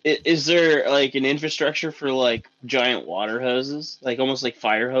like? Is there like an infrastructure for like giant water hoses, like almost like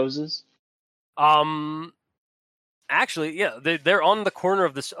fire hoses? Actually, yeah, they're on the corner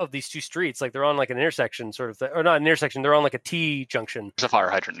of these two streets. Like they're on like an intersection, sort of, or not an intersection. They're on like a T junction. There's a fire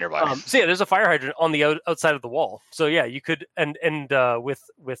hydrant nearby. So yeah, there's a fire hydrant on the outside of the wall. So yeah, you could and with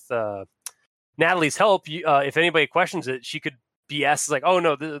Natalie's help, if anybody questions it, she could BS like, oh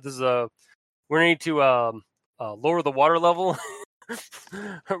no, this is we need to lower the water level.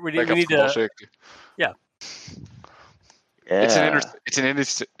 we need to. Yeah. It's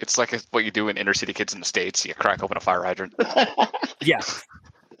like what you do in inner city kids in the States. You crack open a fire hydrant. Yeah,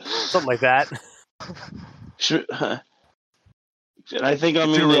 something like that. I think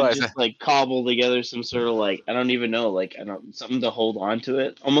I'm gonna just like cobble together some sort of like I don't even know like something to hold on to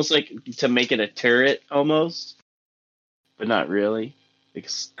it, almost like to make it a turret almost, but not really.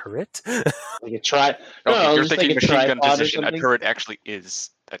 Turret? Like a try. No, you're thinking like machine gun position. A turret actually is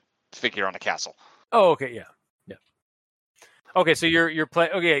a figure on a castle. Oh, okay, yeah. Okay, so you're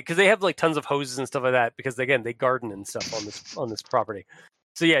playing. Okay, because they have like tons of hoses and stuff like that. Because again, they garden and stuff on this property.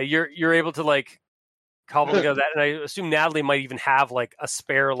 So yeah, you're able to like cobble together that, and I assume Natalie might even have like a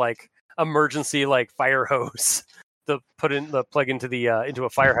spare like emergency like fire hose to plug into the into a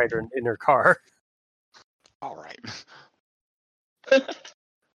fire hydrant in her car. All right.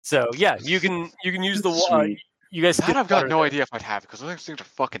 So yeah, you can use the Sweet. you guys. That I've got no idea if I'd have it because those things are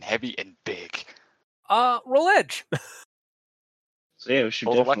fucking heavy and big. Roll edge. So yeah, we should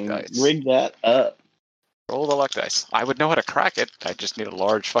Roll the luck definitely dice. rig that up. Roll the luck dice. I would know how to crack it. I just need a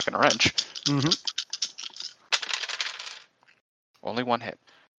large fucking wrench. Mm-hmm. Only one hit.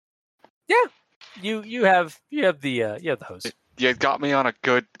 You have the hose. You got me on a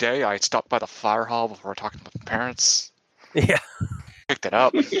good day. I stopped by the fire hall before talking with my parents. Yeah, Picked it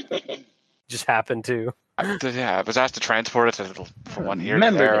up. just happened to. I was asked to transport it from one here to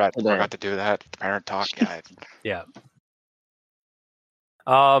Remembered there. it I today. forgot to do that. The parent talk. Yeah. Yeah.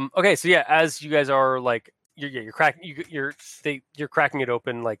 Okay, so yeah, as you guys are like, you're cracking, you're cracking it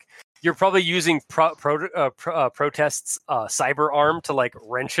open. Like you're probably using Protest's cyber arm to like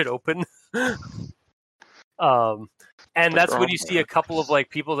wrench it open. And that's when you see a couple of like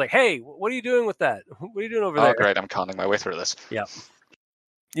people like, hey, what are you doing with that? What are you doing over there? Oh, great. I'm conning my way through this. Yeah.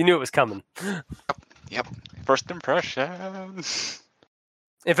 You knew it was coming. Yep. First impression.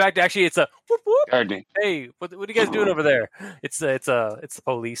 In fact, actually, it's a whoop whoop. Gardening. Hey, what are you guys doing over there? It's the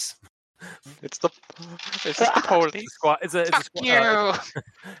police. It's the police. It's a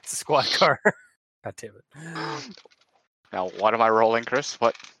squad car. God damn it. Now, what am I rolling, Chris?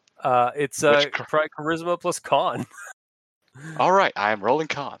 What? It's charisma plus con. All right, I am rolling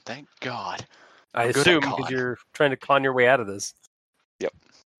con. Thank God. I I'm good at assume con. because you're trying to con your way out of this. Yep.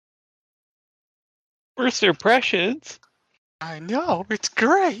 First impressions. I know, it's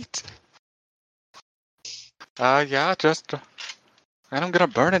great. Yeah, just... and I'm gonna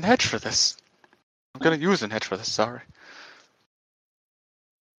burn an edge for this. I'm gonna use an edge for this, sorry.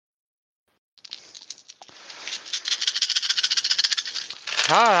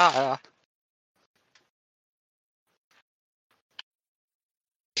 The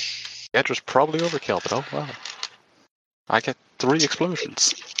edge was probably overkill, but oh well. I get 3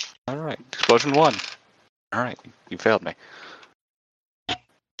 explosions. Alright, explosion 1. Alright, you failed me.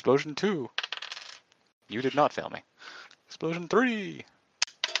 Explosion 2. You did not fail me. Explosion 3.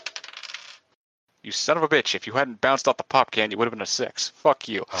 You son of a bitch. If you hadn't bounced off the pop can, you would have been a 6. Fuck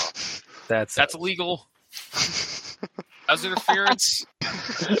you. That's illegal. As interference.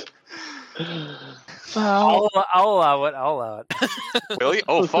 I'll allow it. I'll allow it. Really?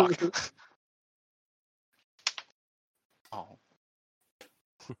 Oh, fuck. Oh.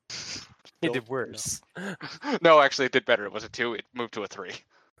 It did worse. No, actually, it did better. It was a 2. It moved to a 3.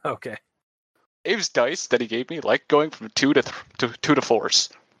 Okay. Dave's dice that he gave me like going from 2 to 2 to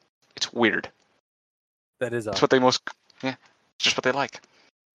 4s. It's weird. That is That's odd. what they most. Yeah, it's just what they like.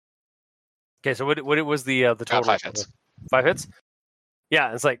 Okay, so what was the total? 5 hits. 5 hits?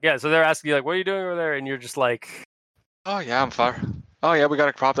 Yeah, it's like, yeah, so they're asking you like, what are you doing over there? And you're just like, Oh yeah, I'm fire. Oh yeah, we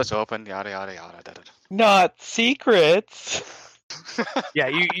gotta prop this open. Yada yada yada. Da, da, Not secrets. yeah,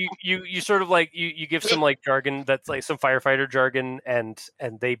 you sort of like you give some like jargon that's like some firefighter jargon, and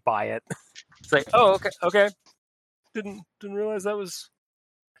they buy it. It's like, oh, okay. Didn't realize that was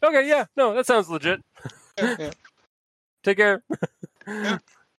okay. Yeah, no, that sounds legit. Yeah. Take care.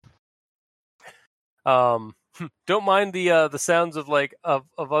 Don't mind the sounds of like of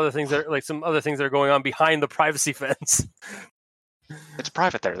other things that are, like some other things that are going on behind the privacy fence. It's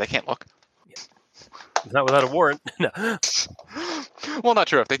private there. They can't look. Not without a warrant. No, Well, not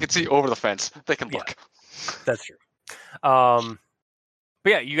true. If they can see over the fence, they can look. that's true. But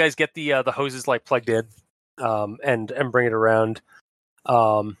yeah, you guys get the hoses like plugged in, and bring it around.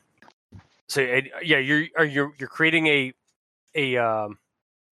 So yeah, you're creating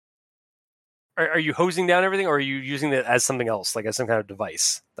are you hosing down everything, or are you using it as something else, like as some kind of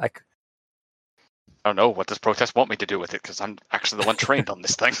device? Like, I don't know what does protest want me to do with it because I'm actually the one trained on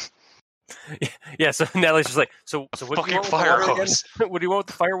this thing. yeah. So Natalie's just like, so what do you Fucking want with the fire water hose. again? What do you want with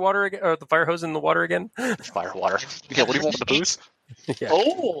the fire water again, or the fire hose in the water again? Fire water. Yeah. What do you want with the booze? Yeah.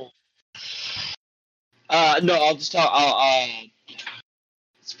 Oh. No, I'll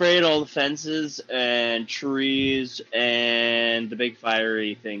spray at all the fences and trees and the big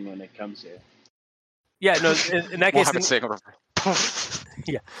fiery thing when it comes here. Yeah. No. In that We'll case, have it saying over.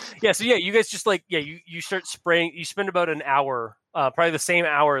 yeah. So yeah, you guys just like you start spraying. You spend about an hour, probably the same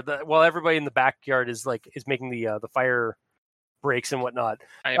hour while everybody in the backyard is making the fire breaks and whatnot.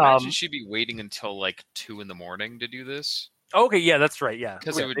 I imagine she'd be waiting until like 2 a.m. to do this Okay, yeah, that's right. Yeah,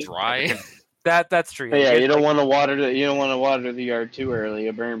 because it would dry. that's true. But yeah, you don't like, want to water the yard too early.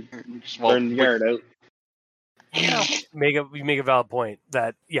 You burn the yard out. you make a valid point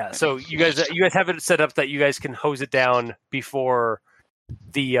that so you guys have it set up that you guys can hose it down before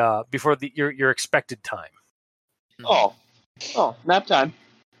your expected time. Oh, nap time.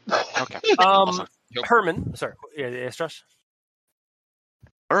 Okay. Um, Herman, sorry, yes, Josh.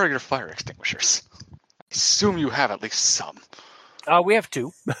 Where are your fire extinguishers? I assume you have at least some. We have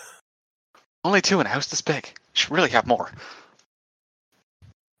 2. Only 2 in a house this big. You should really have more.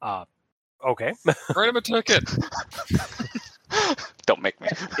 Okay. Write him a ticket. Don't make me.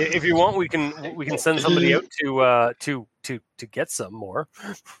 If you want, we can send somebody out to get some more.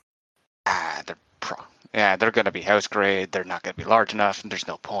 They're going to be house grade. They're not going to be large enough, and there's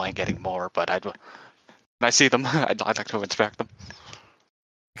no point getting more. But when I see them, I'd like to inspect them.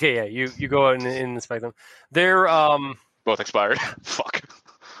 Okay, yeah, you go out and inspect them. They're both expired. Fuck.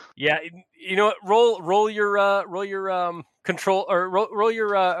 Yeah, you know what? Roll your control or roll your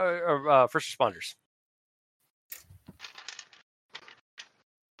first responders.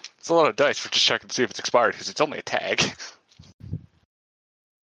 It's a lot of dice for just checking to see if it's expired because it's only a tag.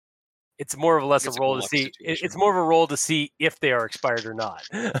 It's more of a roll to see. It's more of a roll to see if they are expired or not.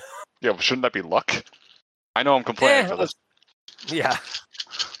 Yeah, but shouldn't that be luck? I know I'm complaining for this. Yeah.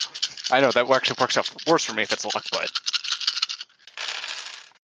 I know that actually works out worse for me if it's luck, but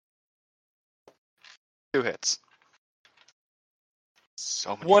 2 hits.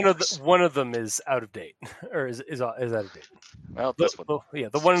 So many one of them is out of date, or is out of date. Well, this one. Yeah,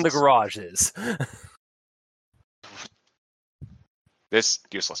 the one in the garage is. This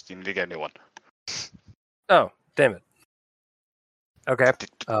useless. You need to get a new one. Oh, damn it. Okay.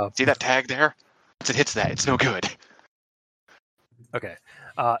 See that tag there? Once it hits that, it's no good. Okay.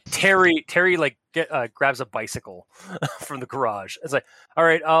 Terry grabs a bicycle from the garage. It's like, all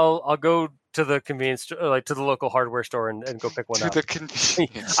right, I'll go to the convenience store, to the local hardware store and go pick one up. To the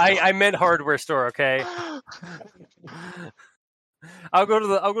convenience store. I meant hardware store, okay? I'll go to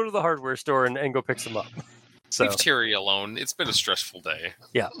the hardware store and go pick some up. So leave Terry alone. It's been a stressful day.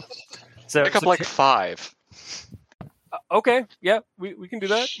 Yeah. So pick up 5. Okay, yeah, we can do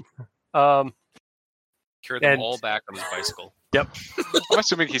that. Carry them all back on his bicycle. Yep. I'm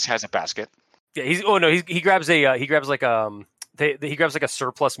assuming he has a basket. Yeah, he grabs like a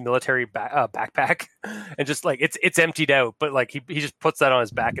surplus military backpack and just it's emptied out, but like he just puts that on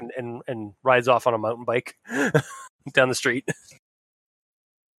his back and rides off on a mountain bike down the street.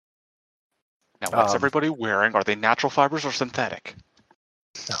 Now, what's everybody wearing? Are they natural fibers or synthetic?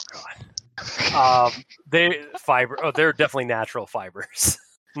 Oh god. They're definitely natural fibers.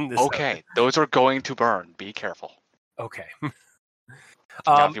 Okay, those are going to burn. Be careful. Okay.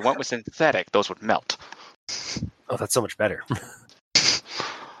 Now, if you went with synthetic, those would melt. Oh, that's so much better.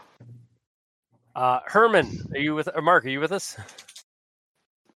 Herman, are you with? Or Mark, are you with us?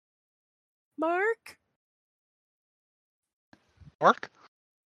 Mark. Mark.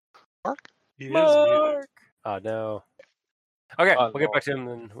 Oh no. Okay, we'll get back to him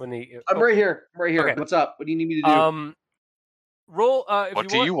then when he. I'm right here. Okay. What's up? What do you need me to do? Roll. What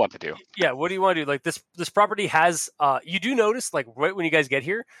do you want to do? Yeah, what do you want to do? Like this property has. You do notice, like right when you guys get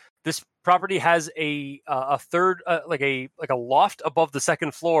here, this property has a third, like a loft above the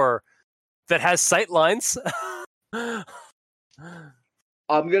second floor that has sight lines. I'm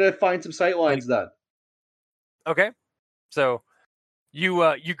gonna find some sight lines then. Okay, so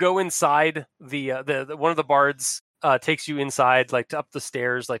you go inside the one of the bards takes you inside, like up the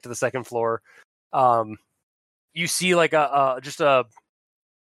stairs, like to the second floor. You see like just a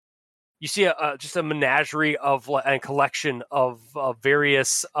menagerie of a collection of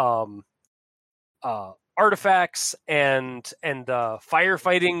various artifacts and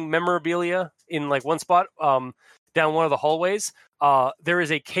firefighting memorabilia in like one spot down one of the hallways. There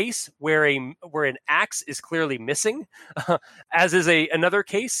is a case where an axe is clearly missing, as is another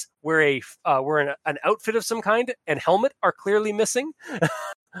case where an outfit of some kind and helmet are clearly missing.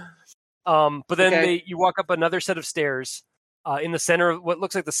 But then you walk up another set of stairs in the center of what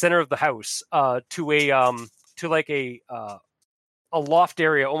looks like the center of the house to a loft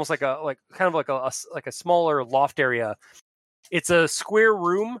area, almost like a smaller loft area. It's a square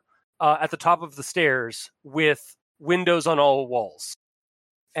room at the top of the stairs with windows on all walls.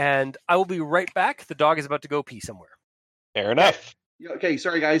 And I will be right back. The dog is about to go pee somewhere. Fair enough. Okay,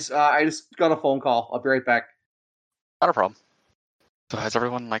 sorry guys. I just got a phone call. I'll be right back. Not a problem. So how's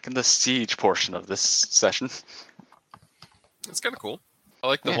everyone liking the siege portion of this session? It's kind of cool. I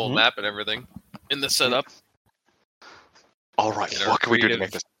like the whole map and everything in the setup. All right, what can we do to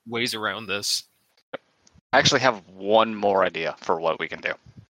make this? Ways around this. I actually have one more idea for what we can do.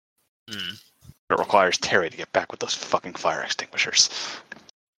 It requires Terry to get back with those fucking fire extinguishers.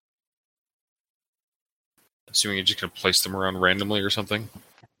 Assuming you're just going to place them around randomly or something?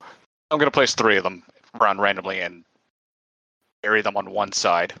 I'm going to place 3 of them around randomly and bury them on one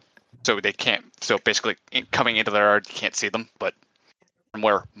side. So they can't... So basically, coming into their yard, you can't see them, but from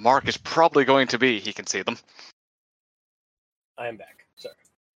where Mark is probably going to be, he can see them. I am back. Sorry.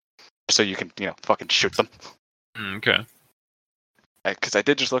 So you can, fucking shoot them. Okay. Because I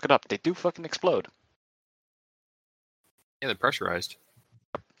did just look it up. They do fucking explode. Yeah, they're pressurized.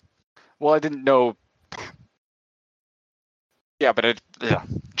 Well, I didn't know. Yeah, but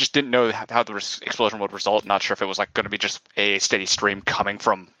just didn't know how the explosion would result. Not sure if it was like going to be just a steady stream coming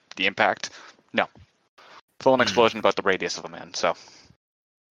from the impact. No, full-on explosion about the radius of a man. So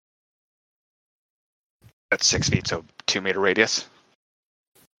that's 6 feet, so 2 meter radius.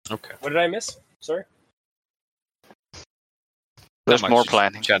 Okay. What did I miss? Sorry. There's Not more much, just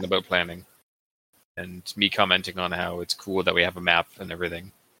planning. Chatting about planning, and me commenting on how it's cool that we have a map and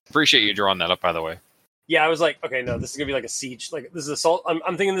everything. Appreciate you drawing that up, by the way. Yeah, I was like, okay, no, this is gonna be like a siege. Like this is assault.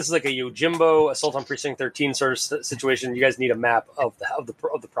 I'm thinking this is like a Yojimbo Assault on Precinct 13 sort of situation. You guys need a map of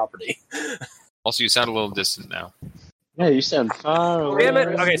the property. Also, you sound a little distant now. Yeah, you sound far away. Damn it.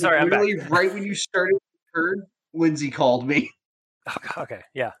 Okay, sorry, I'm back. Literally, right when you started the turn, Lindsay called me. Okay,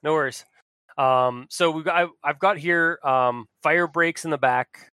 yeah, no worries. So I've got here fire breaks in the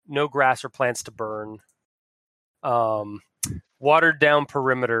back, no grass or plants to burn. Watered down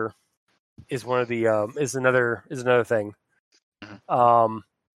perimeter is one of the is another thing.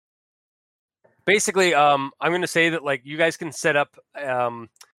 Basically, I'm going to say that like you guys can set up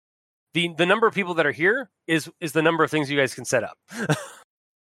the number of people that are here is the number of things you guys can set up.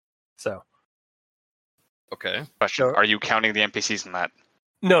 So. Okay. Question: So- Are you counting the NPCs in that?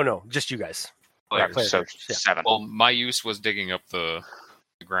 No, just you guys. Players. Players. So Yeah. 7. Well, my use was digging up the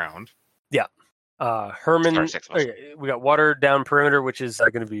ground. Herman, Sorry, 6 of us. okay, we got watered down perimeter, which is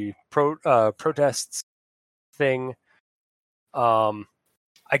going to be protests thing. I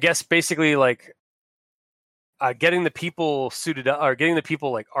guess basically like getting the people suited up or getting the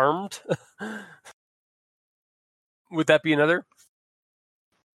people like armed. Would that be another?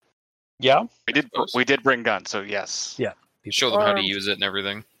 Yeah. We did bring guns, so yes. Yeah. Show them how to armed. use it and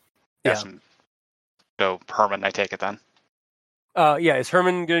everything. Yes. So Herman, I take it then. Yeah, is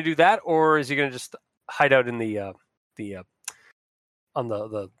Herman going to do that, or is he going to just hide out in the on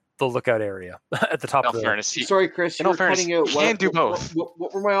the lookout area at the top of the? Fairness, Sorry, Chris, in you all were fairness, cutting out. you can do both.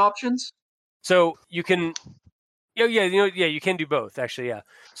 What were my options? So you can, you can do both actually. Yeah.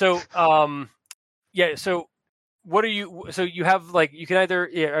 So So what are you? So you have like you can either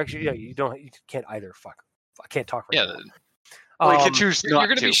you can't either. Fuck, I can't talk right now. Well, you can choose You're not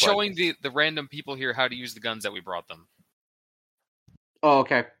going to be but- showing the random people here how to use the guns that we brought them. Oh,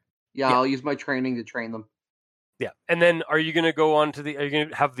 okay. Yeah, Yeah. I'll use my training to train them. Yeah, and then are you going to go on to the? Are you going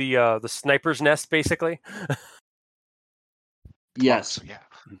to have the sniper's nest basically? Yes. Yeah.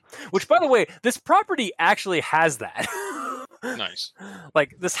 Which, by the way, this property actually has that. Nice.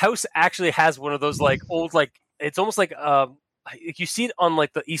 Like this house actually has one of those like old like it's almost like you see it on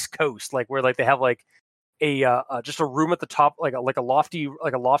like the East Coast, like where like they have like a just a room at the top, like a loft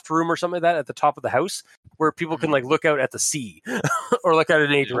room or something like that at the top of the house, where people can like look out at the sea or look out in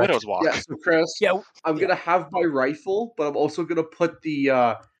any direction. Widow's Walk. Yeah, so Chris, I'm gonna have my rifle, but I'm also gonna put the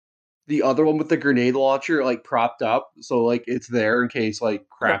other one with the grenade launcher like propped up, so like it's there in case like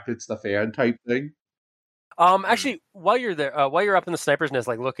crap hits the fan type thing. Actually, while you're there, while you're up in the sniper's nest,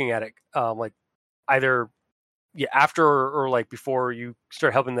 like looking at it, like either after or like before you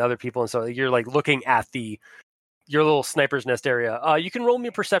start helping the other people, and so you're like looking at your little sniper's nest area. You can roll me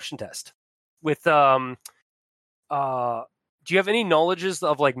a perception test with do you have any knowledges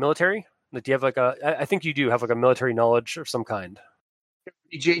of like military? Like, do you have like I think you do have like a military knowledge of some kind.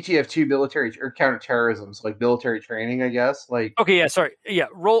 JTF2 military or counterterrorism, so like military training, I guess. Like Okay, yeah, sorry, yeah,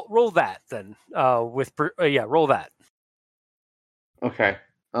 roll that then. Roll that. Okay.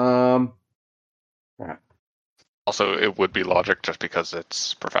 Also, it would be logic just because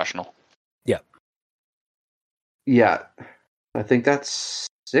it's professional. Yeah, I think that's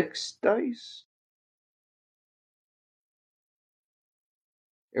 6 dice.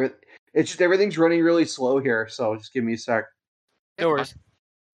 It's just everything's running really slow here, so just give me a sec. No worries.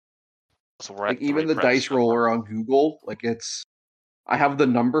 So we're at Like even 3 the press. dice roller on Google, like I have the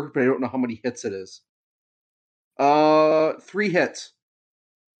number, but I don't know how many hits it is. 3 hits.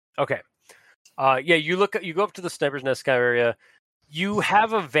 Okay. You go up to the sniper's nest kind of area. You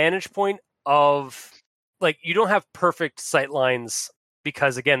have a vantage point of like you don't have perfect sight lines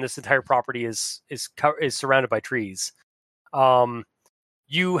because again, this entire property is surrounded by trees.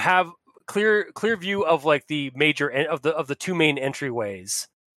 You have clear view of like the major of the 2 main entryways,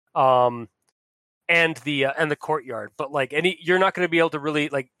 and the courtyard. But like you're not going to be able to really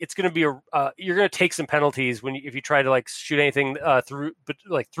like it's going to be you're going to take some penalties if you try to like shoot anything through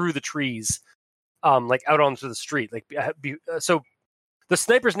the trees, like out onto the street. So The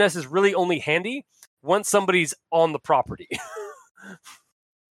sniper's nest is really only handy once somebody's on the property.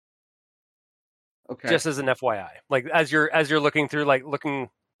 Okay. Just as an FYI, like as you're looking through, looking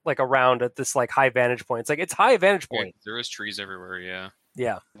around at this high vantage point. It's it's high vantage point. There is trees everywhere. Yeah.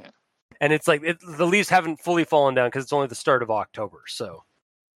 Yeah. And it's the leaves haven't fully fallen down because it's only the start of October. So,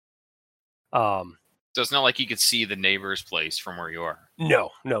 so it's not like you could see the neighbor's place from where you are.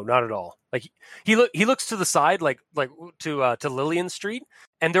 No, not at all. He looks to the side, to Lillian Street,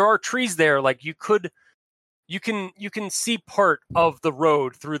 and there are trees there. You can see part of the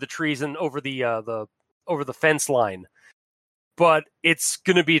road through the trees and over the fence line, but it's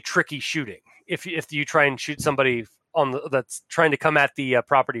going to be tricky shooting if you try and shoot somebody that's trying to come at the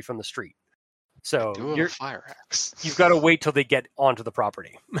property from the street. So you're fire axe. You've got to wait till they get onto the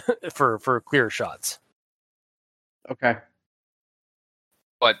property for clear shots. Okay.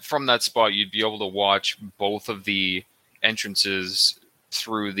 But from that spot, you'd be able to watch both of the entrances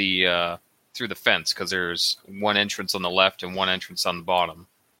through the fence, because there's one entrance on the left and one entrance on the bottom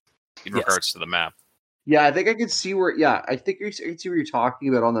in regards to the map. Yeah, I think I can see where. Yeah, I think I can see what you're talking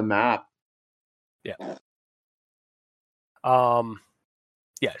about on the map. Yeah.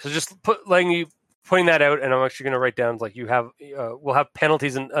 Yeah. So just pointing that out, and I'm actually going to write down you have. We'll have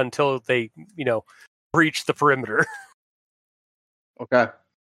penalties until they breach the perimeter. Okay.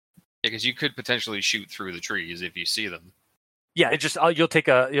 Yeah, because you could potentially shoot through the trees if you see them. Yeah, it just you'll take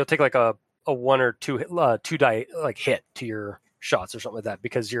a 1 or 2 die hit to your shots or something like that,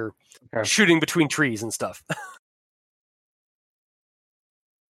 because you're shooting between trees and stuff.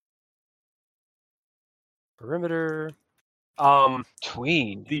 Perimeter. No,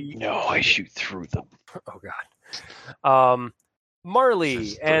 I shoot through them. Oh god.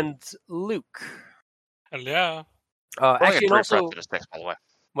 Marley and Luke. Yeah. Actually, and also, preps at a 6, by the way.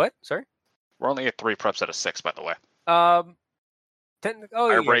 What? Sorry. We're only at 3 preps out of 6, by the way. Fire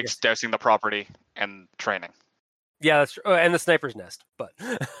breaks, dousing the property, and training. Yeah, that's true. And the sniper's nest, but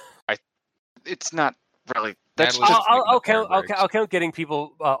it's not really. That's I'll count getting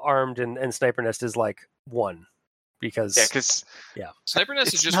people armed and sniper nest is 1 because sniper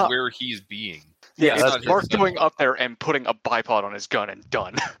nest is just where he's being. Yeah, it's Mark going up there and putting a bipod on his gun and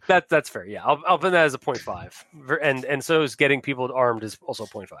done. That's fair. Yeah, I'll put that as a 0.5, and so is getting people armed is also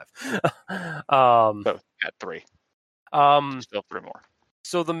 0.5. So at 3. Still 3 more.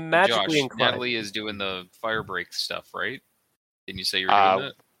 So the magically Josh, inclined. Natalie is doing the fire break stuff, right? Didn't you say you were doing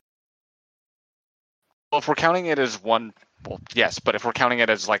that? Well, if we're counting it as one, well, yes. But if we're counting it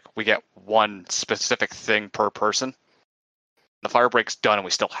as we get one specific thing per person, the fire break's done and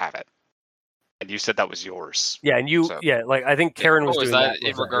we still have it. And you said that was yours. Yeah, and you, I think Karen was doing that.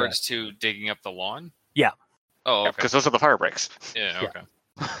 In regards to digging up the lawn? Yeah. Oh, okay. Because those are the fire breaks. Yeah, okay.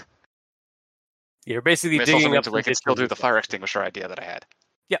 Yeah, you're basically this digging also up. Means we can still do the fire extinguisher idea that I had.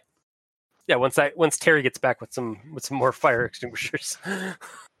 Yeah. Yeah. Once Terry gets back with some more fire extinguishers.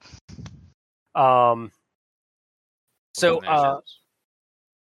 So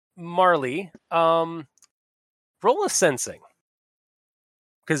Marley, roll a sensing.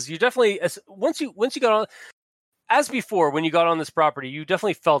 Because you definitely, once you got on, as before, when you got on this property, you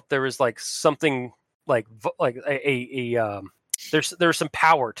definitely felt there was something there's some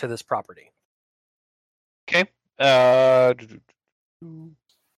power to this property. Okay.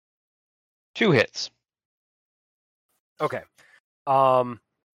 2 hits. Okay.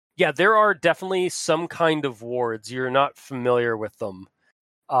 Yeah, there are definitely some kind of wards. You're not familiar with them.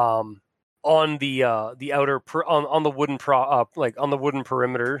 On the outer on the wooden on the wooden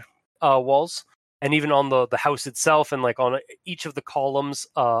perimeter walls, and even on the house itself, and on each of the columns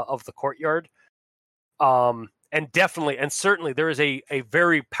of the courtyard. And definitely and certainly there is a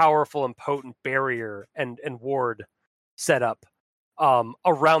very powerful and potent barrier and ward set up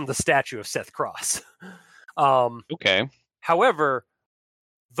around the statue of Seth Cross. Okay. However,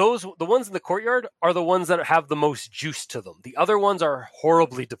 the ones in the courtyard are the ones that have the most juice to them. The other ones are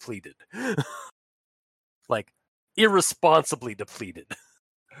horribly depleted. Irresponsibly depleted.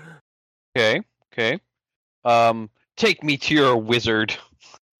 Okay. Take me to your wizard.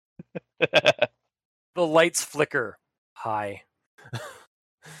 The lights flicker. Hi.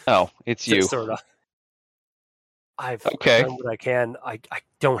 Oh, it's you. Sort of. I've done what I can. I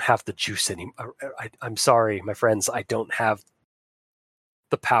don't have the juice anymore. I'm sorry, my friends. I don't have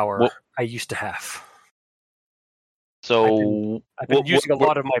the power I used to have. So I've been using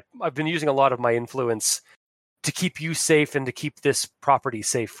a lot of my influence to keep you safe and to keep this property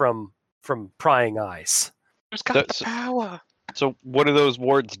safe from prying eyes. Who's got the power? So what do those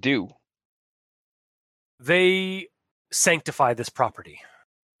wards do? They sanctify this property.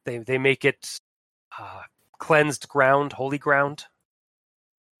 They make it cleansed ground, holy ground.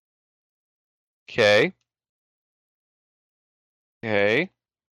 Okay. Okay.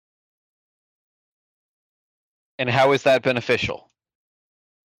 And how is that beneficial?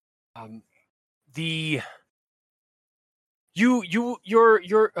 The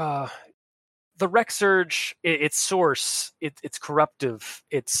Rec Surge, its source, it's corruptive.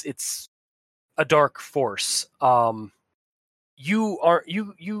 It's a dark force.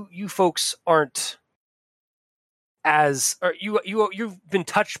 You folks aren't as, or you've been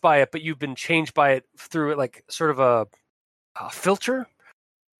touched by it, but you've been changed by it through like sort of a filter.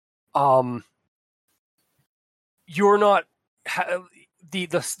 You're not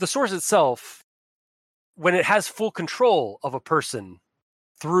the source itself, when it has full control of a person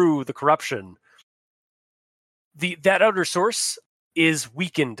through the corruption. That outer source is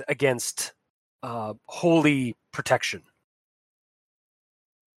weakened against holy protection.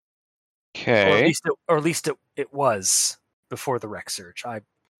 Okay. Or at least it was before the Rec Surge.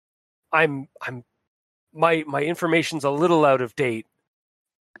 My information's a little out of date.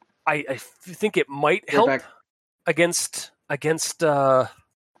 I think it might help against the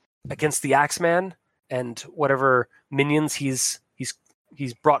Axeman and whatever minions he's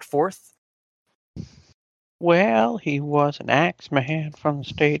brought forth. Well, he was an Axeman from the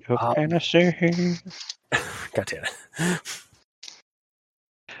state of Tennessee. God damn it.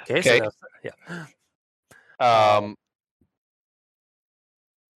 Okay. So yeah. All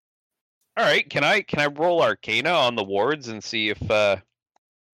right. Can I roll Arcana on the wards and see if I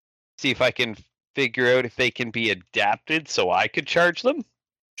can figure out if they can be adapted so I could charge them?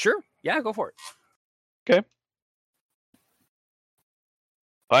 Sure. Yeah, go for it. Okay.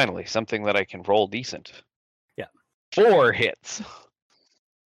 Finally, something that I can roll decent. Yeah. 4 hits.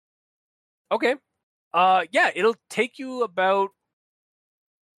 Okay. Yeah, it'll take you about.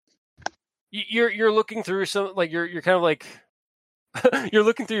 You're looking through some, like you're kind of like you're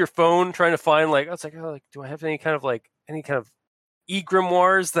looking through your phone trying to find like, do I have any kind of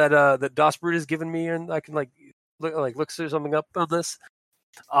e-grimoires that Das Brute has given me, and I can look through something up on this.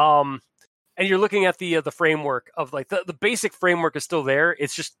 And you're looking at the framework of like the basic framework is still there.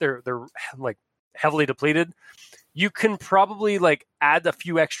 It's just they're like heavily depleted. You can probably like add a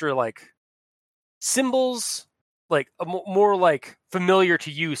few extra like symbols, like more like familiar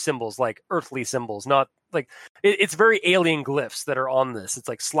to you symbols, like earthly symbols, not like it's very alien glyphs that are on this. It's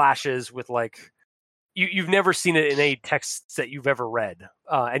like slashes with like you've never seen it in any texts that you've ever read,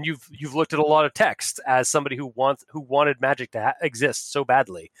 and you've looked at a lot of text as somebody who wanted magic to exist so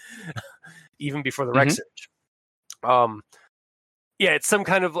badly, even before the Rec Surge. Yeah, it's some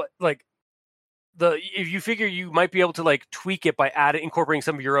kind of like if you figure you might be able to like tweak it by incorporating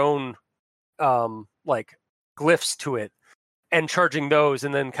some of your own like glyphs to it and charging those,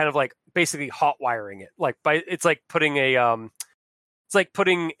 and then kind of like basically hot wiring it. It's like putting a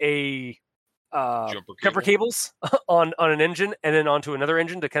jumper cables on an engine and then onto another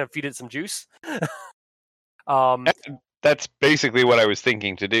engine to kind of feed it some juice. That's basically what I was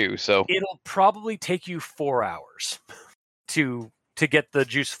thinking to do. So it'll probably take you 4 hours to get the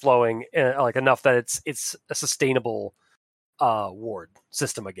juice flowing, like enough that it's a sustainable ward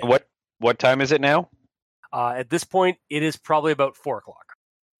system again. What time is it now? At this point, it is probably about 4 o'clock.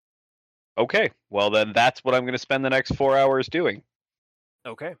 Okay, well then that's what I'm going to spend the next 4 hours doing.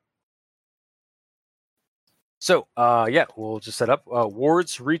 Okay. So, yeah, we'll just set up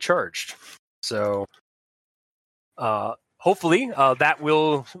wards recharged. So, hopefully, that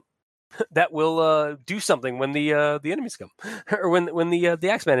will do something when the enemies come, or when the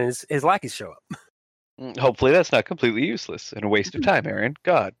Axeman and his lackeys show up. Hopefully, that's not completely useless and a waste of time, Aaron.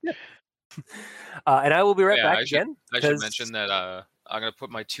 God. Yeah. And I will be right back again. I should mention that I'm going to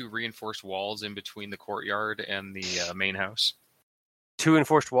put my 2 reinforced walls in between the courtyard and the main house. 2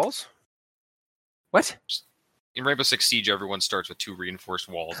 enforced walls? What? In Rainbow Six Siege, everyone starts with 2 reinforced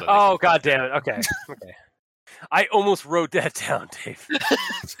walls. Oh, god damn it. Okay. Okay. I almost wrote that down, Dave.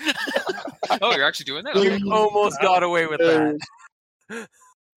 Oh, you're actually doing that? Okay. Almost got away with that.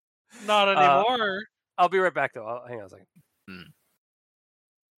 Not anymore. I'll be right back, though. Hang on a second.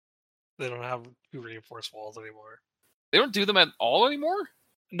 They don't have 2 reinforced walls anymore. They don't do them at all anymore?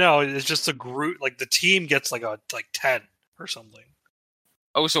 No, it's just a group. Like the team gets like 10 or something.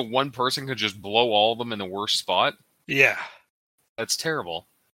 Oh, so one person could just blow all of them in the worst spot? Yeah. That's terrible.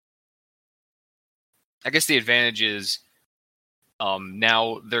 I guess the advantage is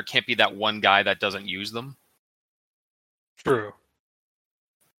now there can't be that one guy that doesn't use them. True.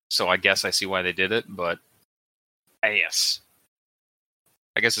 So I guess I see why they did it, but yes.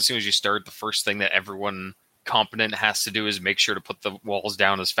 I guess as soon as you start, the first thing that everyone competent has to do is make sure to put the walls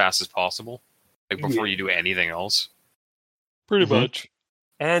down as fast as possible. Like before you do anything else. Pretty much.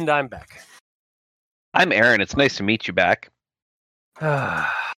 And I'm back. I'm Aaron. It's nice to meet you back. So,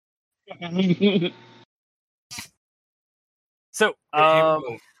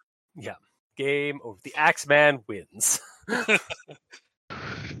 yeah, game over. The Axeman wins.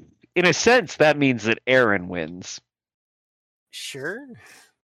 In a sense, that means that Aaron wins. Sure.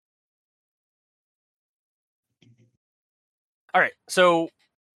 All right, so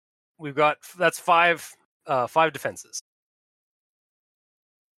we've got that's five defenses.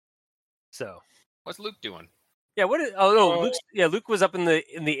 So, What's Luke doing? yeah, Luke was up in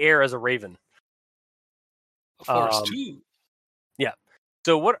the air as a raven. Force 2. Yeah.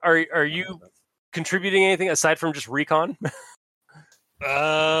 So, what are you contributing anything aside from just recon?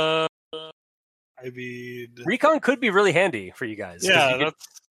 I mean, recon could be really handy for you guys. Yeah, that's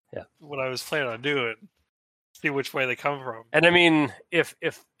what I was planning on doing. See which way they come from. And I mean, if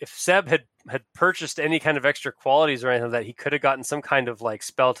Seb had purchased any kind of extra qualities or anything like that, he could have gotten some kind of like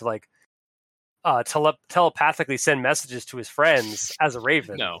spell to like telepathically send messages to his friends as a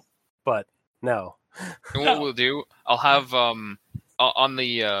raven. No, but no. And what we'll do, I'll have on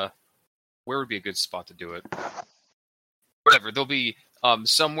the where would be a good spot to do it? Whatever. There'll be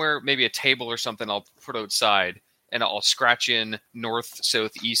somewhere, maybe a table or something. I'll put outside, and I'll scratch in north,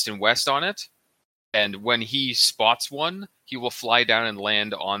 south, east, and west on it. And when he spots one, he will fly down and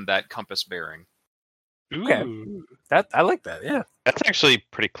land on that compass bearing. Okay, that I like that. Yeah, that's actually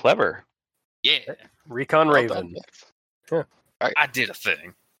pretty clever. Yeah, recon raven. Yeah, I did a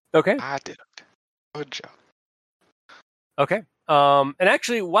thing. Okay, I did it. Good job. Okay. And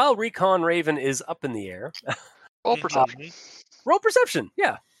actually, while recon raven is up in the air, roll perception. Roll perception.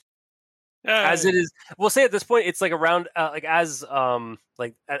 Yeah. As it is, we'll say at this point, it's like around we're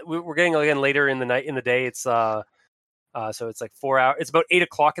getting again later in the day. It's so it's like 4 hours. It's about 8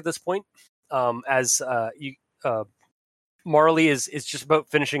 o'clock at this point. Marley is just about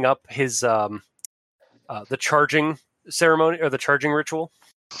finishing up his the charging ceremony or the charging ritual.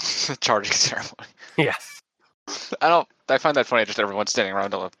 Charging ceremony. Yeah. I find that funny. Just everyone standing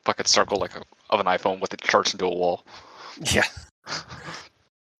around in a fucking circle of an iPhone with it charged into a wall. Yeah.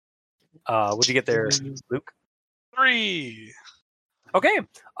 What'd you get there, Luke? 3. Okay.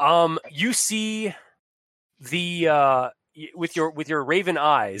 You see the with your raven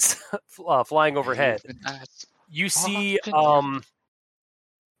eyes flying overhead. You see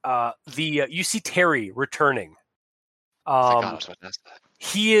you see Terry returning.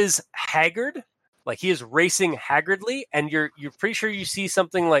 He is haggard, like he is racing haggardly, and you're pretty sure you see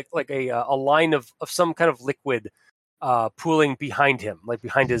something like a line of some kind of liquid pooling behind him, like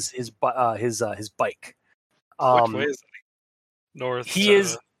behind his bike. Which way is it? North. He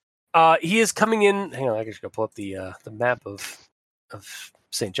is coming in. Hang on, I just gotta pull up the map of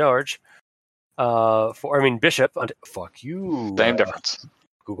St. George. Bishop. Fuck you. Same difference.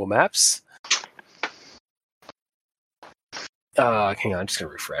 Google Maps. Hang on, I'm just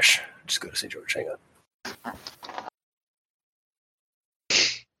gonna refresh. Just go to St. George. Hang on.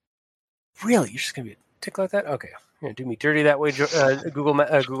 Really, you're just gonna be a tick like that? Okay, you're gonna do me dirty that way, Google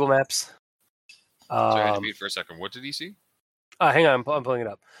Maps. So I had to mute for a second. What did he see? Hang on, I'm pulling it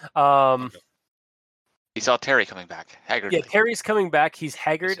up. Okay. He saw Terry coming back. Haggard. Yeah, Terry's coming back. He's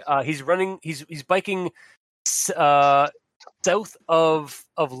haggard. He's running. He's biking south of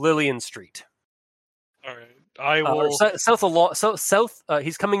Lillian Street. All right. I will south.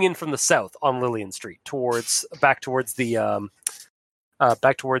 He's coming in from the south on Lillian Street back towards the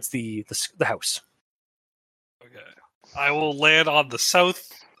house. Okay. I will land on the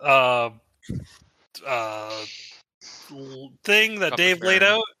south thing that Dave laid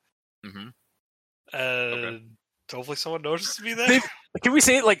out. Mm-hmm. And hopefully someone notices me there. Can we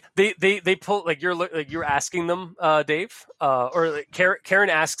say it like they pull like you're asking them, Dave, or like Karen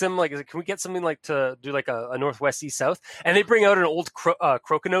asks them like, can we get something like to do like a northwest east south, and they bring out an old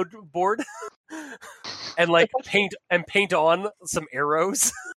crokinole board and like paint on some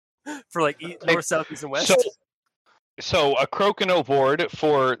arrows for like north, south, east, and west. So a crokinole board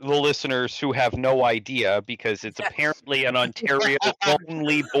for the listeners who have no idea, because it's apparently an Ontario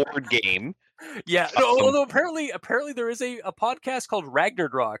only board game. Yeah, although apparently there is a podcast called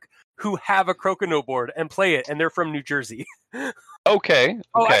Ragnarok who have a crokinole board and play it, and they're from New Jersey. Okay.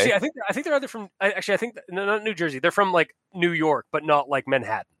 Oh, actually, I think they're either from. Actually, I think not New Jersey. They're from like New York, but not like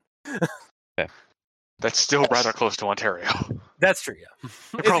Manhattan. Okay. That's still rather close to Ontario. That's true. Yeah,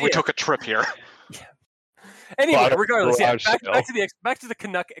 we probably took a trip here. Yeah. Anyway, regardless, back to the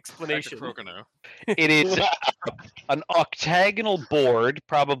Canuck explanation. It is an octagonal board,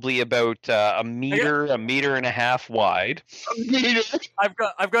 probably about a meter and a half wide. I've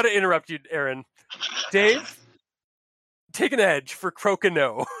got to interrupt you, Aaron. Dave, take an edge for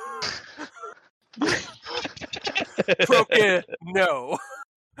crokinole. Croquet, no.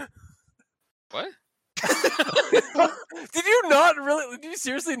 What? Did you not really? Did you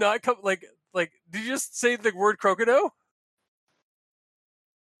seriously not come? Like? Did you just say the word crocono?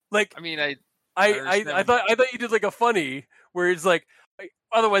 Like, I mean, I thought you did like a funny where it's like,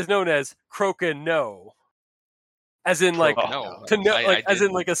 otherwise known as crocono, as in like no. to know, like I as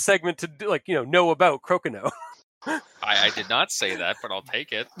in like a segment to do, like know about crocono. I did not say that, but I'll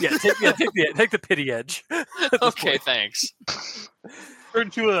take it. Take the pity edge. Okay, thanks.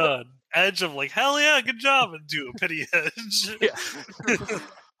 Turn to an edge of like, hell yeah, good job, and do a pity edge. Yeah.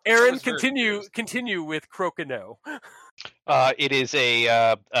 Aaron, continue with crocono. It is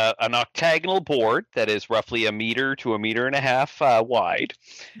an octagonal board that is roughly 1 meter to 1.5 meters wide.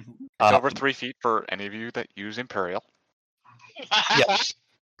 Over 3 feet for any of you that use Imperial. Yes.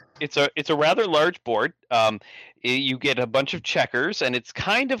 It's a rather large board. You get a bunch of checkers, and it's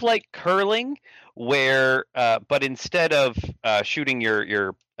kind of like curling, where but instead of shooting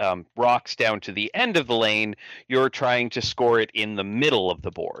your rocks down to the end of the lane, you're trying to score it in the middle of the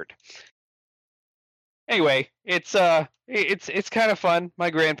board. Anyway, it's kind of fun.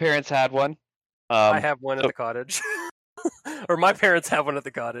 My grandparents had one. I have one at the cottage, or my parents have one at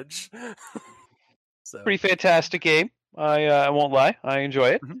the cottage. So pretty fantastic game. I won't lie. I enjoy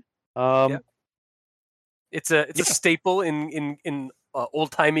it. Yeah. It's a staple in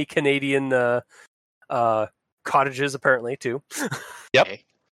old timey Canadian cottages, apparently too. Yep.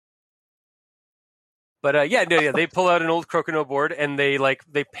 But they pull out an old crocono board and they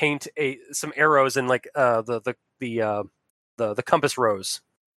paint some arrows and the compass rose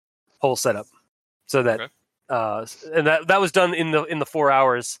whole setup, so that and that was done in the 4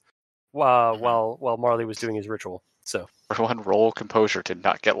 hours while Marley was doing his ritual. So everyone, roll composure to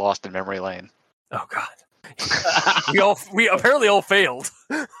not get lost in memory lane. Oh God, we apparently all failed.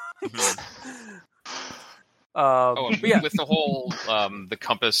 With the whole the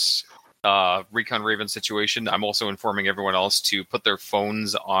compass Recon Raven situation, I'm also informing everyone else to put their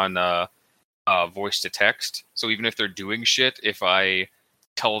phones on voice to text. So even if they're doing shit, if I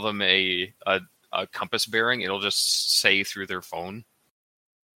tell them a compass bearing, it'll just say through their phone.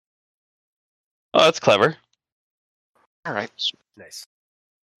 Oh, that's clever. All right, nice.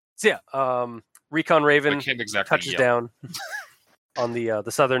 So yeah, Recon Raven touches down on the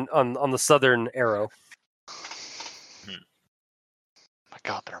southern on the southern arrow. My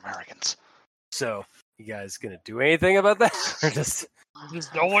God, they're Americans. So, you guys gonna do anything about that, or just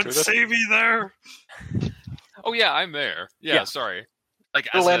no one save me there? Oh yeah, I'm there. Yeah. Sorry. Like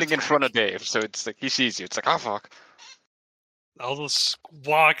we're landing in front of Dave, so it's like he sees you. It's like, oh fuck. I'll just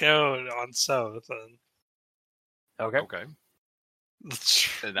walk out on south and. Okay.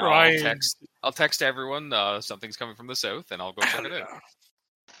 And I'll text everyone something's coming from the south, and I'll go check it out.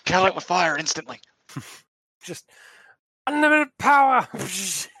 Kill it with fire instantly. Just unlimited power.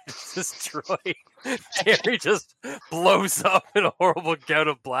 Destroy. Jerry just blows up in a horrible gout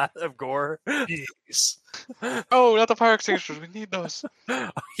of gore. Jeez. Oh, not the fire extinguishers. We need those.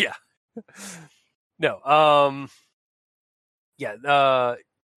 Yeah. No. Yeah.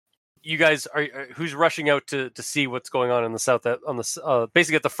 You guys are who's rushing out to see what's going on in the south on the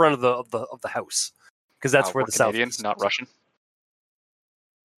basically at the front of the house, because that's where the Canadians, south is. not Russian.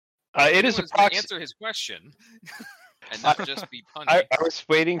 It is to answer his question and not just be punny. I was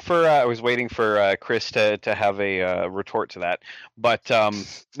waiting for Chris to have a retort to that, but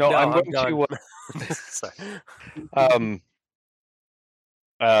no, I'm going to. Sorry.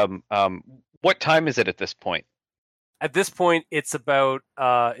 What time is it at this point? At this point, it's about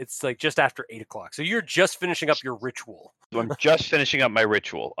it's like just after 8:00. So you're just finishing up your ritual. So I'm just finishing up my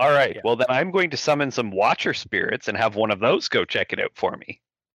ritual. All right. Yeah. Well, then I'm going to summon some Watcher spirits and have one of those go check it out for me.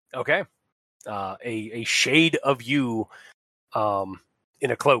 Okay. A shade of you,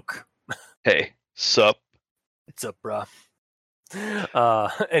 in a cloak. Hey, sup? What's up, bruh?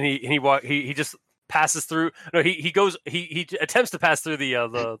 And he just passes through. No, he attempts to pass through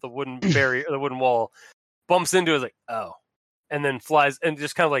the wooden barrier, the wooden wall. Bumps into it, like, oh, and then flies and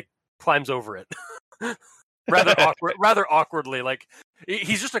just kind of like climbs over it, rather awkwardly. Like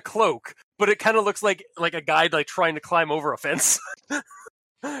he's just a cloak, but it kind of looks like a guy like trying to climb over a fence.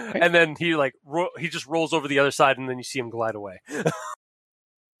 And then he he just rolls over the other side, and then you see him glide away.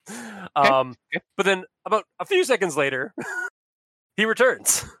 But then about a few seconds later, he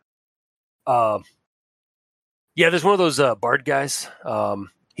returns. Yeah, there's one of those bard guys.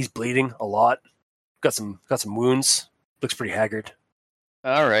 He's bleeding a lot. Got some wounds. Looks pretty haggard.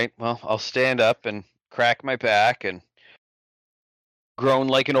 All right. Well, I'll stand up and crack my back and groan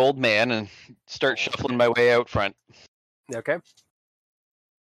like an old man and start shuffling my way out front. Okay.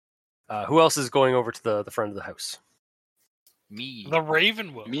 Who else is going over to the front of the house? Me. The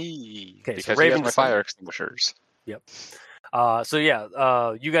Raven will. Me. Okay, so Because he has Raven my is- fire extinguishers. Yep.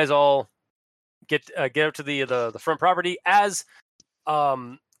 You guys all get out to the front property as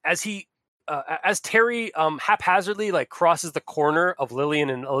Terry haphazardly like crosses the corner of Lillian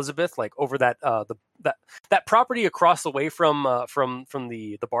and Elizabeth, like over that that property across the way from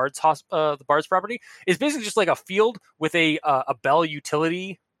the Bard's the Bard's property is basically just like a field with a Bell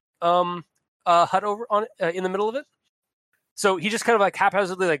utility hut over on in the middle of it. So he just kind of like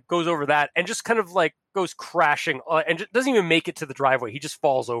haphazardly like goes over that and just kind of like goes crashing and just doesn't even make it to the driveway. He just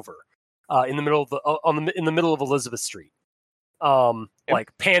falls over in the middle of in the middle of Elizabeth Street.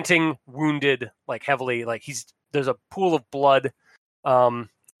 Like panting, wounded, like heavily, like there's a pool of blood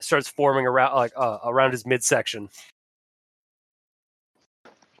starts forming around around his midsection.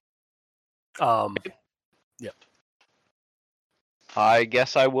 Yep. I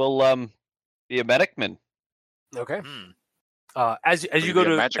guess I will be a medic man. Okay. As you go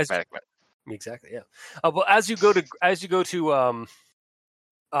to magic medic. Exactly, yeah. Well, as you go to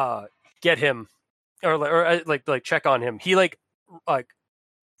get him or check on him, he like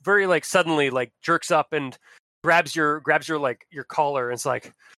very like suddenly like jerks up and grabs your like your collar and it's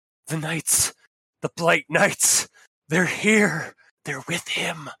like, the Knights, the Blight Knights, they're here, they're with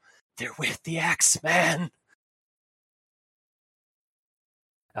him, they're with the Axeman.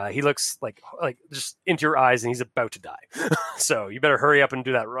 He looks like just into your eyes and he's about to die. So you better hurry up and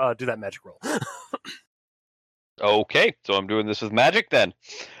do that magic roll. Okay, so I'm doing this with magic then.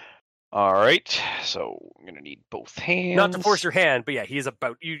 All right, so I'm gonna need both hands. Not to force your hand, but yeah, he's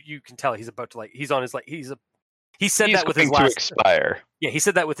about. You can tell he's about to like. He's on his like. He said that with his going last. to expire. Yeah, he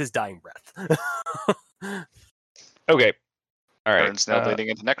said that with his dying breath. Okay, all right. Turns now leading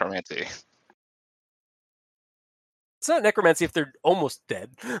into necromancy. It's not necromancy if they're almost dead.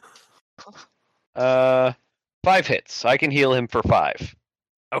 5 hits. I can heal him for 5.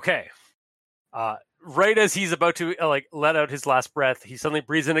 Okay. Right as he's about to let out his last breath, he suddenly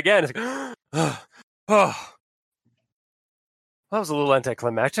breathes in again. He's like, oh, that was a little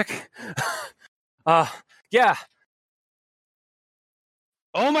anticlimactic. Yeah.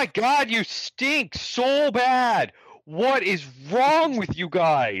 Oh my god, you stink so bad! What is wrong with you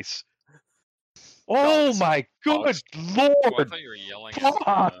guys? Oh my good Oh, I lord! thought you were yelling Fuck.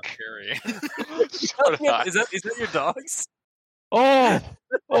 at Carrie. Is that your dogs? Oh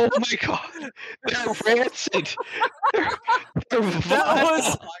my god! They're rancid. They're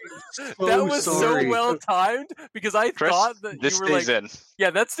vile. That was so well timed because I Chris, thought that this you were stays like, in.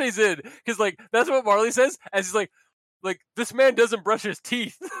 yeah, that stays in because like that's what Marley says as he's like this man doesn't brush his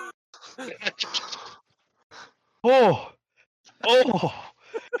teeth. Oh,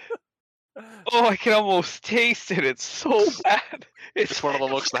 I can almost taste it. It's so bad. Which one of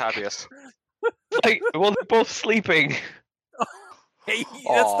them looks the happiest? Like, well, they're both sleeping. Hey,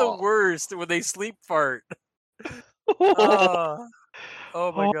 that's the Aw. worst when they sleep fart. Oh,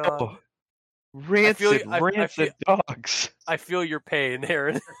 Oh my god. rancid, I rancid dogs. I feel your pain,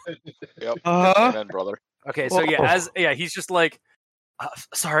 Aaron. Yep. Uh-huh. Amen, brother. Okay, so yeah, he's just like,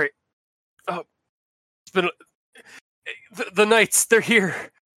 sorry. Oh, it's been the Knights. They're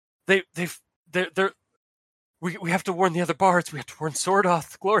here. They're. We have to warn the other bards. We have to warn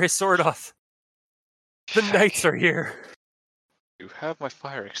Sordoth, glorious Sordoth. The Knights are here. You have my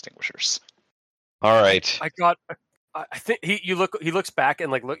fire extinguishers. All right. I think he looks back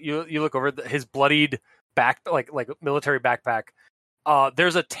and like you look over his bloodied back like military backpack.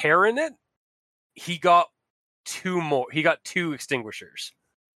 There's a tear in it. He got 2 more. He got 2 extinguishers.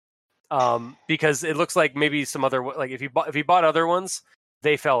 Because it looks like maybe some other like if he bought other ones,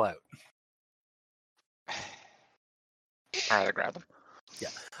 they fell out. All right, I grab them. Yeah.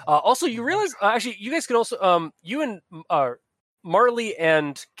 Also, you realize actually you guys can also you and Marley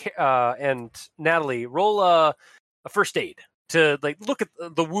and Natalie roll a first aid to like look at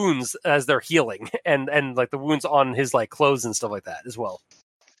the wounds as they're healing and like the wounds on his like clothes and stuff like that as well.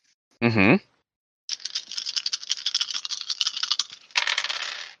 Mm-hmm.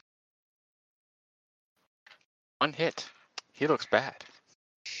 One hit. He looks bad.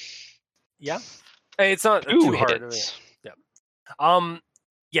 Yeah. It's not 2 too hard. hits.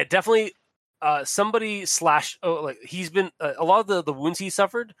 Yeah, definitely. Somebody slashed. Oh, like he's been a lot of the wounds he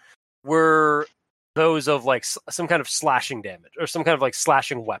suffered were those of like some kind of slashing damage or some kind of like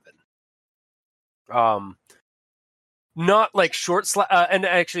slashing weapon. Not like short and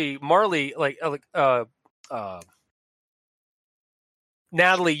actually Marley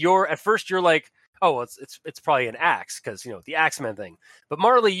Natalie, you're like, oh, it's probably an axe because the Axeman thing. But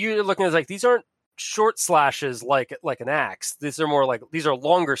Marley, you're looking at like these aren't short slashes like an axe. These are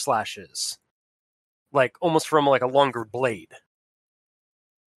longer slashes, like almost from like a longer blade.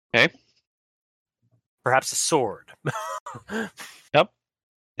 Okay. Perhaps a sword. Yep.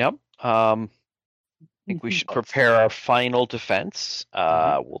 I think we should prepare our final defense.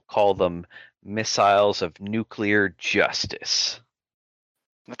 We'll call them missiles of nuclear justice.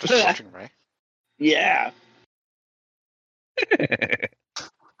 Not just charging, right? Yeah.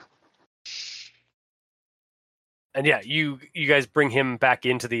 And yeah, you guys bring him back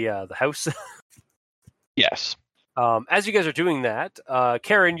into the house. Yes. As you guys are doing that,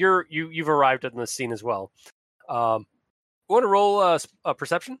 Karen, you've arrived on the scene as well. Want to roll a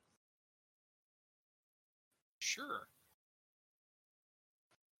perception? Sure.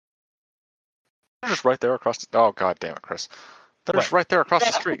 They're just right there across the... Oh, god damn it, Chris. They're just right there across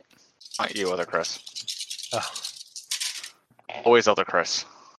the street. Not you, other Chris. Always other Chris.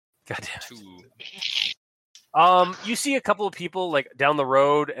 God damn it. 2. You see a couple of people like down the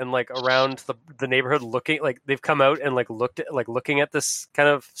road and like around the neighborhood looking, like they've come out and like looking at this kind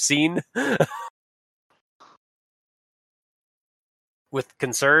of scene with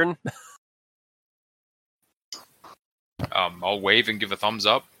concern. I'll wave and give a thumbs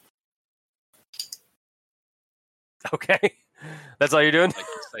up. Okay. That's all you're doing? Like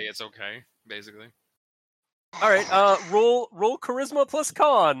say it's okay, basically. All right. Roll charisma plus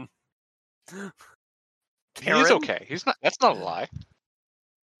con. Karen? He's okay. He's not. That's not a lie.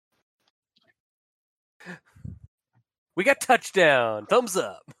 We got touchdown. Thumbs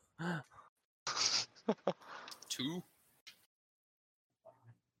up. 2.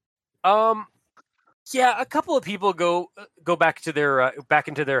 Yeah, a couple of people go back to their back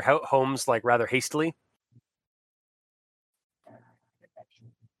into their homes like rather hastily.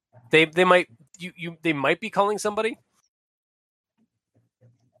 They might they might be calling somebody.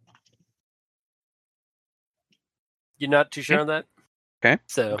 You're not too sure on that? Okay.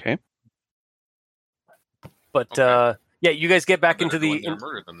 So okay. But Okay. yeah, you guys get back I into better go the in there and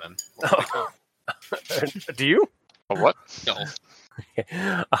murder them then. Do you? A what? No.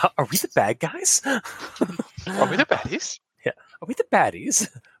 Are we the bad guys? Are we the baddies? Yeah. Are we the baddies?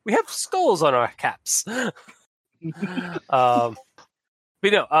 We have skulls on our caps.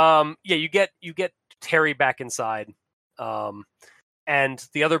 But no, yeah, you get Terry back inside. And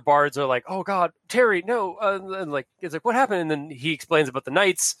the other bards are like, "Oh God, Terry, no!" And like, it's like, "What happened?" And then he explains about the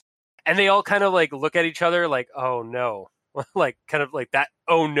knights, and they all kind of like look at each other, like, "Oh no," like kind of like that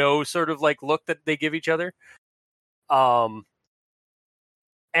 "oh no" sort of like look that they give each other.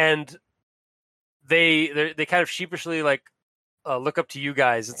 And they kind of sheepishly like look up to you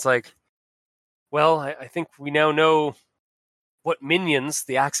guys. It's like, well, I think we now know what minions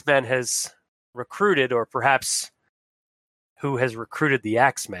the Axeman has recruited, or perhaps who has recruited the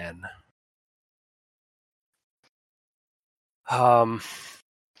Axeman.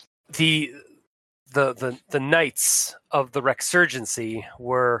 The knights of the Rexurgency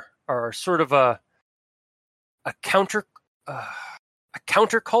are sort of a counter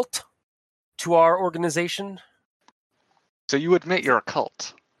cult to our organization. So you admit you're a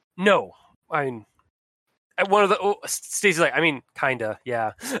cult? No, I mean, one of the Stacey's like, I mean, kinda,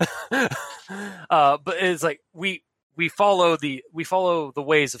 yeah. But it's like we follow the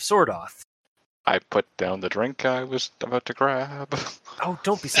ways of Sordoth. I put down the drink I was about to grab. Oh,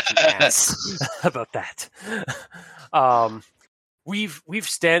 don't be such an ass about that. We've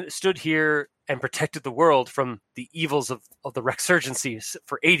stood here and protected the world from the evils of the Rexurgency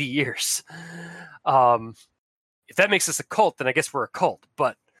for 80 years. If that makes us a cult, then I guess we're a cult.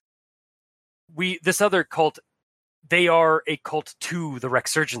 But this other cult, they are a cult to the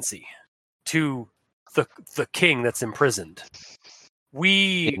Rexurgency, to the king that's imprisoned.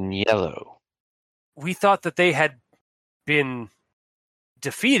 In yellow. We thought that they had been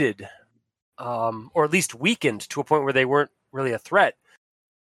defeated, or at least weakened to a point where they weren't really a threat.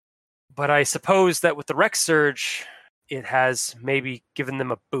 But I suppose that with the Rex Surge, it has maybe given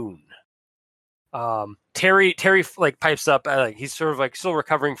them a boon. Terry like pipes up, like he's sort of like still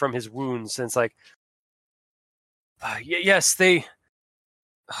recovering from his wounds, and it's like, yes, they're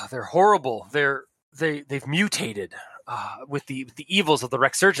horrible. They've mutated with the evils of the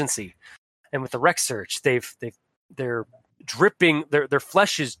Rexurgency, and with the Rex Surge, they're dripping. Their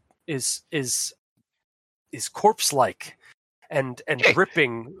flesh is corpse like. And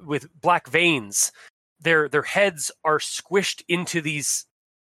dripping with black veins. Their heads are squished into these.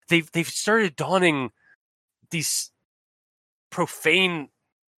 They've started donning these profane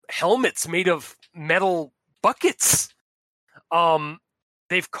helmets made of metal buckets.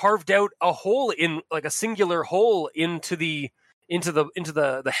 They've carved out a hole in like a singular hole into the into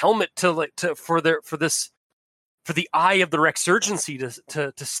the helmet for the eye of the Rexurgency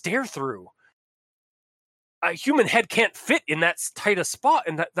to stare through. A human head can't fit in that tight a spot,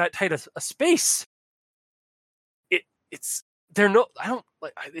 in that tight a space. It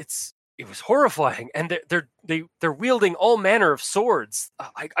was horrifying, and they're wielding all manner of swords.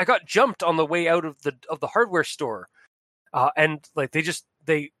 I got jumped on the way out of the hardware store, and like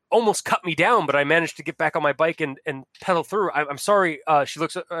they almost cut me down, but I managed to get back on my bike and pedal through. I'm sorry.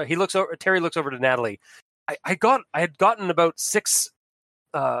 Terry looks over to Natalie. I had gotten about 6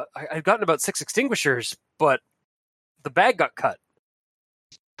 extinguishers, but the bag got cut.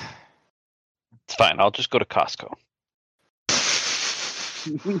 It's fine. I'll just go to Costco.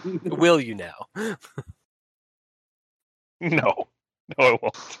 Will you now? No, I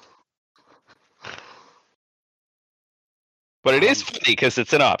won't. But it is funny because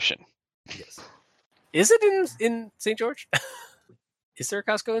it's an option. Yes. Is it in St. George? Is there a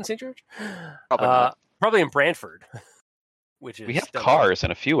Costco in St. George? Probably in Brantford. Which is we have cars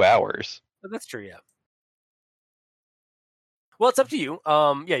in a few hours. But that's true, yeah. Well, it's up to you.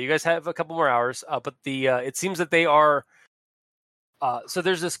 You guys have a couple more hours, but it seems that they are. So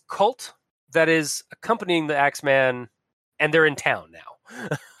there's this cult that is accompanying the Axeman, and they're in town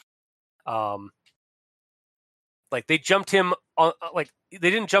now. Like they jumped him on, they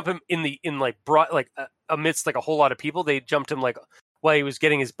didn't jump him amidst like a whole lot of people. They jumped him like while he was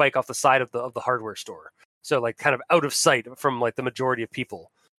getting his bike off the side of the hardware store. So like kind of out of sight from like the majority of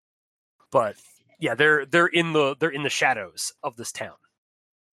people. But yeah, they're in the shadows of this town.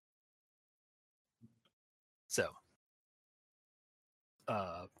 So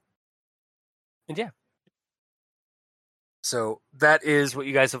and yeah. So that is what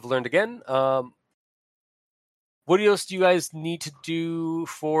you guys have learned again. What else do you guys need to do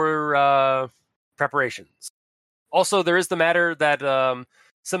for preparations? Also, there is the matter that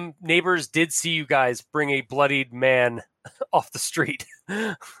some neighbors did see you guys bring a bloodied man off the street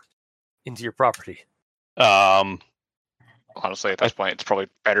into your property. Honestly, at this point, it's probably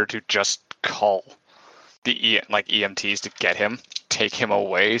better to just call the EMTs to get him, take him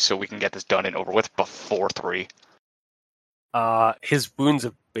away, so we can get this done and over with before 3. His wounds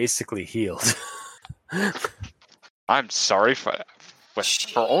have basically healed. I'm sorry for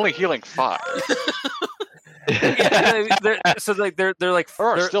only healing 5. Yeah, they're like there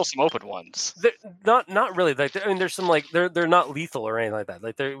are still some open ones. Not really. Like there's some like they're not lethal or anything like that.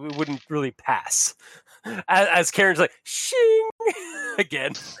 Like they wouldn't really pass. As Karen's like shing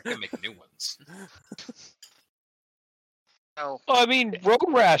again. We're gonna make new ones. Well, I mean, road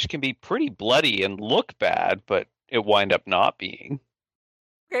rash can be pretty bloody and look bad, but it wind up not being.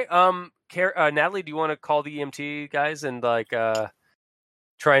 Okay. Natalie, do you want to call the EMT guys and like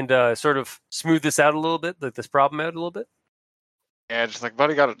trying to sort of smooth this out a little bit, like this problem out a little bit? Yeah, just like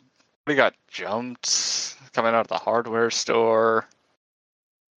buddy got jumped coming out of the hardware store.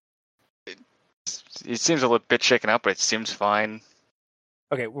 It seems a little bit shaken up, but it seems fine.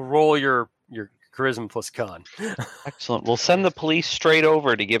 Okay, we'll roll your charisma plus con. Excellent. We'll send the police straight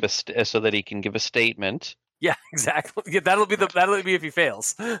over to give so that he can give a statement. Yeah, exactly. Yeah, that'll be if he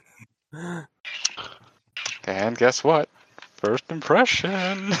fails. And guess what? First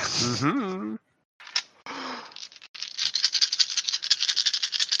impression. Mm-hmm.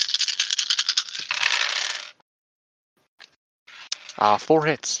 4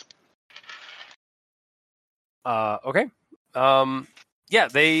 hits. Okay. Yeah,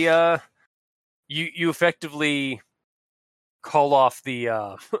 they you effectively call off the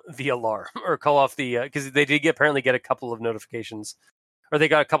alarm, or call off the because they did apparently get a couple of notifications, or they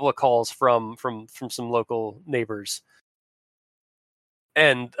got a couple of calls from some local neighbors,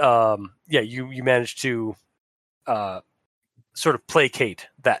 and you managed to sort of placate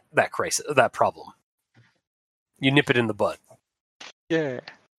that crisis, that problem. You nip it in the bud. Yeah.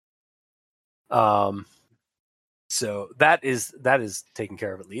 So that is taken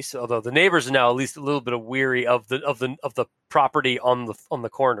care of at least. Although the neighbors are now at least a little bit weary of the property on the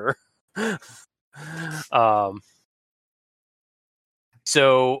corner. What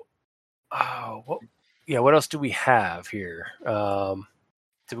else do we have here? So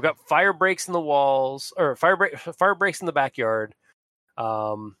we got fire breaks in the walls, or fire breaks in the backyard.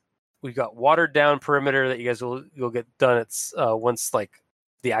 We've got watered down perimeter that you guys will get done. It's once like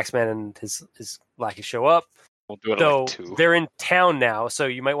the Axeman and his lackey show up. We'll do it so at 2. They're in town now, so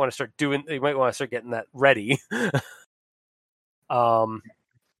you might want to start getting that ready.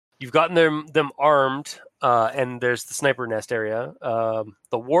 You've gotten them armed, and there's the sniper nest area.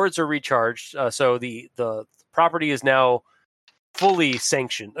 The wards are recharged, so the property is now fully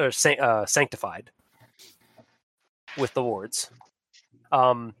sanctioned or sanctified. with the wards.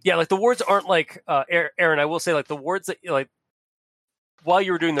 Yeah, like the wards aren't like Aaron. I will say, like the wards that like while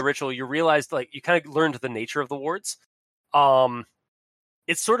you were doing the ritual, you realized like you kind of learned the nature of the wards.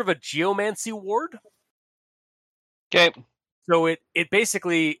 It's sort of a geomancy ward. Okay. So it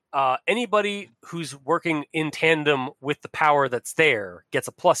basically anybody who's working in tandem with the power that's there gets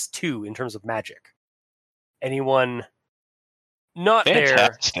a +2 in terms of magic. Anyone not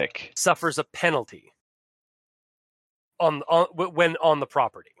Fantastic. there suffers a penalty when on the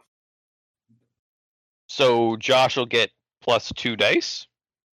property. So Josh will get +2 dice.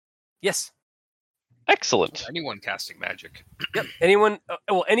 Yes. Excellent. Anyone casting magic. Yep. Any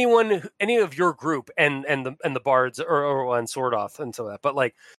of your group and the bards or and sword off and so that, but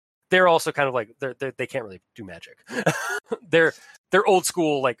like they're also kind of like they can't really do magic. they're old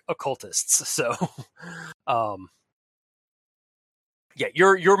school like occultists. So, yeah,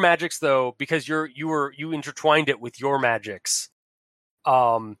 your magics though, because you intertwined it with your magics.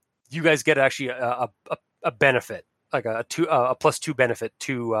 You guys get actually a benefit. Like a +2 benefit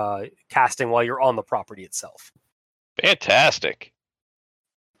to casting while you're on the property itself. Fantastic.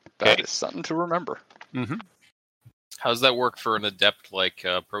 That is something to remember. Mm-hmm. How's that work for an adept like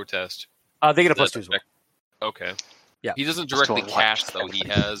Protest? They get a +2 as well. Okay. Yeah. He doesn't directly cast though. He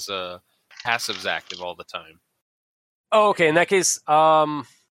has passives active all the time. Oh, okay. In that case, I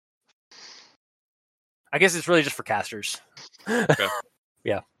guess it's really just for casters. Okay.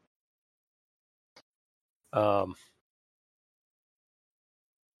 Yeah.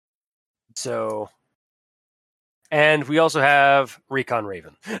 So, and we also have Recon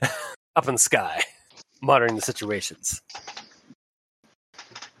Raven up in the sky, monitoring the situations.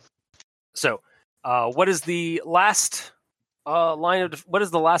 So, what is the last line of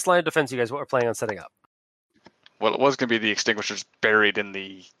defense you guys are planning on setting up? Well, it was going to be the extinguishers buried in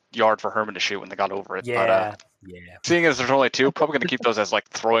the yard for Herman to shoot when they got over it. Yeah, but, yeah. Seeing as there's only 2, probably going to keep those as like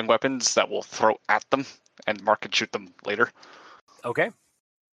throwing weapons that will throw at them, and Mark can shoot them later. Okay.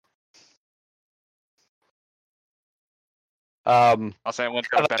 I'll say I've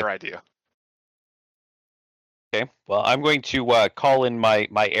got a better idea. Okay. Well, I'm going to call in my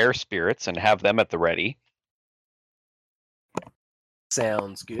air spirits and have them at the ready.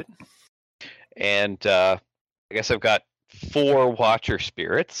 Sounds good. And I guess I've got 4 watcher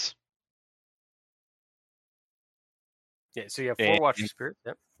spirits. Yeah, so you have 4 watcher spirits.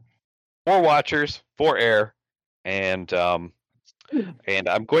 Yep. 4 watchers, 4 air, and I'm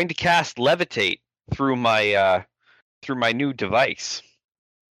going to cast levitate through my new device.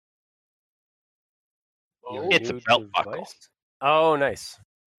 It's a belt buckle. Oh, nice.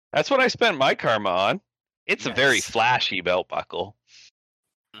 That's what I spent my karma on. It's a very flashy belt buckle.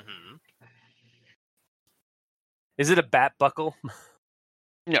 Mm-hmm. Is it a bat buckle?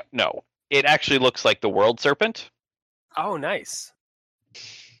 No. It actually looks like the world serpent. Oh, nice.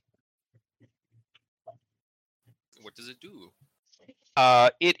 What does it do?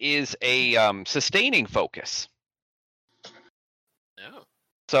 It is a sustaining focus. Oh.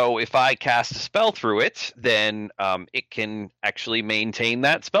 So if I cast a spell through it, then it can actually maintain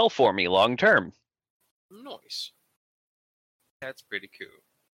that spell for me long term. Nice. That's pretty cool.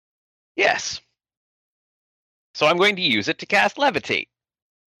 Yes. So I'm going to use it to cast levitate.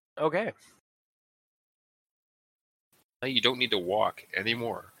 Okay. Now you don't need to walk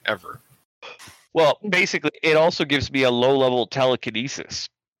anymore, ever. Well, basically, it also gives me a low-level telekinesis.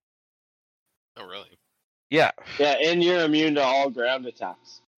 Oh, really? Yeah. Yeah, and you're immune to all ground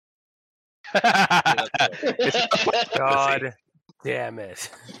attacks. God damn it.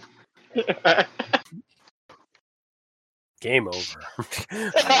 Game over.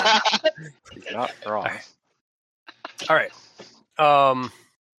 He's not wrong. All right.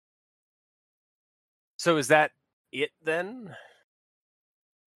 So is that it then?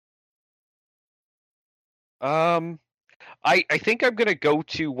 I think I'm gonna go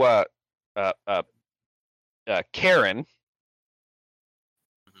to Karen.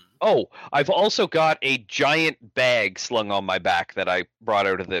 Oh, I've also got a giant bag slung on my back that I brought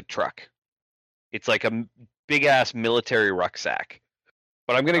out of the truck. It's like a big ass military rucksack.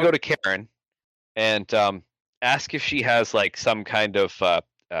 But I'm gonna go to Karen and ask if she has like some kind of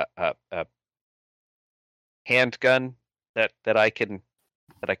handgun that I can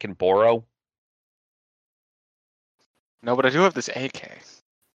borrow. No, but I do have this AK.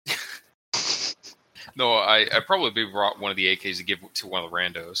 No, I probably brought one of the AKs to give to one of the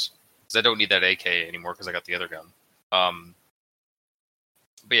randos. Because I don't need that AK anymore because I got the other gun.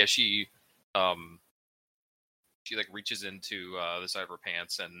 But yeah, she like reaches into the side of her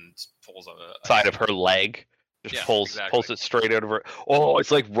pants and pulls a side of her leg. Just pulls it straight out of her. Oh,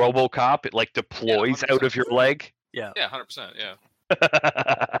 it's like RoboCop. It like deploys out of your leg. Yeah. Yeah, 100%. Yeah.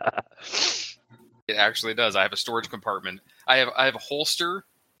 It actually does. I have a storage compartment. I have a holster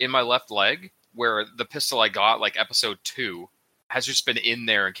in my left leg where the pistol I got, like episode 2, has just been in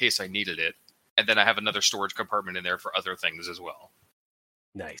there in case I needed it. And then I have another storage compartment in there for other things as well.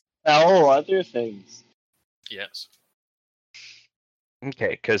 Nice. Oh, other things. Yes. Okay,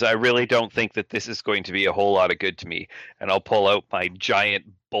 because I really don't think that this is going to be a whole lot of good to me. And I'll pull out my giant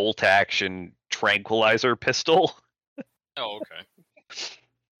bolt-action tranquilizer pistol. Oh, okay.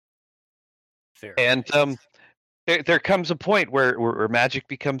 Fair. And there comes a point where magic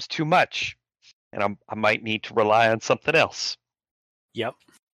becomes too much. And I might need to rely on something else. Yep.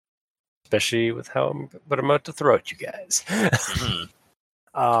 Especially with what I'm about to throw at you guys.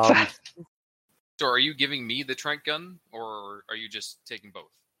 So are you giving me the trank gun, or are you just taking both?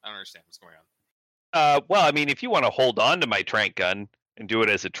 I don't understand what's going on. Well, I mean, if you want to hold on to my trank gun and do it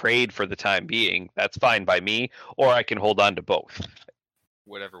as a trade for the time being, that's fine by me. Or I can hold on to both.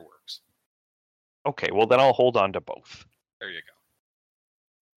 Whatever works. Okay, well then I'll hold on to both. There you go.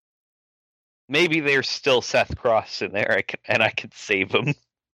 Maybe there's still Seth Cross in there, and I can save him.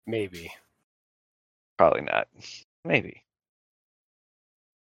 Maybe. Probably not. Maybe.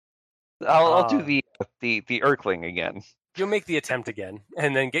 I'll do the Urkling again. You'll make the attempt again,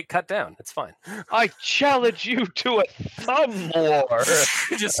 and then get cut down. It's fine. I challenge you to a thumb war.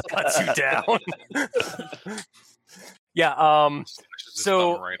 Just cuts you down. Yeah.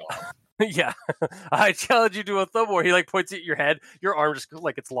 So. Right off. Yeah, I challenge you to a thumb war. He like points at your head. Your arm just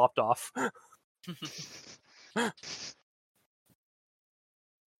like it's lopped off.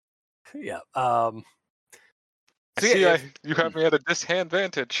 Yeah. I see. You have me at a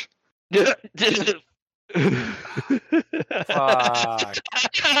disadvantage. Take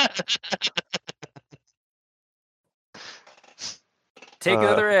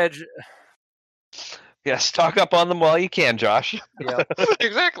another edge. Yeah, stock up on them while you can, Josh. Yeah.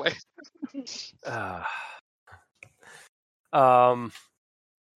 Exactly.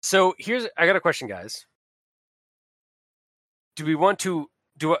 So I got a question, guys. Do we want to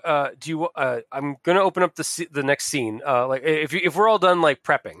I'm gonna open up the next scene. Like if we're all done like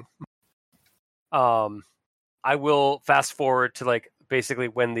prepping, I will fast forward to like basically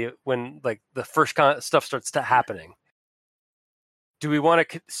when the first stuff starts happening. Do we want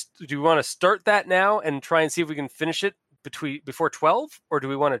to start that now and try and see if we can finish it before 12, or do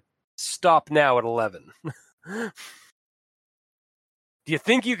we want to stop now at 11? Do you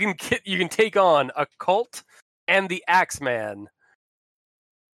think you can take on a cult and the Axeman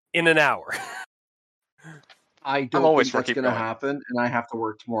in an hour? I don't always think that's going to happen, and I have to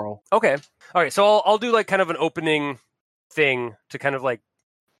work tomorrow. Okay. All right. So I'll do like kind of an opening thing to kind of like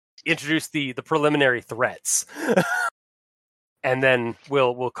introduce the preliminary threats, and then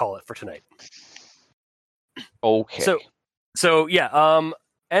we'll call it for tonight. Okay. So yeah.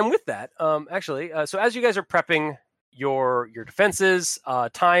 And with that, actually, so as you guys are prepping your defenses,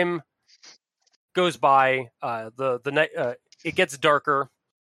 time goes by. The night it gets darker.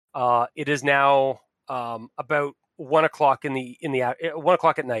 It is now about 1 o'clock in the 1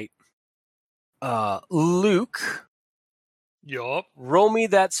 o'clock at night. Luke, Yup. roll me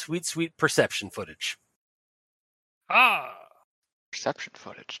that sweet perception footage. Perception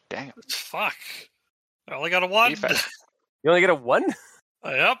footage. Damn. Fuck. I only got a 1. Defense. You only get a 1? Yep.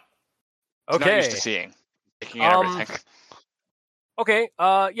 He's not Okay. used to seeing. Taking everything. Okay.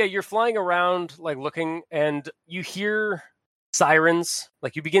 Yeah, you're flying around, like looking, and you hear sirens.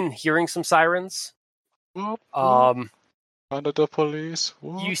 Like you begin hearing some sirens. Under the police.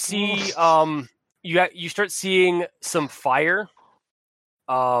 You see, you start seeing some fire,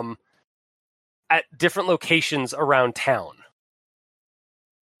 at different locations around town.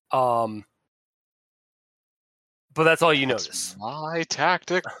 But that's all you notice. My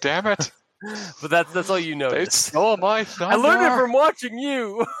tactic, damn it. But that's all you They notice. stole my thunder. I learned it from watching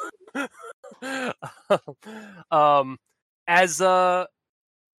you.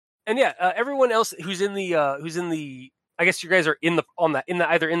 Everyone else who's in the I guess you guys are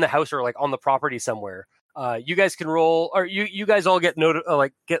either in the house or like on the property somewhere. You guys can roll, or you guys all get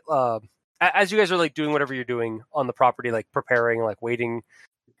as you guys are like doing whatever you're doing on the property, like preparing, like waiting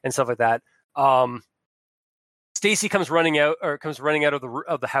and stuff like that. Stacy comes running out of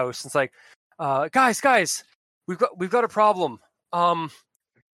the house. And it's like, guys, we've got a problem.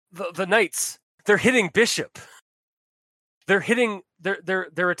 The knights, they're hitting Bishop. They're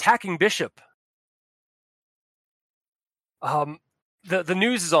attacking Bishop. The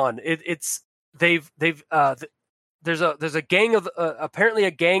news is on. There's a gang of apparently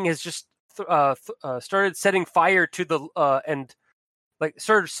a gang has just started setting fire to the and like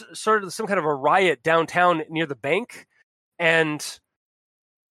sort of some kind of a riot downtown near the bank, and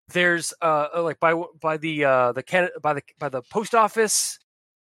there's like by the post office,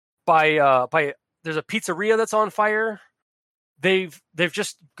 by there's a pizzeria that's on fire. They've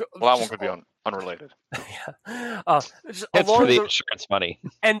just well, that one could be unrelated. Yeah, It's for the insurance money.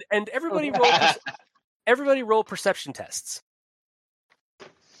 And everybody roll perception tests,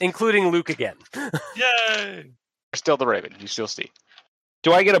 including Luke again. Yay! You're still the Raven. You still see.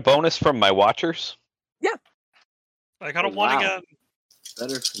 Do I get a bonus from my watchers? Yeah. I got a 1 again.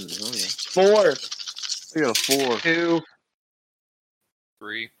 Better for me. Oh, yeah. 4. I got a 4. 2,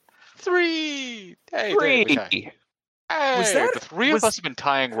 3. 3. Hey, 3. Hey, the three of us have been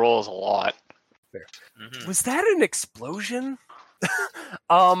tying rolls a lot. Mm-hmm. Was that an explosion?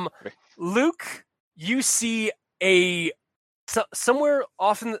 Luke, you see somewhere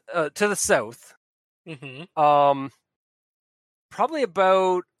off to the south. Mm-hmm. Probably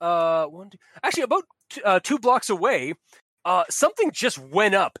about about 2 blocks away. Something just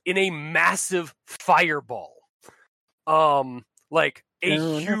went up in a massive fireball. Like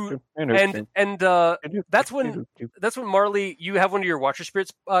a huge, and that's when Marley, you have one of your Watcher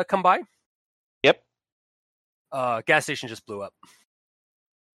Spirits come by. Yep. Gas station just blew up.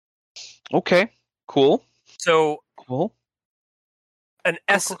 Okay. Cool. So Cool. A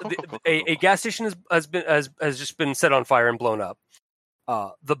gas station has just been set on fire and blown up.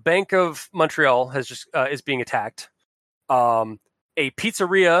 The Bank of Montreal has just is being attacked. A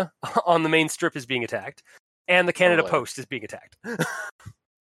pizzeria on the main strip is being attacked, and the Canada Post is being attacked.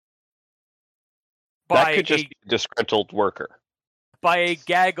 That could just be a disgruntled worker. By a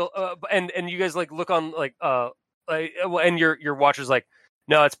gaggle, and you guys like look on and your watcher's like,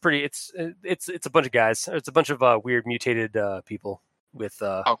 no, it's pretty. It's a bunch of guys. It's a bunch of weird mutated people with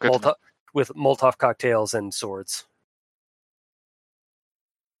Molotov cocktails and swords.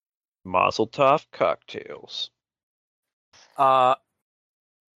 Mazel tov cocktails.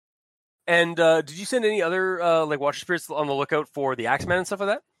 And did you send any other like Watcher Spirits on the lookout for the Axeman and stuff like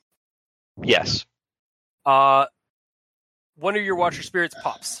that? Yes. One of your Watcher Spirits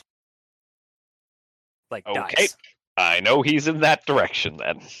pops. Like Okay. dies. I know he's in that direction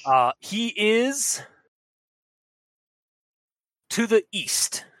then. He is to the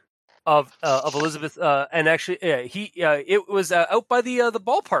east of Elizabeth, and actually, it was out by the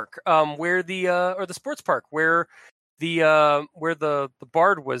ballpark, where the sports park where the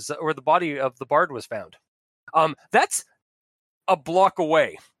bard was, where the body of the bard was found. That's a block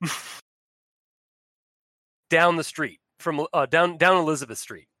away, down the street from down Elizabeth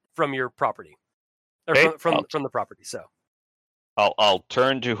Street from your property, or Okay. from the property. So I'll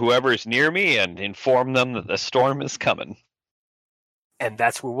turn to whoever's near me and inform them that the storm is coming. and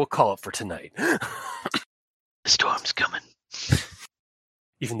that's where we'll call it for tonight. The storm's coming.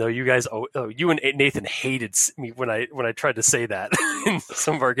 Even though you guys, you and Nathan hated me when I tried to say that in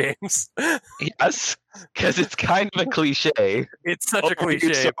some of our games. Yes, because it's kind of a cliche. It's such a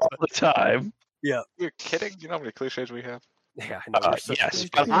cliche all the time. Yeah, You're kidding? You know how many cliches we have? Yeah, I know. Yes,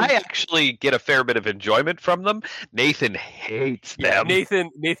 but I actually get a fair bit of enjoyment from them. Nathan hates them.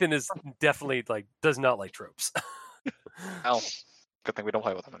 Nathan is definitely does not like tropes. Well, good thing we don't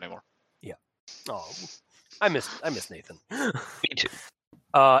play with them anymore. Yeah. Oh, I miss Nathan. Me too.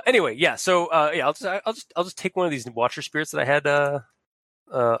 Anyway, yeah. So yeah, I'll just take one of these Watcher Spirits that I had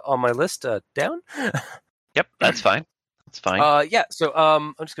on my list down. Yep, that's fine. That's fine. Yeah. So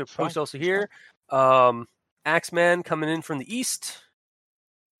I'm just gonna post also here. Axeman coming in from the east,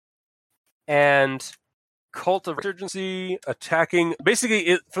 and Cult of Resurgency attacking.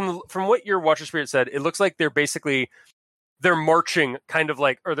 Basically, from what your Watcher Spirit said, it looks like they're marching,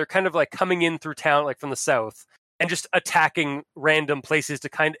 or they're kind of like coming in through town, like from the south, and just attacking random places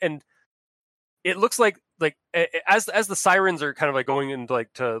and it looks like as the sirens are kind of like going in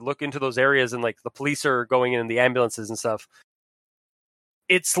to look into those areas, and like the police are going in and the ambulances and stuff.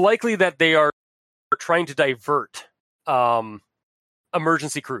 It's likely that they are trying to divert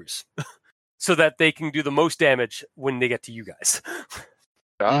emergency crews so that they can do the most damage when they get to you guys.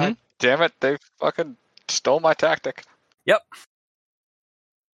 God damn it! They fucking stole my tactic. Yep.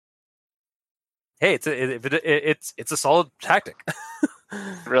 Hey, it's a solid tactic.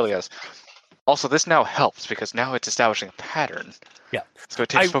 It really is. Also, this now helps because now it's establishing a pattern. Yeah. So it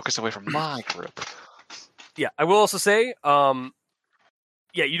takes focus away from my group. Yeah, I will also say,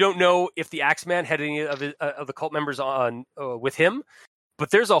 yeah, you don't know if the Axeman had any of the cult members on with him, but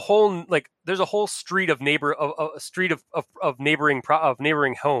there's a whole street of neighboring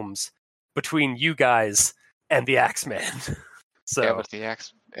homes between you guys and the Axeman. So yeah, but the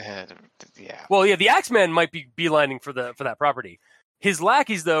yeah. Well, yeah, the Axeman might be beelining for that property. His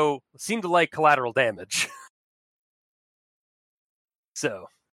lackeys, though, seem to like collateral damage. So,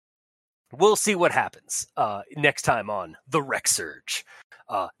 we'll see what happens next time on The Wreck Surge.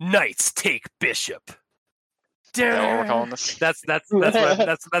 Knights take Bishop. Is that what we're calling this? That's what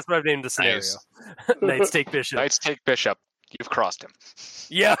I've named the scenario. Nice. Knights take Bishop. Knights take Bishop. You've crossed him.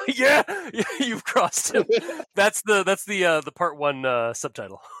 Yeah, you've crossed him. That's the part 1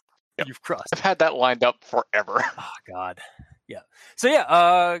 subtitle. Yep. You've crossed. I've had that lined up forever. Oh God, yeah. So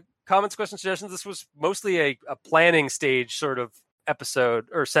yeah, comments, questions, suggestions. This was mostly a planning stage sort of episode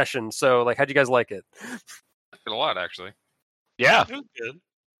or session. So like, how'd you guys like it? A lot, actually. Yeah. It was good.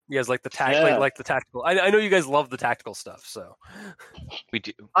 You guys like the Yeah. like the tactical. I know you guys love the tactical stuff. So We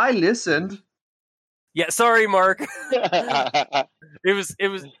do. I listened. yeah, sorry, Mark. It was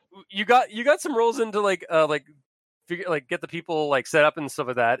you got some rolls into figure, get the people get the people set up and stuff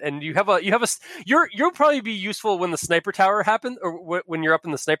like that, and you'll probably be useful when the sniper tower happens or when you're up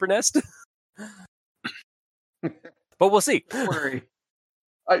in the sniper nest. But we'll see. Don't worry.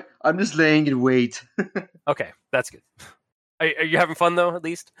 I'm just laying in wait. Okay, that's good. Are you having fun though? At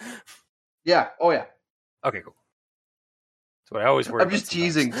least. Yeah. Oh yeah. Okay, cool. That's what I always worry. I'm just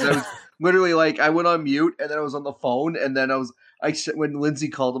teasing because I was literally I went on mute and then I was on the phone and then I said when Lindsay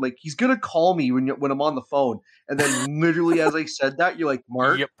called, I'm like, he's gonna call me when I'm on the phone, and then literally as I said that, you're like,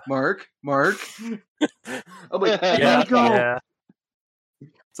 Mark, Yep. Mark. I'm like, Yeah, go. yeah.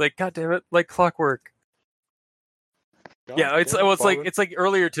 It's like, God damn it, like clockwork. Yeah, it's like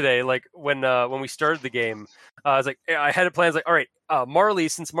earlier today, like when we started the game, I was like, I had a plan. I was like, all right, Marley,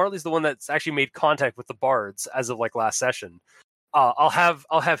 since Marley's the one that's actually made contact with the bards as of last session, I'll have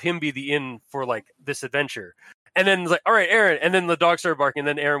him be the in for this adventure. And then it's like, all right, Aaron, and then the dog started barking, and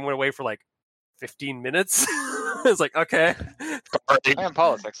then Aaron went away for 15 minutes. It's like, okay, And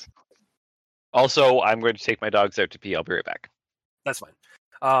politics. Also, I'm going to take my dogs out to pee. I'll be right back. that's fine.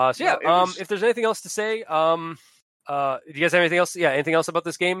 So yeah, if there's anything else to say, do you guys have anything else? Yeah, anything else about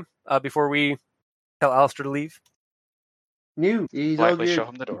this game before we tell Alistair to leave? New. He's all Politely good. show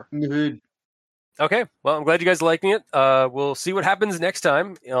him the door. Good. Okay, well, I'm glad you guys are liking it. We'll see what happens next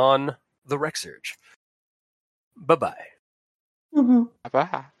time on The Wreck Surge. Bye-bye.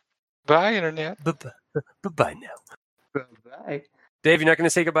 Bye. Bye, Internet. Bye-bye now. Bye. Dave, you're not going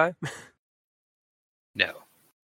to say goodbye? No.